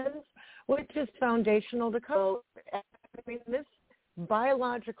Morgellons, which is foundational to COVID. I mean, this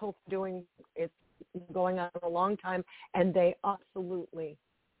biological doing, it's going on a long time, and they absolutely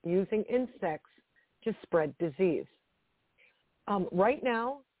using insects to spread disease. Right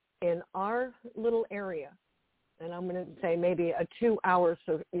now, in our little area, and I'm going to say maybe a 2 hour,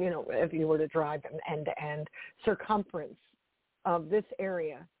 so if you were to drive end to end circumference of this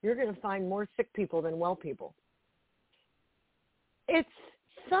area, you're going to find more sick people than well people. it's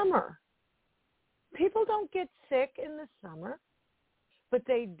summer. People don't get sick in the summer, but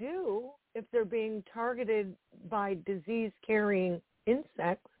they do if they're being targeted by disease-carrying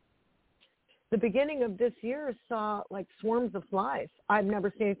insects. The beginning of this year saw like swarms of flies. I've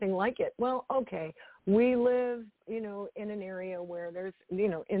never seen anything like it. Well, okay, we live, in an area where there's,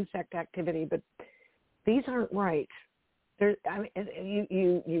 insect activity, but these aren't right.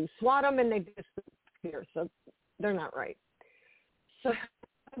 You swat them and they disappear, so they're not right. So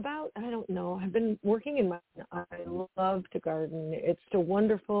I don't know, I've been working I love to garden. It's a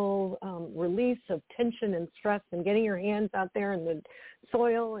wonderful release of tension and stress, and getting your hands out there in the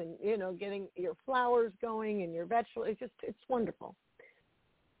soil and, getting your flowers going and your vegetables. It's wonderful.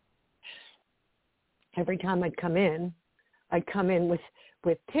 Every time I'd come in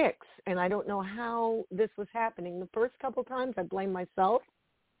with ticks, and I don't know how this was happening. The first couple times I blamed myself.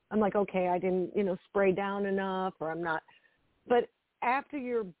 I'm like, okay, I didn't, spray down enough, or I'm not. But after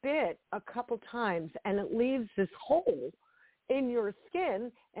you're bit a couple times and it leaves this hole in your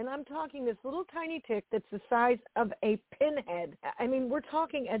skin, and I'm talking this little tiny tick that's the size of a pinhead. I mean, we're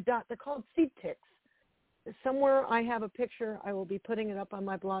talking a dot. They're called seed ticks. Somewhere I have a picture. I will be putting it up on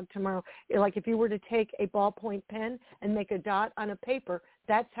my blog tomorrow. Like if you were to take a ballpoint pen and make a dot on a paper,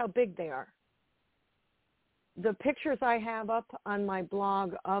 that's how big they are. The pictures I have up on my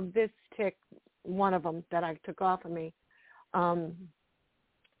blog of this tick, one of them that I took off of me,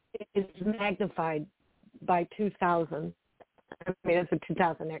 is magnified by 2,000. I mean, it's a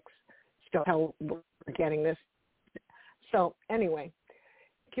 2000X. Still how we're getting this. So anyway,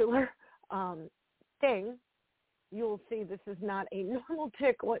 killer thing, you'll see this is not a normal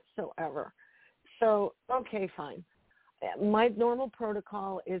tick whatsoever. So, okay, fine. My normal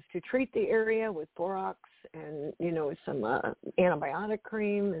protocol is to treat the area with borax and, some antibiotic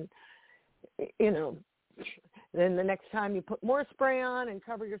cream and, then the next time you put more spray on and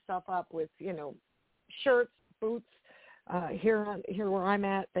cover yourself up with, shirts, boots. Here where I'm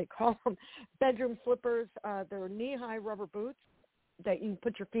at, they call them bedroom slippers. They're knee-high rubber boots that you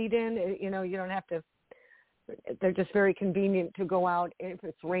put your feet in. You don't have to. They're just very convenient to go out if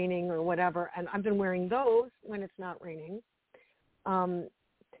it's raining or whatever. And I've been wearing those when it's not raining. I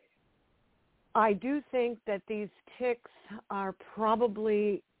do think that these ticks are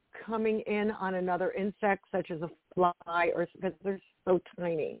probably coming in on another insect, such as a fly, or because they're so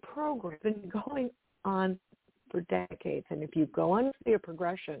tiny. Program has been going on for decades, and if you go on to see a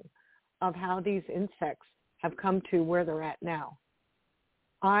progression of how these insects have come to where they're at now,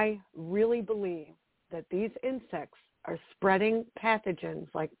 I really believe that these insects are spreading pathogens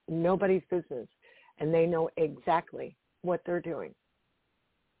like nobody's business, and they know exactly what they're doing.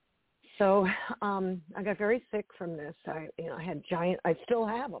 So I got very sick from this. I had I still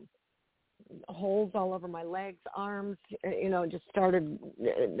have them, holes all over my legs, arms, just started,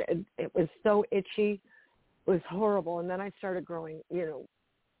 it was so itchy. It was horrible. And then I started growing,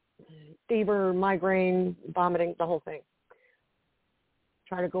 fever, migraine, vomiting, the whole thing.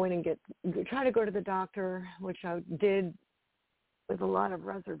 Try to go to the doctor, which I did with a lot of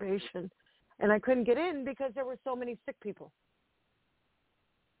reservation. And I couldn't get in because there were so many sick people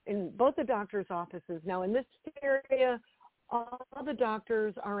in both the doctor's offices. Now, in this area, all the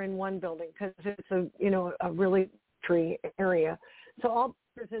doctors are in one building because it's a really tree area. So all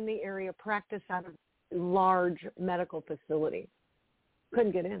doctors in the area practice out of large medical facility.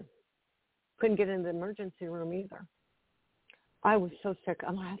 Couldn't get in. Couldn't get into the emergency room either. I was so sick.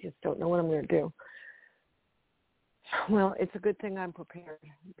 I just don't know what I'm going to do. Well, it's a good thing I'm prepared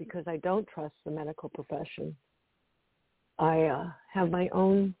because I don't trust the medical profession. I have my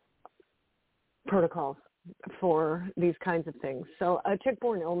own protocols for these kinds of things. So a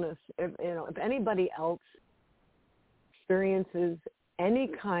tick-borne illness, if anybody else experiences any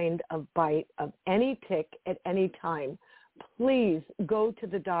kind of bite of any tick at any time, please go to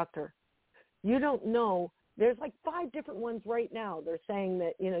the doctor. You don't know. There's like 5 different ones right now. They're saying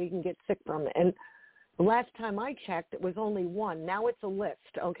that, you can get sick from it. And the last time I checked, it was only one. Now it's a list.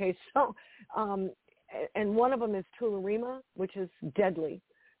 Okay. So, and one of them is tularemia, which is deadly.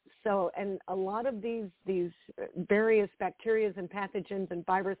 So, and a lot of these various bacteria and pathogens and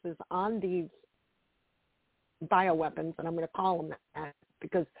viruses on these bioweapons, and I'm going to call them that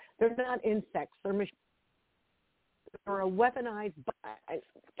because they're not insects. They're machines. They're a weaponized.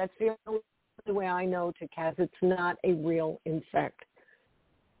 That's the only way I know to cast. It's not a real insect.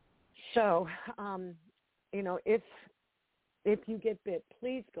 So, if you get bit,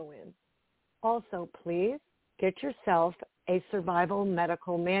 please go in. Also, please get yourself a survival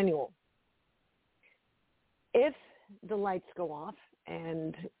medical manual. If the lights go off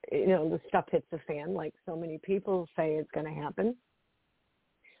and, the stuff hits the fan, like so many people say it's going to happen,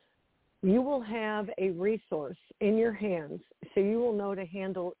 you will have a resource in your hands so you will know to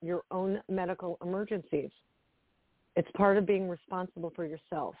handle your own medical emergencies. It's part of being responsible for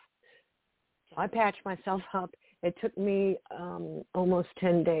yourself. So I patched myself up. It took me almost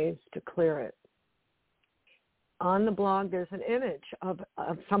 10 days to clear it. On the blog, there's an image of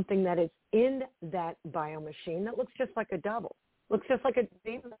something that is in that biomachine that looks just like a double. Looks just like a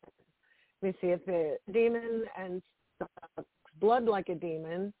demon. Let me see if the demon and sucks blood like a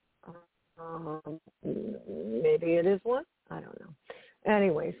demon. Maybe it is one. I don't know.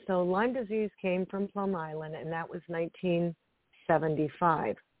 Anyway, so Lyme disease came from Plum Island, and that was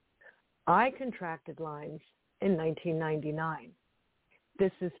 1975. I contracted Lyme's in 1999.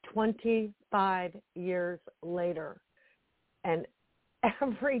 This is 25 years later, and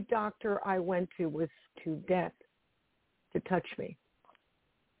every doctor I went to was to death to touch me.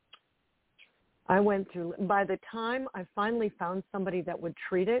 By the time I finally found somebody that would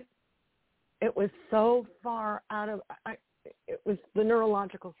treat it, it was so far out of, it was the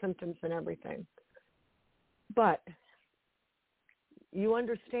neurological symptoms and everything. But you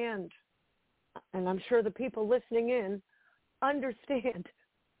understand, and I'm sure the people listening in understand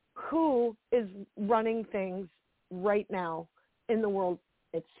who is running things right now in the world.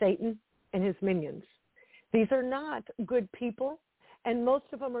 It's Satan and his minions. These are not good people, and most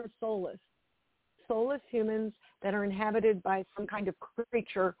of them are soulless humans that are inhabited by some kind of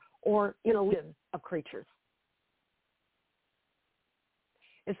creature or in a live of creatures.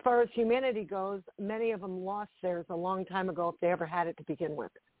 As far as humanity goes, many of them lost theirs a long time ago if they ever had it to begin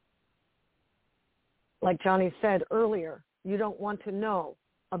with. Like Johnny said earlier, you don't want to know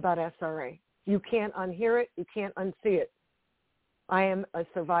about SRA. You can't unhear it. You can't unsee it. I am a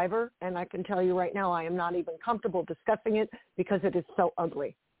survivor, and I can tell you right now I am not even comfortable discussing it because it is so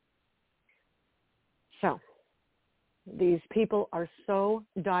ugly. So these people are so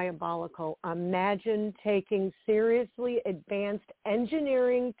diabolical. Imagine taking seriously advanced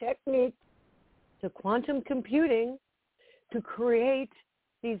engineering techniques to quantum computing to create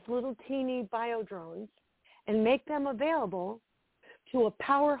these little teeny biodrones and make them available to a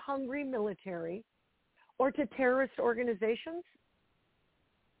power-hungry military or to terrorist organizations.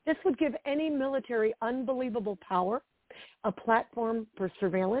 This would give any military unbelievable power, a platform for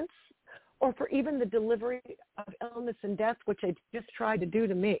surveillance, or for even the delivery of illness and death, which they just tried to do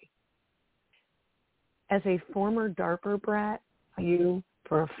to me. As a former DARPA brat, you,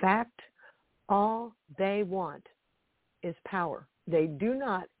 for a fact, all they want is power. They do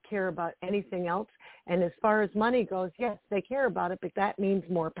not care about anything else. And as far as money goes, yes, they care about it, but that means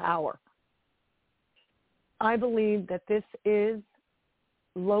more power. I believe that this is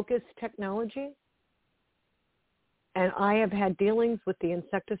locust technology. And I have had dealings with the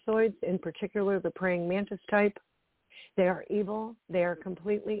insectoids, in particular the praying mantis type. They are evil. They are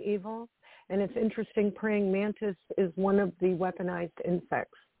completely evil. And it's interesting, praying mantis is one of the weaponized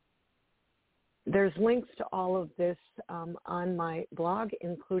insects. There's links to all of this on my blog,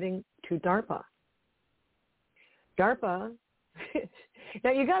 including to DARPA. DARPA,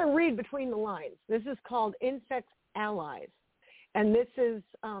 now you got to read between the lines. This is called Insect Allies. And this is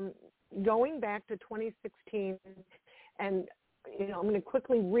going back to 2016, and I'm going to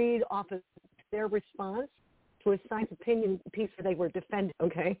quickly read off of their response to a science opinion piece that they were defending.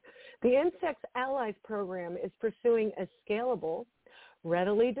 Okay, the Insects Allies program is pursuing a scalable,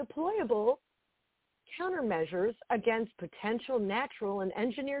 readily deployable countermeasures against potential natural and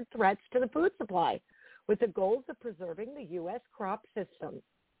engineered threats to the food supply, with the goals of preserving the U.S. crop system.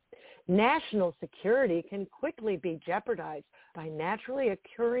 National security can quickly be jeopardized by naturally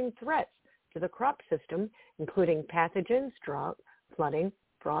occurring threats to the crop system, including pathogens, drought, flooding,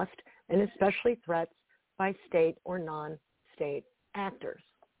 frost, and especially threats by state or non-state actors.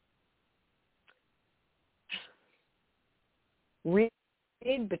 Read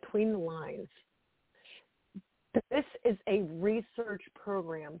between the lines. This is a research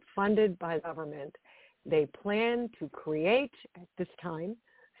program funded by the government. They plan to create, at this time,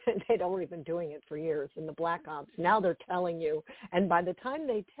 they'd already been doing it for years in the Black Ops. Now they're telling you. And by the time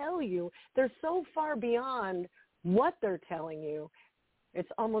they tell you, they're so far beyond what they're telling you, it's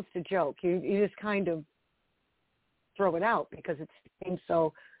almost a joke. You just kind of throw it out because it seems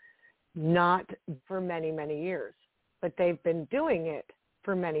so not for many, many years. But they've been doing it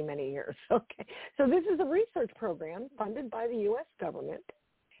for many, many years. Okay. So this is a research program funded by the U.S. government,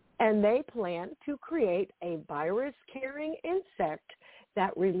 and they plan to create a virus-carrying insect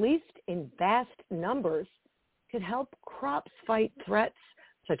that, released in vast numbers, could help crops fight threats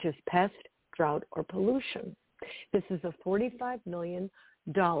such as pest, drought, or pollution. This is a $45 million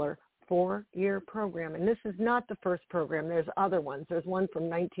 4-year program. And this is not the first program. There's other ones. There's one from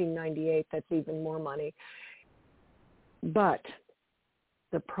 1998 that's even more money. But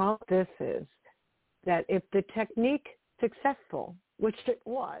the problem with this is that if the technique successful, which it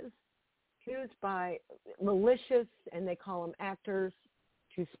was, used by malicious, and they call them actors,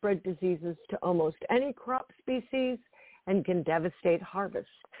 to spread diseases to almost any crop species and can devastate harvest.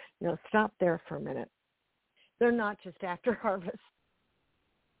 Now, stop there for a minute. They're not just after harvest.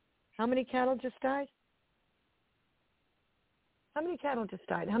 How many cattle just died? How many cattle just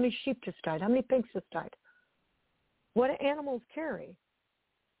died? How many sheep just died? How many pigs just died? What do animals carry?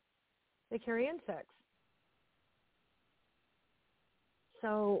 They carry insects.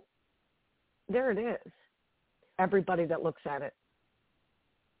 So there it is, everybody that looks at it.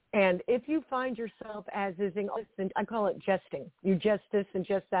 And if you find yourself as is, I call it jesting. You jest this and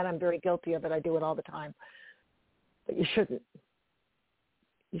jest that. I'm very guilty of it. I do it all the time. But you shouldn't.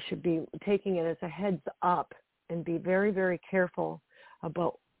 You should be taking it as a heads up and be very, very careful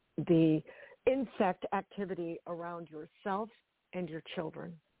about the insect activity around yourself and your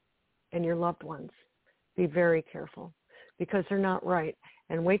children and your loved ones. Be very careful because they're not right.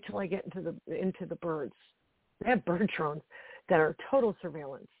 And wait till I get into the birds. They have bird drones that are total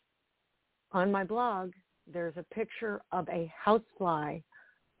surveillance. On my blog, there's a picture of a housefly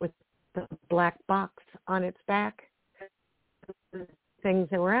with the black box on its back. Things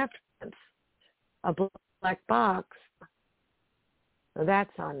that were after it. A black box, so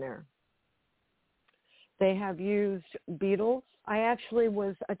that's on there. They have used beetles. I actually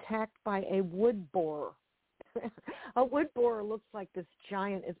was attacked by a wood borer. A wood borer looks like this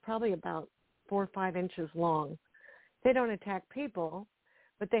giant. It's probably about 4 or 5 inches long. They don't attack people,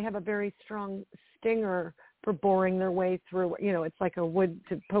 but they have a very strong stinger for boring their way through. You know, it's like a wood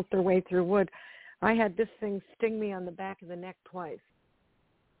to poke their way through wood. I had this thing sting me on the back of the neck twice.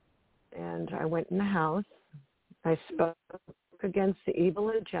 And I went in the house. I spoke against the evil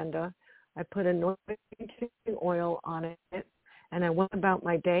agenda. I put anointing oil on it, and I went about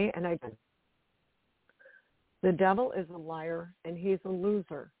my day, and the devil is a liar, and he's a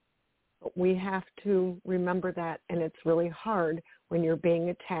loser. But we have to remember that, and it's really hard when you're being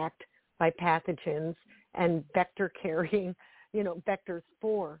attacked by pathogens and vector-carrying, vectors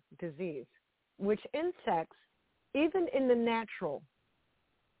for disease, which insects, even in the natural,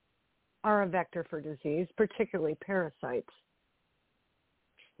 are a vector for disease, particularly parasites.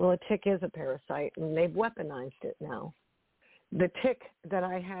 Well, a tick is a parasite, and they've weaponized it now. The tick that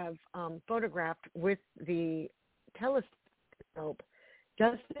I have photographed with the telescope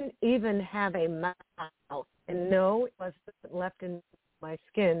doesn't even have a mouth. And no, it wasn't left in my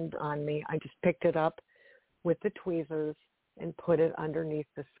skin on me. I just picked it up with the tweezers and put it underneath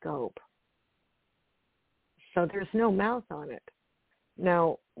the scope. So there's no mouth on it.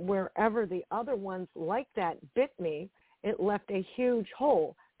 Now, wherever the other ones like that bit me, it left a huge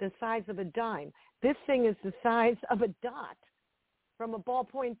hole the size of a dime. This thing is the size of a dot from a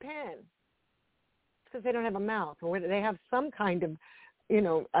ballpoint pen. It's because they don't have a mouth, or they have some kind of,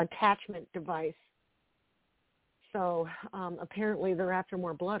 attachment device. So apparently they're after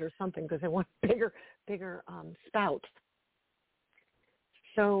more blood or something because they want bigger spout.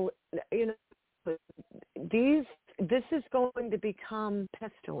 So, this is going to become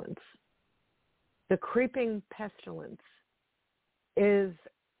pestilence. The creeping pestilence is,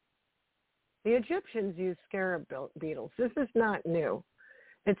 the Egyptians used scarab beetles. This is not new.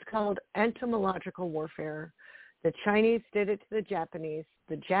 It's called entomological warfare. The Chinese did it to the Japanese.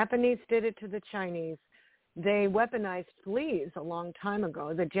 The Japanese did it to the Chinese. They weaponized fleas a long time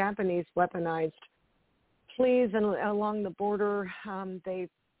ago. The Japanese weaponized fleas, and along the border, they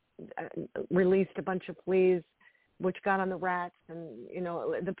released a bunch of fleas, which got on the rats, and,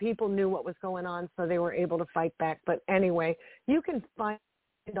 the people knew what was going on, so they were able to fight back. But anyway, you can find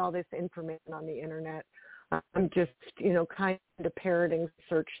all this information on the internet. I'm just, kind of parroting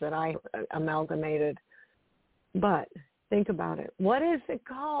search that I amalgamated. But think about it. What is it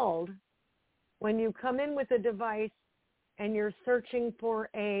called when you come in with a device and you're searching for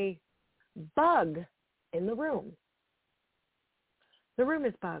a bug in the room? The room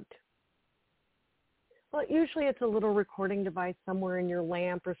is bugged. Well, usually it's a little recording device somewhere in your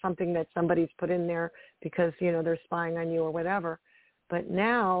lamp or something that somebody's put in there because, they're spying on you or whatever. But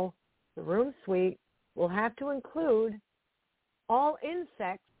now the room suite will have to include all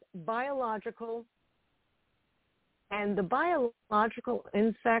insects, biological, and the biological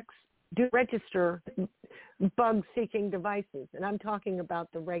insects do register bug-seeking devices. And I'm talking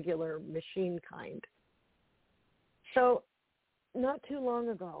about the regular machine kind. So not too long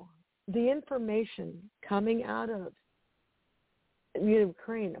ago, the information coming out of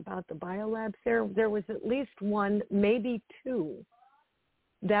Ukraine about the biolabs there was at least one, maybe two,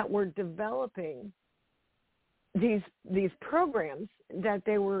 that were developing these programs that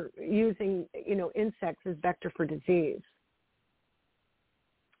they were using, insects as vector for disease.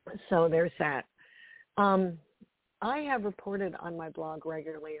 So there's that. I have reported on my blog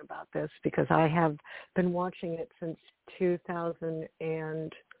regularly about this because I have been watching it since 2000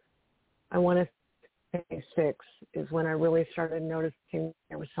 and I want to say 6 is when I really started noticing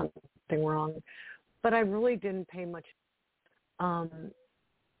there was something wrong. But I really didn't pay much.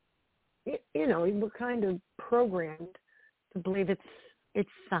 We're kind of programmed to believe it's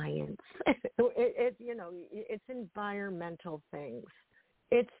science. It's environmental things.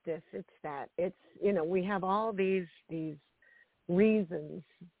 It's this, it's that. It's, we have all these reasons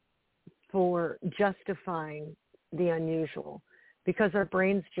for justifying the unusual because our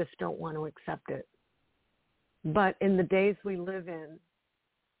brains just don't want to accept it. But in the days we live in,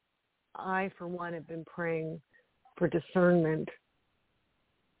 I, for one, have been praying for discernment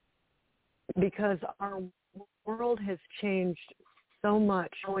because our world has changed so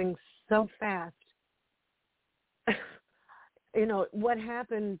much, going so fast. What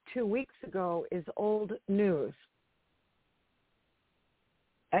happened 2 weeks ago is old news.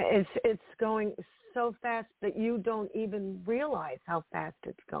 It's going so fast that you don't even realize how fast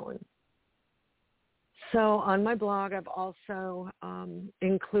it's going. So on my blog, I've also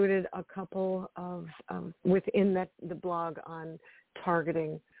included a couple of, within the blog on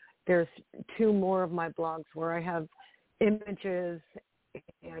targeting, there's 2 more of my blogs where I have images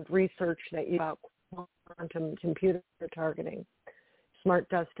and research that you about quantum computer targeting, smart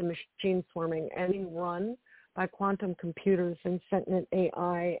dust and machine swarming, any run by quantum computers and sentient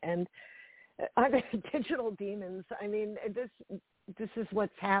AI and digital demons. I mean, this is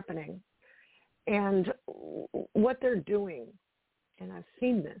what's happening. And what they're doing, and I've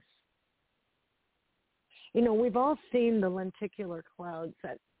seen this, we've all seen the lenticular clouds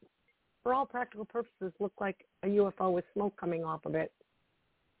that, for all practical purposes, look like a UFO with smoke coming off of it.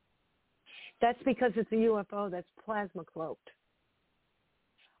 That's because it's a UFO that's plasma cloaked.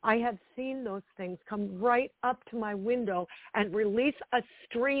 I have seen those things come right up to my window and release a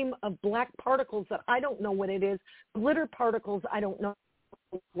stream of black particles that I don't know what it is, glitter particles, I don't know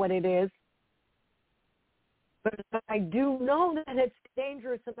what it is. But I do know that it's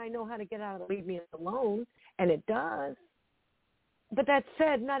dangerous and I know how to get out and leave me alone, and it does. But that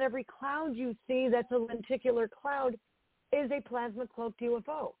said, not every cloud you see that's a lenticular cloud is a plasma-cloaked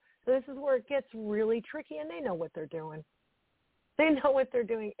UFO. So this is where it gets really tricky, and they know what they're doing. They know what they're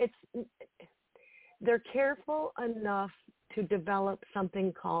doing. They're careful enough to develop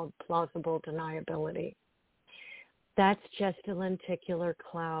something called plausible deniability. That's just a lenticular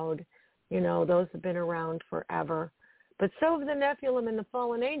cloud. Those have been around forever. But so have the Nephilim and the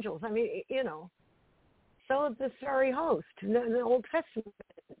fallen angels. I mean, so have the starry host. The Old Testament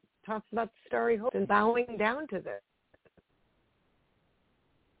talks about the starry host and bowing down to this.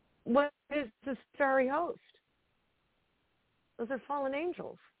 What is the starry host? Those are fallen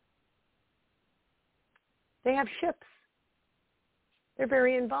angels. They have ships. They're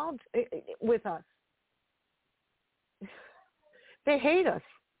very involved with us. They hate us.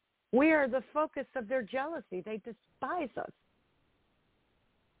 We are the focus of their jealousy. They despise us.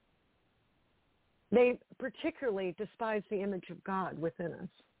 They particularly despise the image of God within us.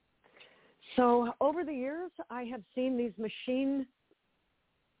 So over the years, I have seen these machine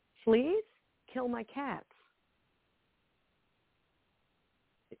fleas kill my cats.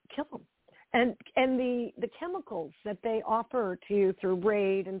 Kill them. And the chemicals that they offer to you through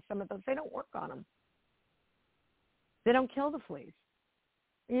RAID and some of those, they don't work on them. They don't kill the fleas.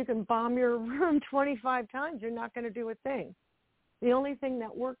 You can bomb your room 25 times. You're not going to do a thing. The only thing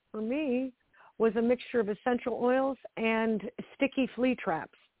that worked for me was a mixture of essential oils and sticky flea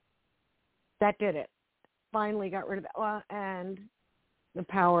traps. That did it. Finally got rid of it. And the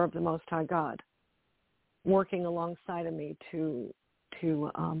power of the Most High God working alongside of me to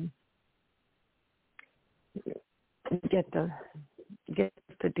get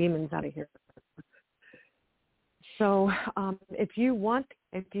the demons out of here. So if you want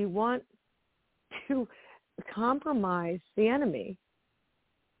to compromise the enemy,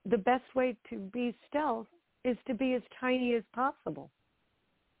 the best way to be stealth is to be as tiny as possible.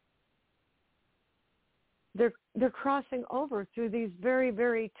 They're crossing over through these very,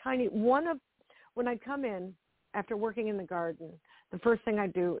 very tiny. When I come in after working in the garden, the first thing I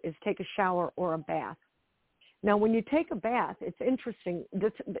do is take a shower or a bath. Now, when you take a bath, it's interesting.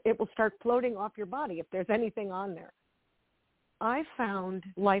 It will start floating off your body if there's anything on there. I found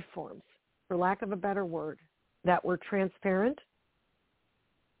life forms, for lack of a better word, that were transparent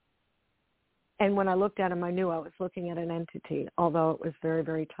And when I looked at him, I knew I was looking at an entity, although it was very,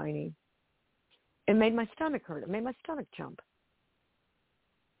 very tiny. It made my stomach hurt. It made my stomach jump.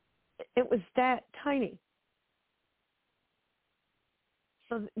 It was that tiny.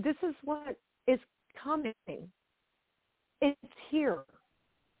 So this is what is coming. It's here.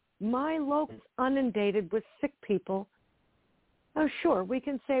 My locus is inundated with sick people. Oh, sure, we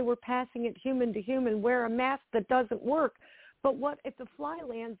can say we're passing it human to human, wear a mask that doesn't work. But what if the fly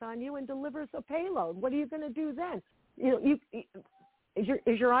lands on you and delivers a payload? What are you going to do then?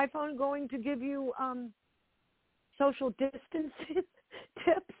 Is your iPhone going to give you social distance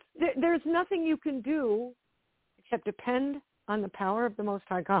tips? There's nothing you can do except depend on the power of the Most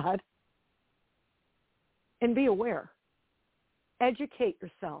High God and be aware. Educate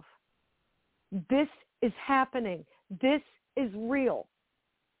yourself. This is happening. This is real.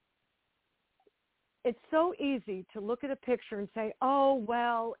 It's so easy to look at a picture and say, oh,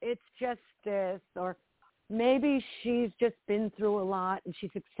 well, it's just this, or maybe she's just been through a lot and she's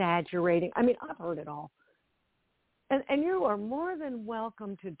exaggerating. I mean, I've heard it all. And you are more than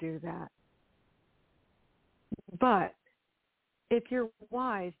welcome to do that. But if you're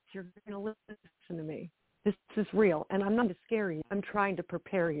wise, you're going to listen to me. This is real, and I'm not to scare you. I'm trying to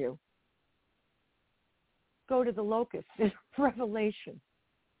prepare you. Go to the locust in Revelation.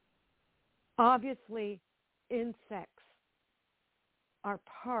 Obviously, insects are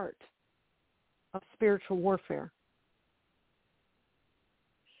part of spiritual warfare.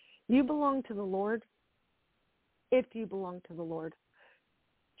 You belong to the Lord. If you belong to the Lord,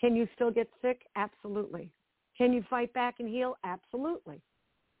 can you still get sick? Absolutely. Can you fight back and heal? Absolutely.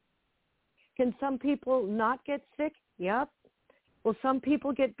 Can some people not get sick? Yep. Will some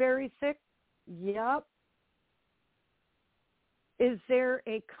people get very sick? Yep. Is there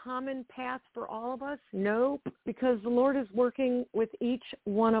a common path for all of us? Nope, because the Lord is working with each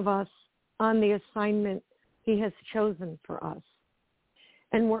one of us on the assignment he has chosen for us.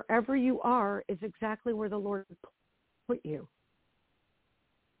 And wherever you are is exactly where the Lord put you.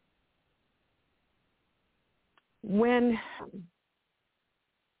 When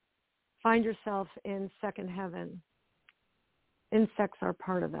find yourself in second heaven, insects are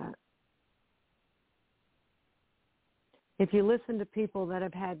part of that. If you listen to people that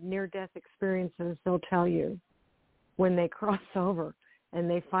have had near-death experiences, they'll tell you when they cross over and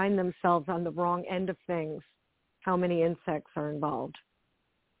they find themselves on the wrong end of things, how many insects are involved.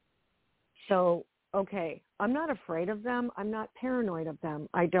 So, okay, I'm not afraid of them. I'm not paranoid of them.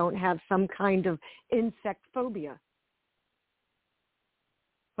 I don't have some kind of insect phobia.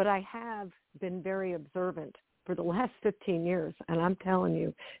 But I have been very observant for the last 15 years, and I'm telling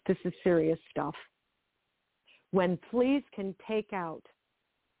you, this is serious stuff. When fleas can take out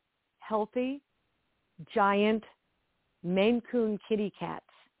healthy, giant Maine Coon kitty cats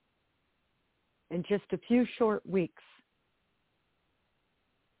in just a few short weeks,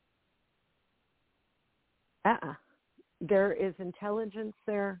 there is intelligence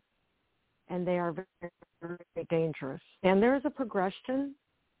there, and they are very, very dangerous. And there is a progression.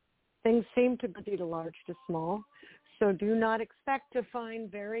 Things seem to be to large to small, so do not expect to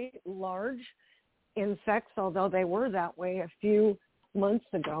find very large insects, although they were that way a few months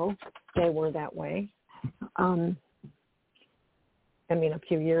ago. They were that way. A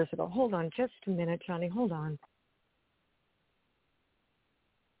few years ago. Hold on just a minute, Johnny. Hold on.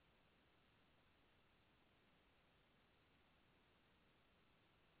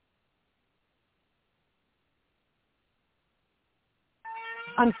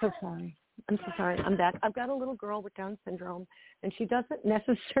 I'm so sorry. I'm back. I've got a little girl with Down syndrome, and she doesn't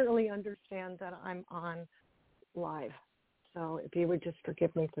necessarily understand that I'm on live. So if you would just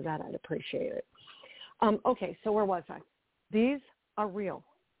forgive me for that, I'd appreciate it. Okay, so where was I? These are real,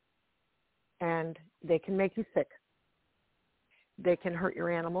 and they can make you sick. They can hurt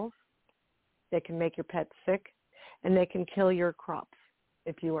your animals. They can make your pets sick, and they can kill your crops.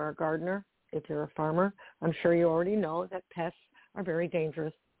 If you are a gardener, if you're a farmer, I'm sure you already know that pests are very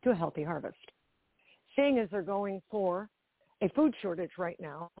dangerous to a healthy harvest. Seeing as they're going for a food shortage right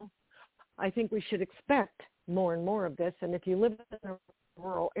now, I think we should expect more and more of this. And if you live in a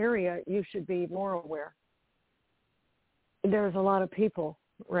rural area, you should be more aware. There's a lot of people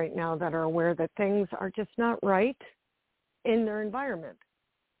right now that are aware that things are just not right in their environment.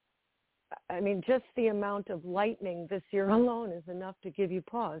 Just the amount of lightning this year alone is enough to give you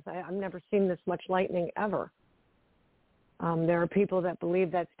pause. I've never seen this much lightning ever. There are people that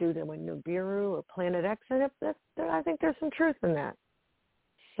believe that's due to a Nibiru or Planet X, and I think there's some truth in that.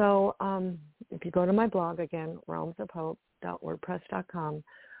 So if you go to my blog again, realmsofhope.wordpress.com,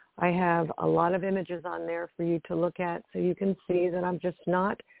 I have a lot of images on there for you to look at so you can see that I'm just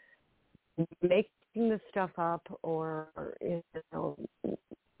not making this stuff up or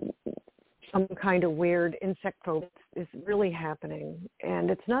some kind of weird insect phobia is really happening. And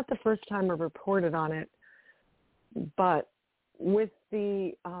it's not the first time I've reported on it, but with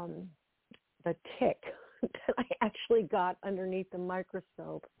the tick that I actually got underneath the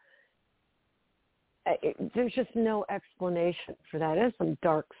microscope, there's just no explanation for that. It's some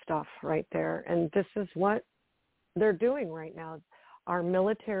dark stuff right there. And this is what they're doing right now. Our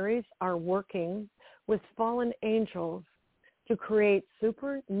militaries are working with fallen angels to create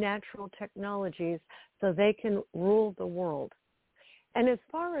supernatural technologies so they can rule the world. And as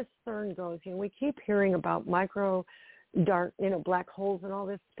far as CERN goes, we keep hearing about micro dark, black holes and all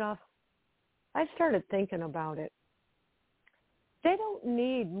this stuff. I started thinking about it. They don't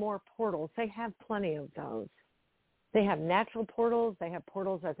need more portals. They have plenty of those. They have natural portals. They have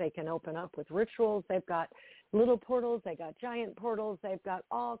portals that they can open up with rituals. They've got little portals. They got giant portals. They've got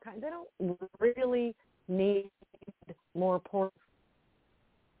all kinds. They don't really need more portals.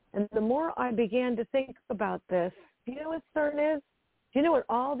 And the more I began to think about this, do you know what CERN is? Do you know what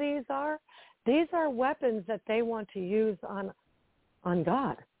all these are? These are weapons that they want to use on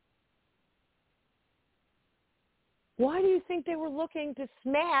God. Why do you think they were looking to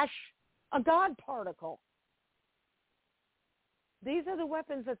smash a God particle? These are the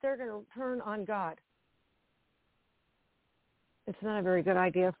weapons that they're going to turn on God. It's not a very good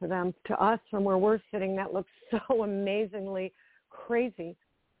idea for them. To us, from where we're sitting, that looks so amazingly crazy.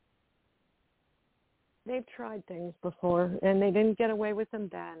 They've tried things before, and they didn't get away with them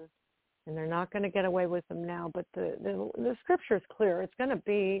then, and they're not going to get away with them now. But the scripture is clear. It's going to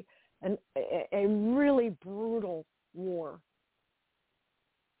be a really brutal war.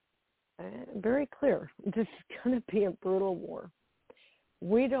 Very clear. This is going to be a brutal war.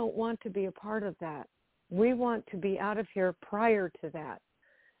 We don't want to be a part of that. We want to be out of here prior to that.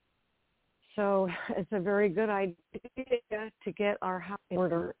 So it's a very good idea to get our house in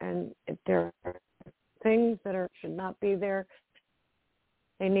order. And if there are things that should not be there,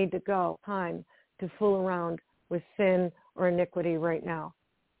 they need to go. Time to fool around with sin or iniquity right now.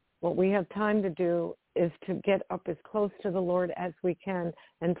 What we have time to do is to get up as close to the Lord as we can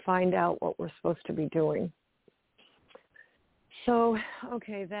and find out what we're supposed to be doing. So,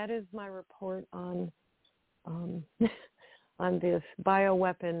 okay, that is my report on this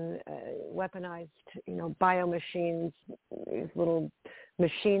bioweapon, weaponized, biomachines, these little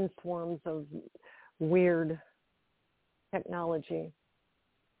machine swarms of weird technology.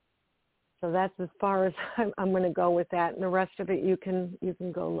 So that's as far as I'm going to go with that, and the rest of it you can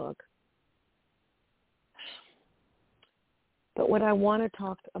go look. But what I want to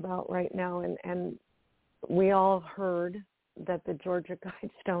talk about right now, and we all heard that the Georgia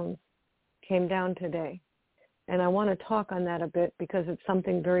Guidestones came down today. And I want to talk on that a bit because it's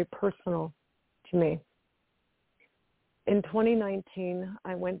something very personal to me. In 2019,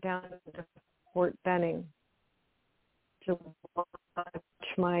 I went down to Fort Benning to watch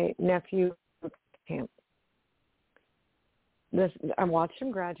my nephew camp. I watched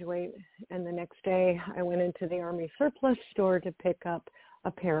him graduate, and the next day I went into the Army surplus store to pick up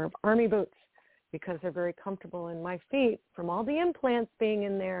a pair of Army boots because they're very comfortable, and my feet, from all the implants being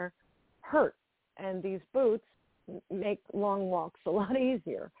in there, hurt. And these boots make long walks a lot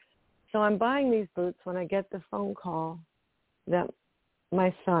easier. So I'm buying these boots when I get the phone call that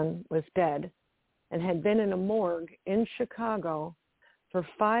my son was dead and had been in a morgue in Chicago for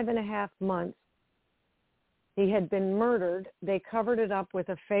 5.5 months. He had been murdered. They covered it up with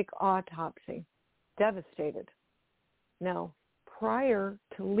a fake autopsy. Devastated. Now, prior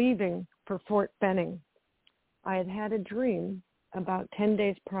to leaving for Fort Benning, I had had a dream about 10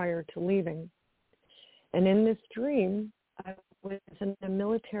 days prior to leaving. And in this dream, I was in a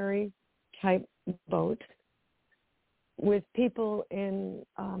military-type boat with people in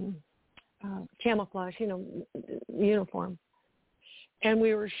camouflage, uniform. And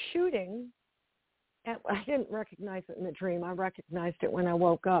we were shooting. I didn't recognize it in the dream. I recognized it when I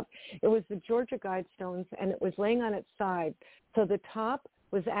woke up. It was the Georgia Guidestones, and it was laying on its side. So the top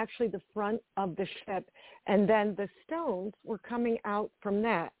was actually the front of the ship, and then the stones were coming out from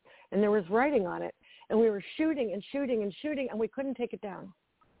that, and there was writing on it. And we were shooting and shooting and shooting, and we couldn't take it down.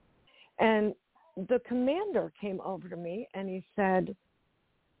 And the commander came over to me, and he said,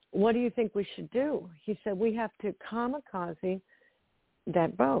 "What do you think we should do?" He said, "We have to kamikaze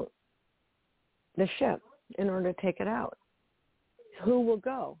that boat, the ship, in order to take it out. Who will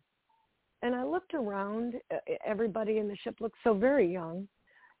go?" And I looked around. Everybody in the ship looked so very young.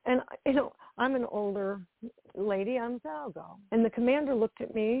 And, I'm an older lady. I'll go. And the commander looked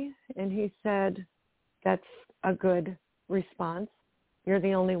at me, and he said, "That's a good response." You're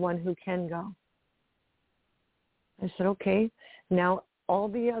the only one who can go. I said, okay. Now all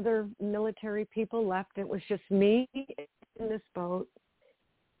the other military people left. It was just me in this boat.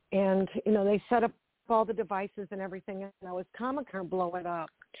 And, they set up all the devices and everything, and I was going to blow it up.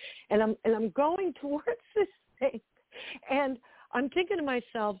 And I'm going towards this thing. And I'm thinking to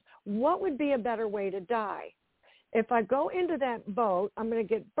myself, what would be a better way to die? If I go into that boat, I'm going to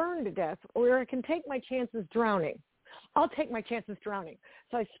get burned to death, or I can take my chances drowning. I'll take my chances drowning.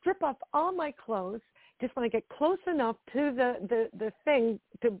 So I strip off all my clothes just when I get close enough to the thing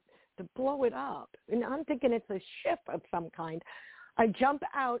to blow it up. And I'm thinking it's a ship of some kind. I jump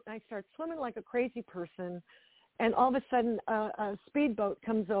out and I start swimming like a crazy person. And all of a sudden, a speedboat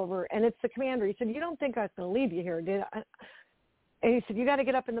comes over, and it's the commander. He said, "You don't think I was going to leave you here, did I?" And he said, "You got to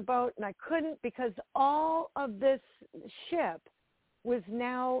get up in the boat." And I couldn't, because all of this ship was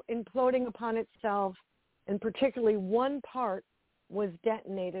now imploding upon itself, and particularly one part was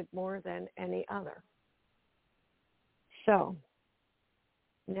detonated more than any other. So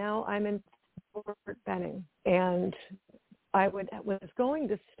now I'm in Fort Benning, and I was going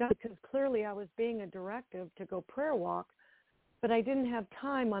to stop because clearly I was being a directive to go prayer walk, but I didn't have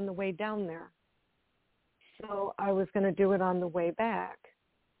time on the way down there. So I was going to do it on the way back.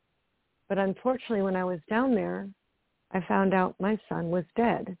 But unfortunately, when I was down there, I found out my son was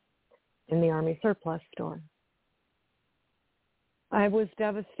dead in the Army surplus store. I was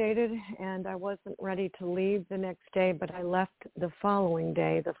devastated, and I wasn't ready to leave the next day, but I left the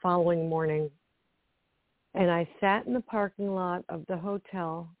following morning. And I sat in the parking lot of the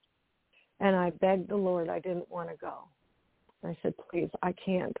hotel, and I begged the Lord. I didn't want to go. I said, please, I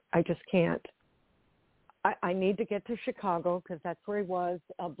can't. I just can't. I need to get to Chicago because that's where he was.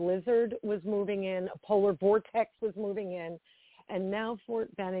 A blizzard was moving in. A polar vortex was moving in. And now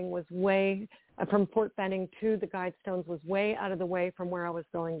Fort Benning was from Fort Benning to the Guidestones was way out of the way from where I was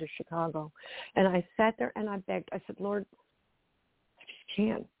going to Chicago. And I sat there and I begged. I said, Lord, I just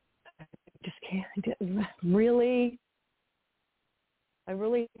can't. I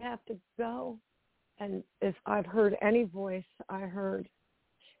really have to go. And if I've heard any voice, I heard,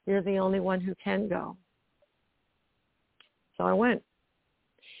 you're the only one who can go. So I went.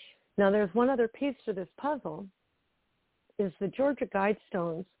 Now there's one other piece to this puzzle, is the Georgia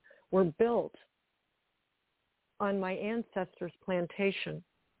Guidestones were built on my ancestor's plantation,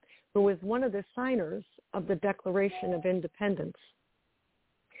 who was one of the signers of the Declaration of Independence.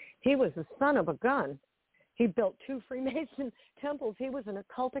 He was the son of a gun. He built 2 Freemason temples. He was an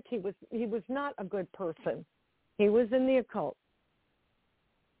occultic. He was not a good person. He was in the occult.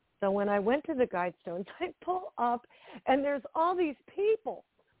 So when I went to the Guidestones, I pull up, and there's all these people.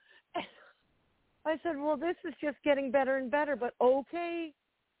 I said, well, this is just getting better and better, but okay.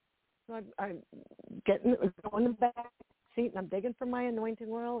 So I go in the back seat, and I'm digging for my anointing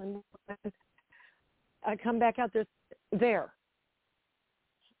oil, and I come back out there.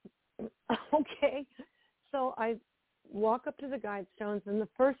 Okay. So I walk up to the Guidestones, and the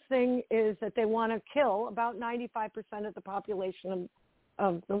first thing is that they want to kill about 95% of the population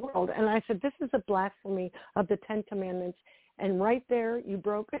of the world. And I said, this is a blasphemy of the 10 Commandments. And right there, you're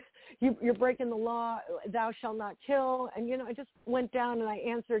breaking the law, thou shalt not kill. And, I just went down and I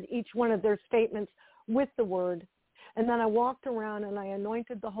answered each one of their statements with the word. And then I walked around and I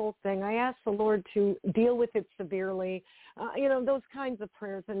anointed the whole thing. I asked the Lord to deal with it severely, those kinds of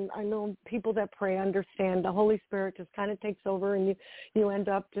prayers. And I know people that pray understand the Holy Spirit just kind of takes over, and you end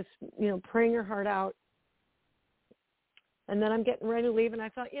up just, praying your heart out. And then I'm getting ready to leave, and I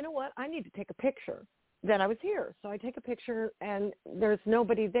thought, you know what, I need to take a picture that I was here. So I take a picture, and there's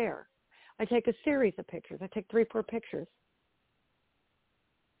nobody there. I take a series of pictures. I take 3-4 pictures.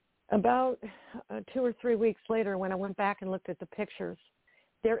 About 2 or 3 weeks later, when I went back and looked at the pictures,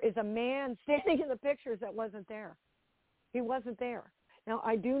 there is a man standing in the pictures that wasn't there. He wasn't there. Now,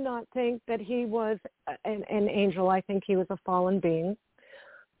 I do not think that he was an angel. I think he was a fallen being.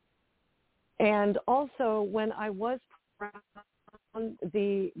 And also, when I was around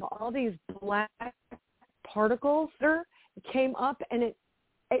all these black particles came up, and it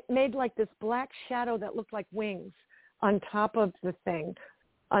made like this black shadow that looked like wings on top of the thing.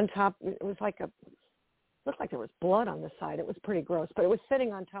 On top, it was looked like there was blood on the side. It was pretty gross, but it was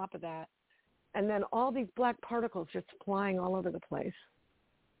sitting on top of that. And then all these black particles just flying all over the place.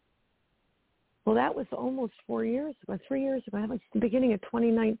 Well, that was almost 4 years ago, 3 years ago. That was the beginning of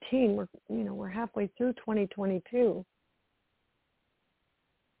 2019. We're halfway through 2022.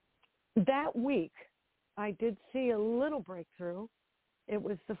 That week, I did see a little breakthrough. It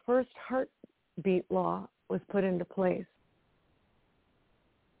was the first heartbeat law was put into place.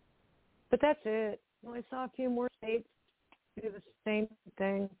 But that's it. I saw a few more states do the same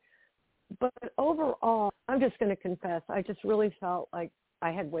thing. But overall, I'm just going to confess, I just really felt like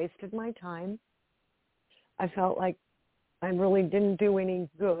I had wasted my time. I felt like I really didn't do any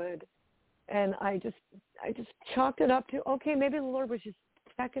good. And I just chalked it up to, okay, maybe the Lord was just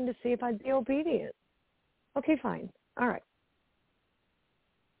checking to see if I'd be obedient. Okay, fine. All right.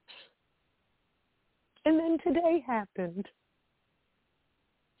 And then today happened.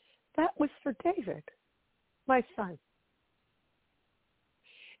 That was for David, my son.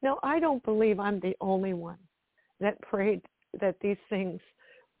 Now, I don't believe I'm the only one that prayed that these things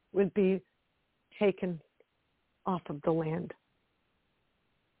would be taken off of the land.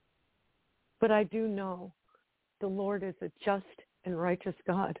 But I do know the Lord is a just and righteous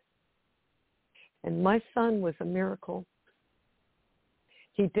God. And my son was a miracle.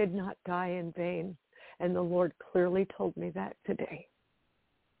 He did not die in vain. And the Lord clearly told me that today.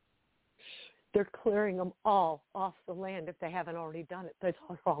 They're clearing them all off the land if they haven't already done it. They're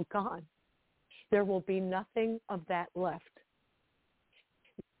all gone. There will be nothing of that left.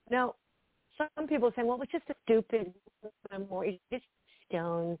 Now, some people say, well, it's just a stupid memorial. It's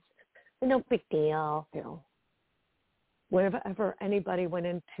stones. No big deal. You know, whenever anybody went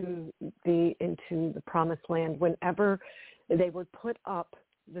into the promised land, whenever they would put up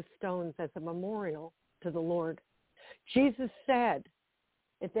the stones as a memorial to the Lord, Jesus said,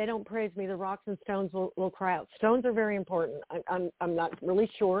 if they don't praise me, the rocks and stones will cry out. Stones are very important. I'm not really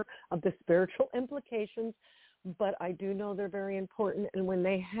sure of the spiritual implications, but I do know they're very important. And when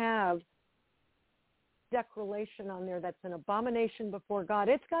they have declaration on there that's an abomination before God,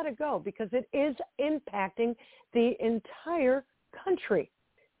 it's got to go because it is impacting the entire country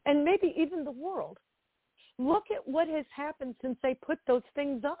and maybe even the world. Look at what has happened since they put those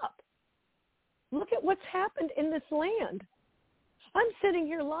things up. Look at what's happened in this land. I'm sitting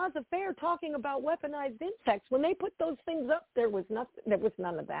here, laissez-faire, talking about weaponized insects. When they put those things up, there was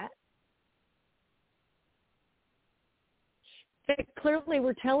none of that. They clearly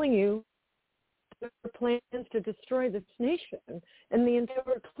were telling you their plans to destroy this nation, and they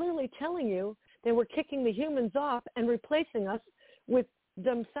were clearly telling you they were kicking the humans off and replacing us with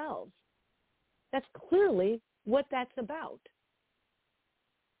themselves. That's clearly what that's about.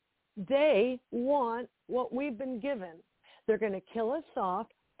 They want what we've been given. They're going to kill us off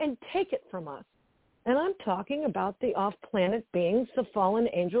and take it from us. And I'm talking about the off-planet beings, the fallen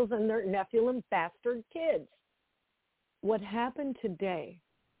angels and their Nephilim bastard kids. What happened today,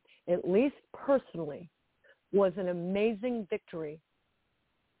 at least personally, was an amazing victory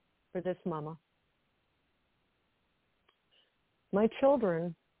for this mama. My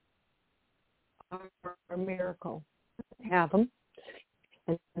children are a miracle. I have them.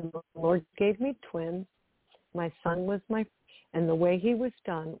 And the Lord gave me twins. My son was and the way he was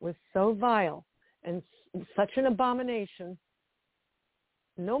done was so vile and such an abomination.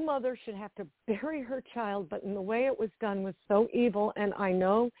 No mother should have to bury her child, but in the way it was done was so evil, and I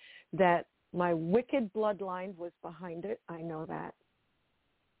know that my wicked bloodline was behind it. I know that.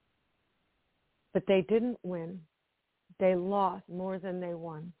 But they didn't win. They lost more than they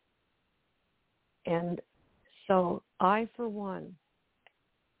won. And so I, for one,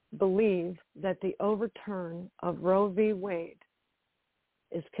 believe that the overturn of Roe v. Wade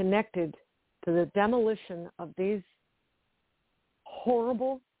is connected to the demolition of these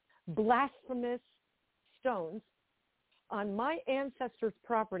horrible, blasphemous stones on my ancestor's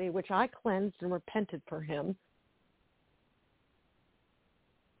property, which I cleansed and repented for him.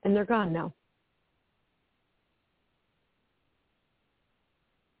 And they're gone now.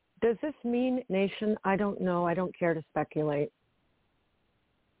 Does this mean nation? I don't know. I don't care to speculate.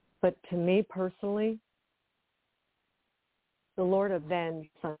 But to me personally, the Lord avenged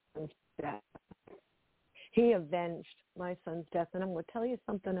my son's death. He avenged my son's death. And I'm going to tell you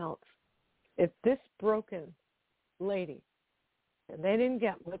something else. If this broken lady, and they didn't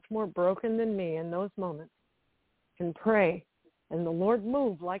get much more broken than me in those moments, can pray, and the Lord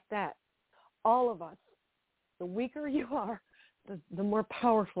move like that, all of us, the weaker you are, the more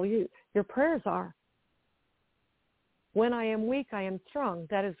powerful your prayers are. When I am weak, I am strong.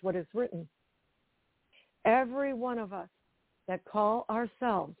 That is what is written. Every one of us that call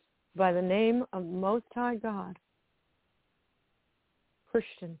ourselves by the name of Most High God,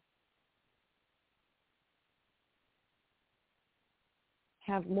 Christian,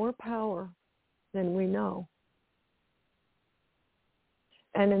 have more power than we know.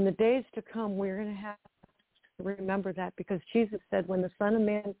 And in the days to come, we're going to have to remember that, because Jesus said, when the Son of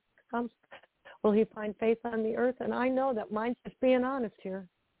Man comes, will he find faith on the earth? And I know that mine's just being honest here.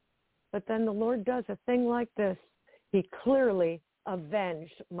 But then the Lord does a thing like this. He clearly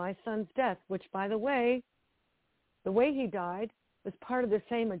avenged my son's death, which, by the way, the way he died was part of the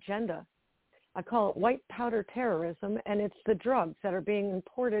same agenda. I call it white powder terrorism, and it's the drugs that are being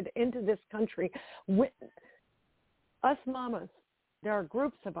imported into this country. Us mamas, there are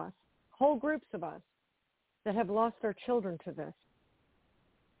groups of us, whole groups of us, that have lost our children to this.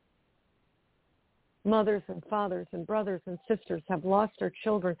 Mothers and fathers and brothers and sisters have lost their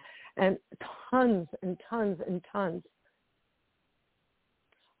children, and tons and tons and tons.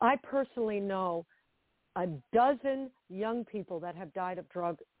 I personally know a dozen young people that have died of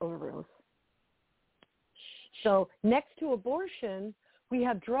drug overdose. So next to abortion, we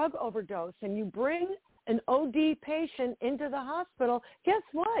have drug overdose, and you bring an OD patient into the hospital, guess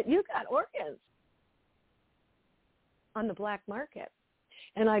what? You got organs on the black market.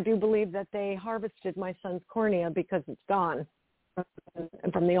 And I do believe that they harvested my son's cornea because it's gone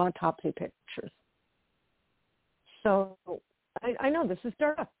from the autopsy pictures. So I know this is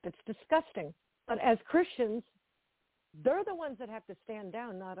dark. It's disgusting. But as Christians, they're the ones that have to stand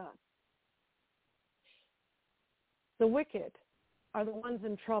down, not us. The wicked are the ones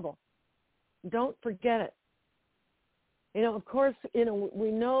in trouble. Don't forget it. You know, of course,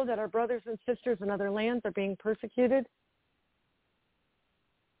 we know that our brothers and sisters in other lands are being persecuted.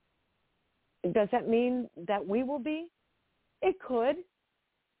 Does that mean that we will be? It could.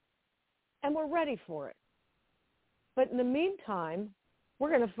 And we're ready for it. But in the meantime, we're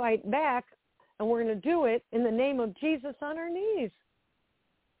going to fight back, and we're going to do it in the name of Jesus on our knees.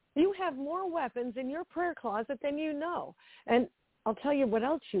 You have more weapons in your prayer closet than you know. And I'll tell you what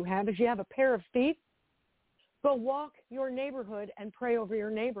else you have is you have a pair of feet. Go walk your neighborhood and pray over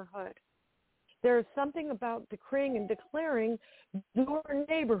your neighborhood. There is something about decreeing and declaring your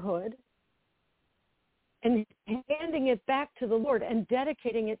neighborhood and handing it back to the Lord and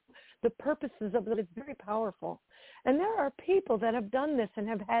dedicating it to the purposes of it is very powerful. And there are people that have done this and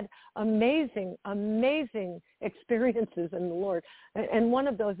have had amazing, amazing experiences in the Lord. And one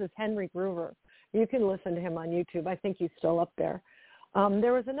of those is Henry Groover. You can listen to him on YouTube. I think he's still up there.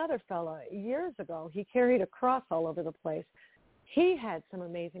 There was another fella years ago. He carried a cross all over the place. He had some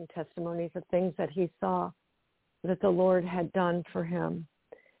amazing testimonies of things that he saw that the Lord had done for him.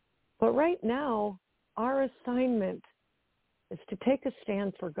 But right now, our assignment is to take a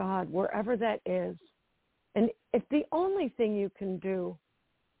stand for God wherever that is. And if the only thing you can do,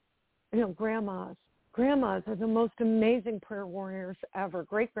 grandmas are the most amazing prayer warriors ever.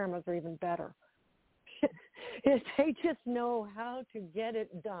 Great-grandmas are even better. They just know how to get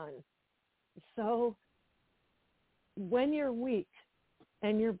it done. So when you're weak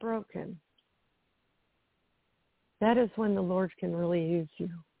and you're broken, that is when the Lord can really use you.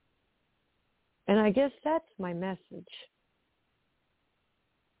 And I guess that's my message,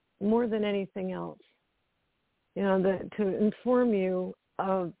 more than anything else. To inform you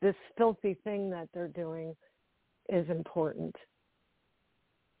of this filthy thing that they're doing is important.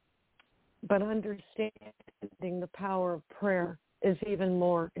 But understanding the power of prayer is even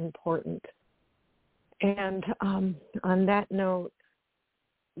more important. And on that note,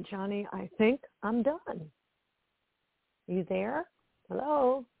 Johnny, I think I'm done. You there?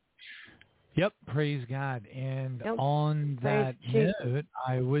 Hello? Yep, praise God. And Yep. On that note,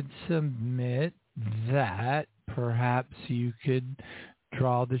 I would submit that perhaps you could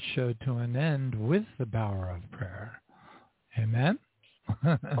draw the show to an end with the power of prayer. Amen?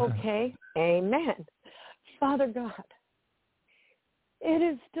 Okay, amen. Father God, it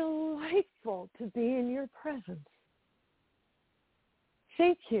is delightful to be in your presence.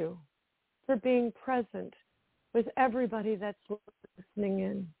 Thank you for being present with everybody that's listening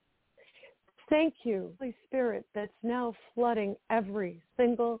in. Thank you, Holy Spirit, that's now flooding every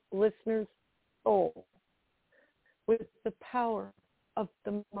single listener's soul with the power of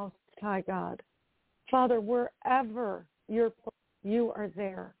the Most High God. Father, wherever you are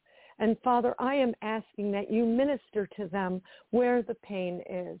there. And Father, I am asking that you minister to them where the pain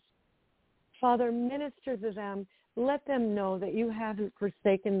is. Father, minister to them. Let them know that you haven't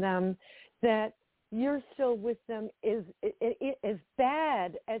forsaken them, that you're still with them as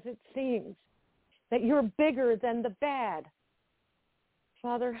bad as it seems, that you're bigger than the bad.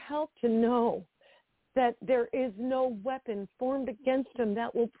 Father, help to know that there is no weapon formed against them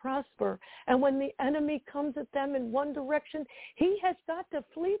that will prosper. And when the enemy comes at them in one direction, he has got to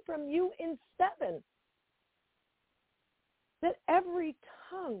flee from you in 7. That every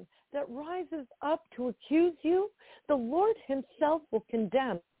tongue that rises up to accuse you, the Lord himself will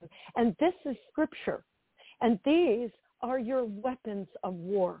condemn. And this is Scripture. And these are your weapons of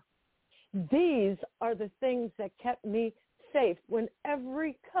war. These are the things that kept me safe when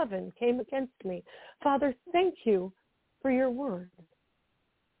every coven came against me. Father, thank you for your word.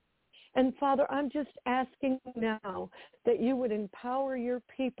 And Father, I'm just asking now that you would empower your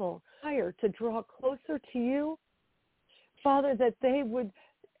people higher to draw closer to you. Father, that they would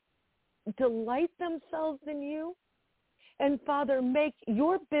delight themselves in you. And Father, make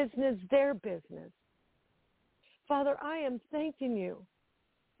your business their business. Father, I am thanking you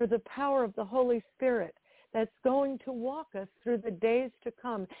for the power of the Holy Spirit that's going to walk us through the days to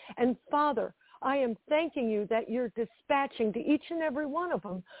come. And Father, I am thanking you that you're dispatching to each and every one of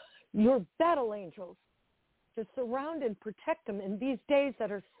them your battle angels to surround and protect them in these days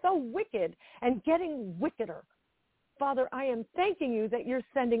that are so wicked and getting wickeder. Father, I am thanking you that you're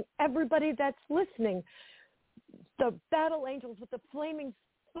sending everybody that's listening, the battle angels with the flaming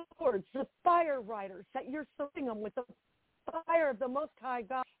swords, the fire riders, that you're surrounding them with the fire of the Most High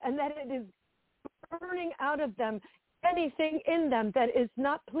God, and that it is burning out of them anything in them that is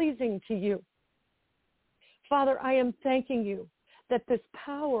not pleasing to you. Father, I am thanking you that this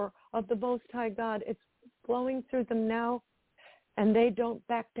power of the Most High God is flowing through them now, and they don't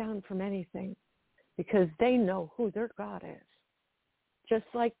back down from anything because they know who their God is. Just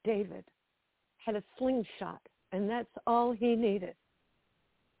like David had a slingshot, and that's all he needed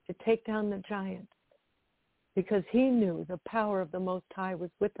to take down the giant because he knew the power of the Most High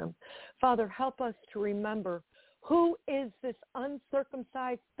was with him. Father, help us to remember who is this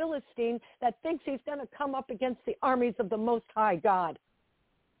uncircumcised Philistine that thinks he's going to come up against the armies of the Most High God?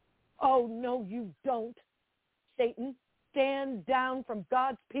 Oh, no, you don't, Satan. Stand down from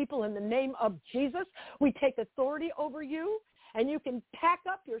God's people in the name of Jesus. We take authority over you, and you can pack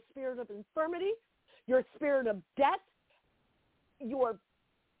up your spirit of infirmity, your spirit of death, your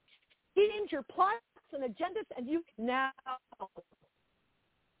schemes, your plots and agendas, and you can now.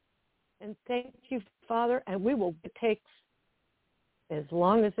 And thank you, Father, and we will take as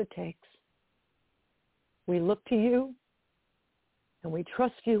long as it takes. We look to you, and we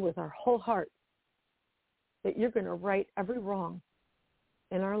trust you with our whole heart that you're going to right every wrong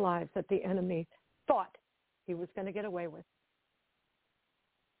in our lives that the enemy thought he was going to get away with.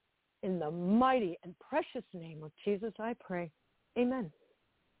 In the mighty and precious name of Jesus, I pray. Amen.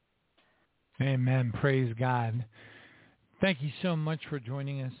 Amen. Praise God. Thank you so much for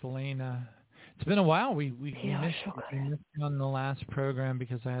joining us, Eleyna. It's been a while. We missed you on the last program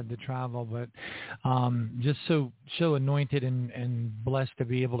because I had to travel, but just so anointed and blessed to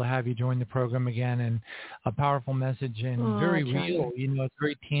be able to have you join the program again, and a powerful message and very real. You know, it's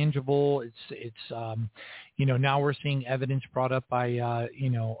very tangible. It's now we're seeing evidence brought up by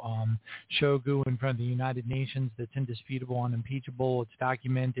Shogu in front of the United Nations that's indisputable, unimpeachable. It's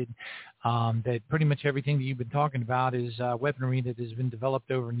documented that pretty much everything that you've been talking about is weaponry that has been developed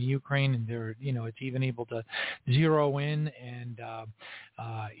over in the Ukraine, and they're it's even able to zero in and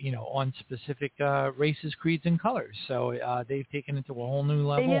on specific races, creeds, and colors. So they've taken it to a whole new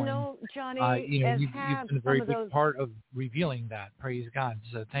level. Johnny, you've been a very big part of revealing that. Praise God.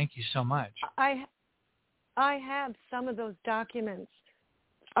 So thank you so much. I have some of those documents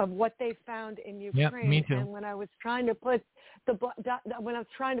of what they found in Ukraine. Yeah, me too. And when I was trying to put the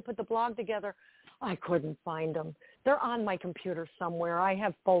blog together, I couldn't find them. They're on my computer somewhere. I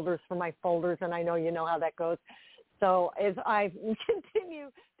have folders for my folders, and I know you know how that goes. So as I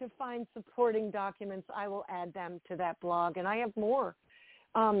continue to find supporting documents, I will add them to that blog. And I have more.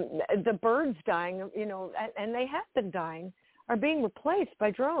 The birds dying, and they have been dying, are being replaced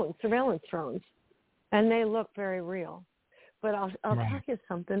by drones, surveillance drones, and they look very real. But I'll tell you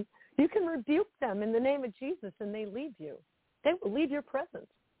something. You can rebuke them in the name of Jesus, and they leave you. They will leave your presence.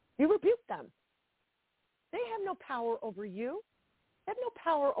 You rebuke them. They have no power over you. They have no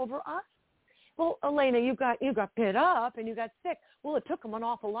power over us. Well, Eleyna, you got bit up and you got sick. Well, it took them an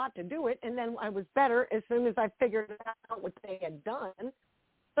awful lot to do it, and then I was better as soon as I figured out what they had done.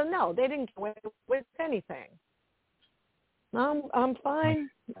 So no, they didn't get away with anything. I'm fine.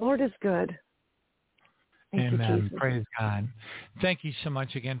 Lord is good. Thank Amen. you, Praise God. Thank you so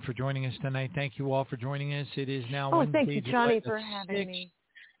much again for joining us tonight. Thank you all for joining us. It is now Wednesday. Thank you, Johnny, for having me.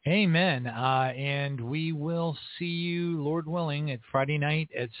 Amen. And we will see you, Lord willing, at Friday night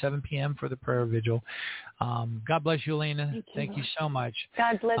at 7 p.m. for the prayer vigil. God bless you, Eleyna. Thank you so much.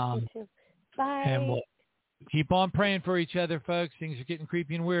 God bless you, too. Bye. And we'll keep on praying for each other, folks. Things are getting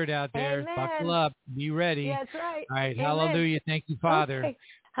creepy and weird out there. Amen. Buckle up. Be ready. That's right. All right. Amen. Hallelujah. Thank you, Father. Okay.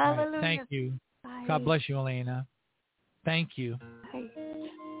 Hallelujah. Right. Thank you. Bye. God bless you, Eleyna. Thank you. Bye.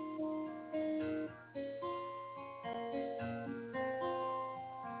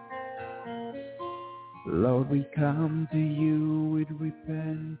 Lord, we come to you with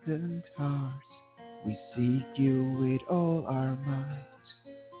repentant hearts. We seek you with all our might.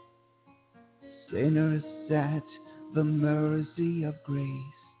 Sinners at the mercy of grace,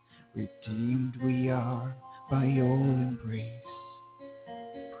 redeemed we are by your embrace.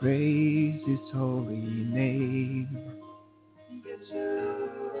 Praise his holy name.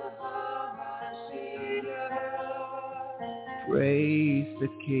 Praise the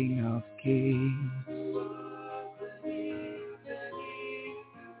King of Kings.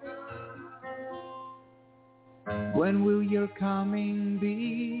 When will your coming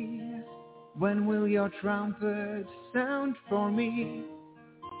be? When will your trumpet sound for me?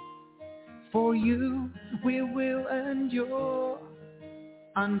 For you we will endure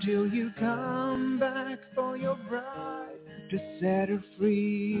until you come back for your bride to set her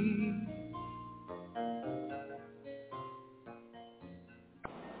free.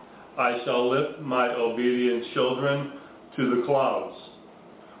 I shall lift my obedient children to the clouds,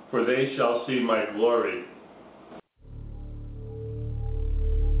 for they shall see my glory.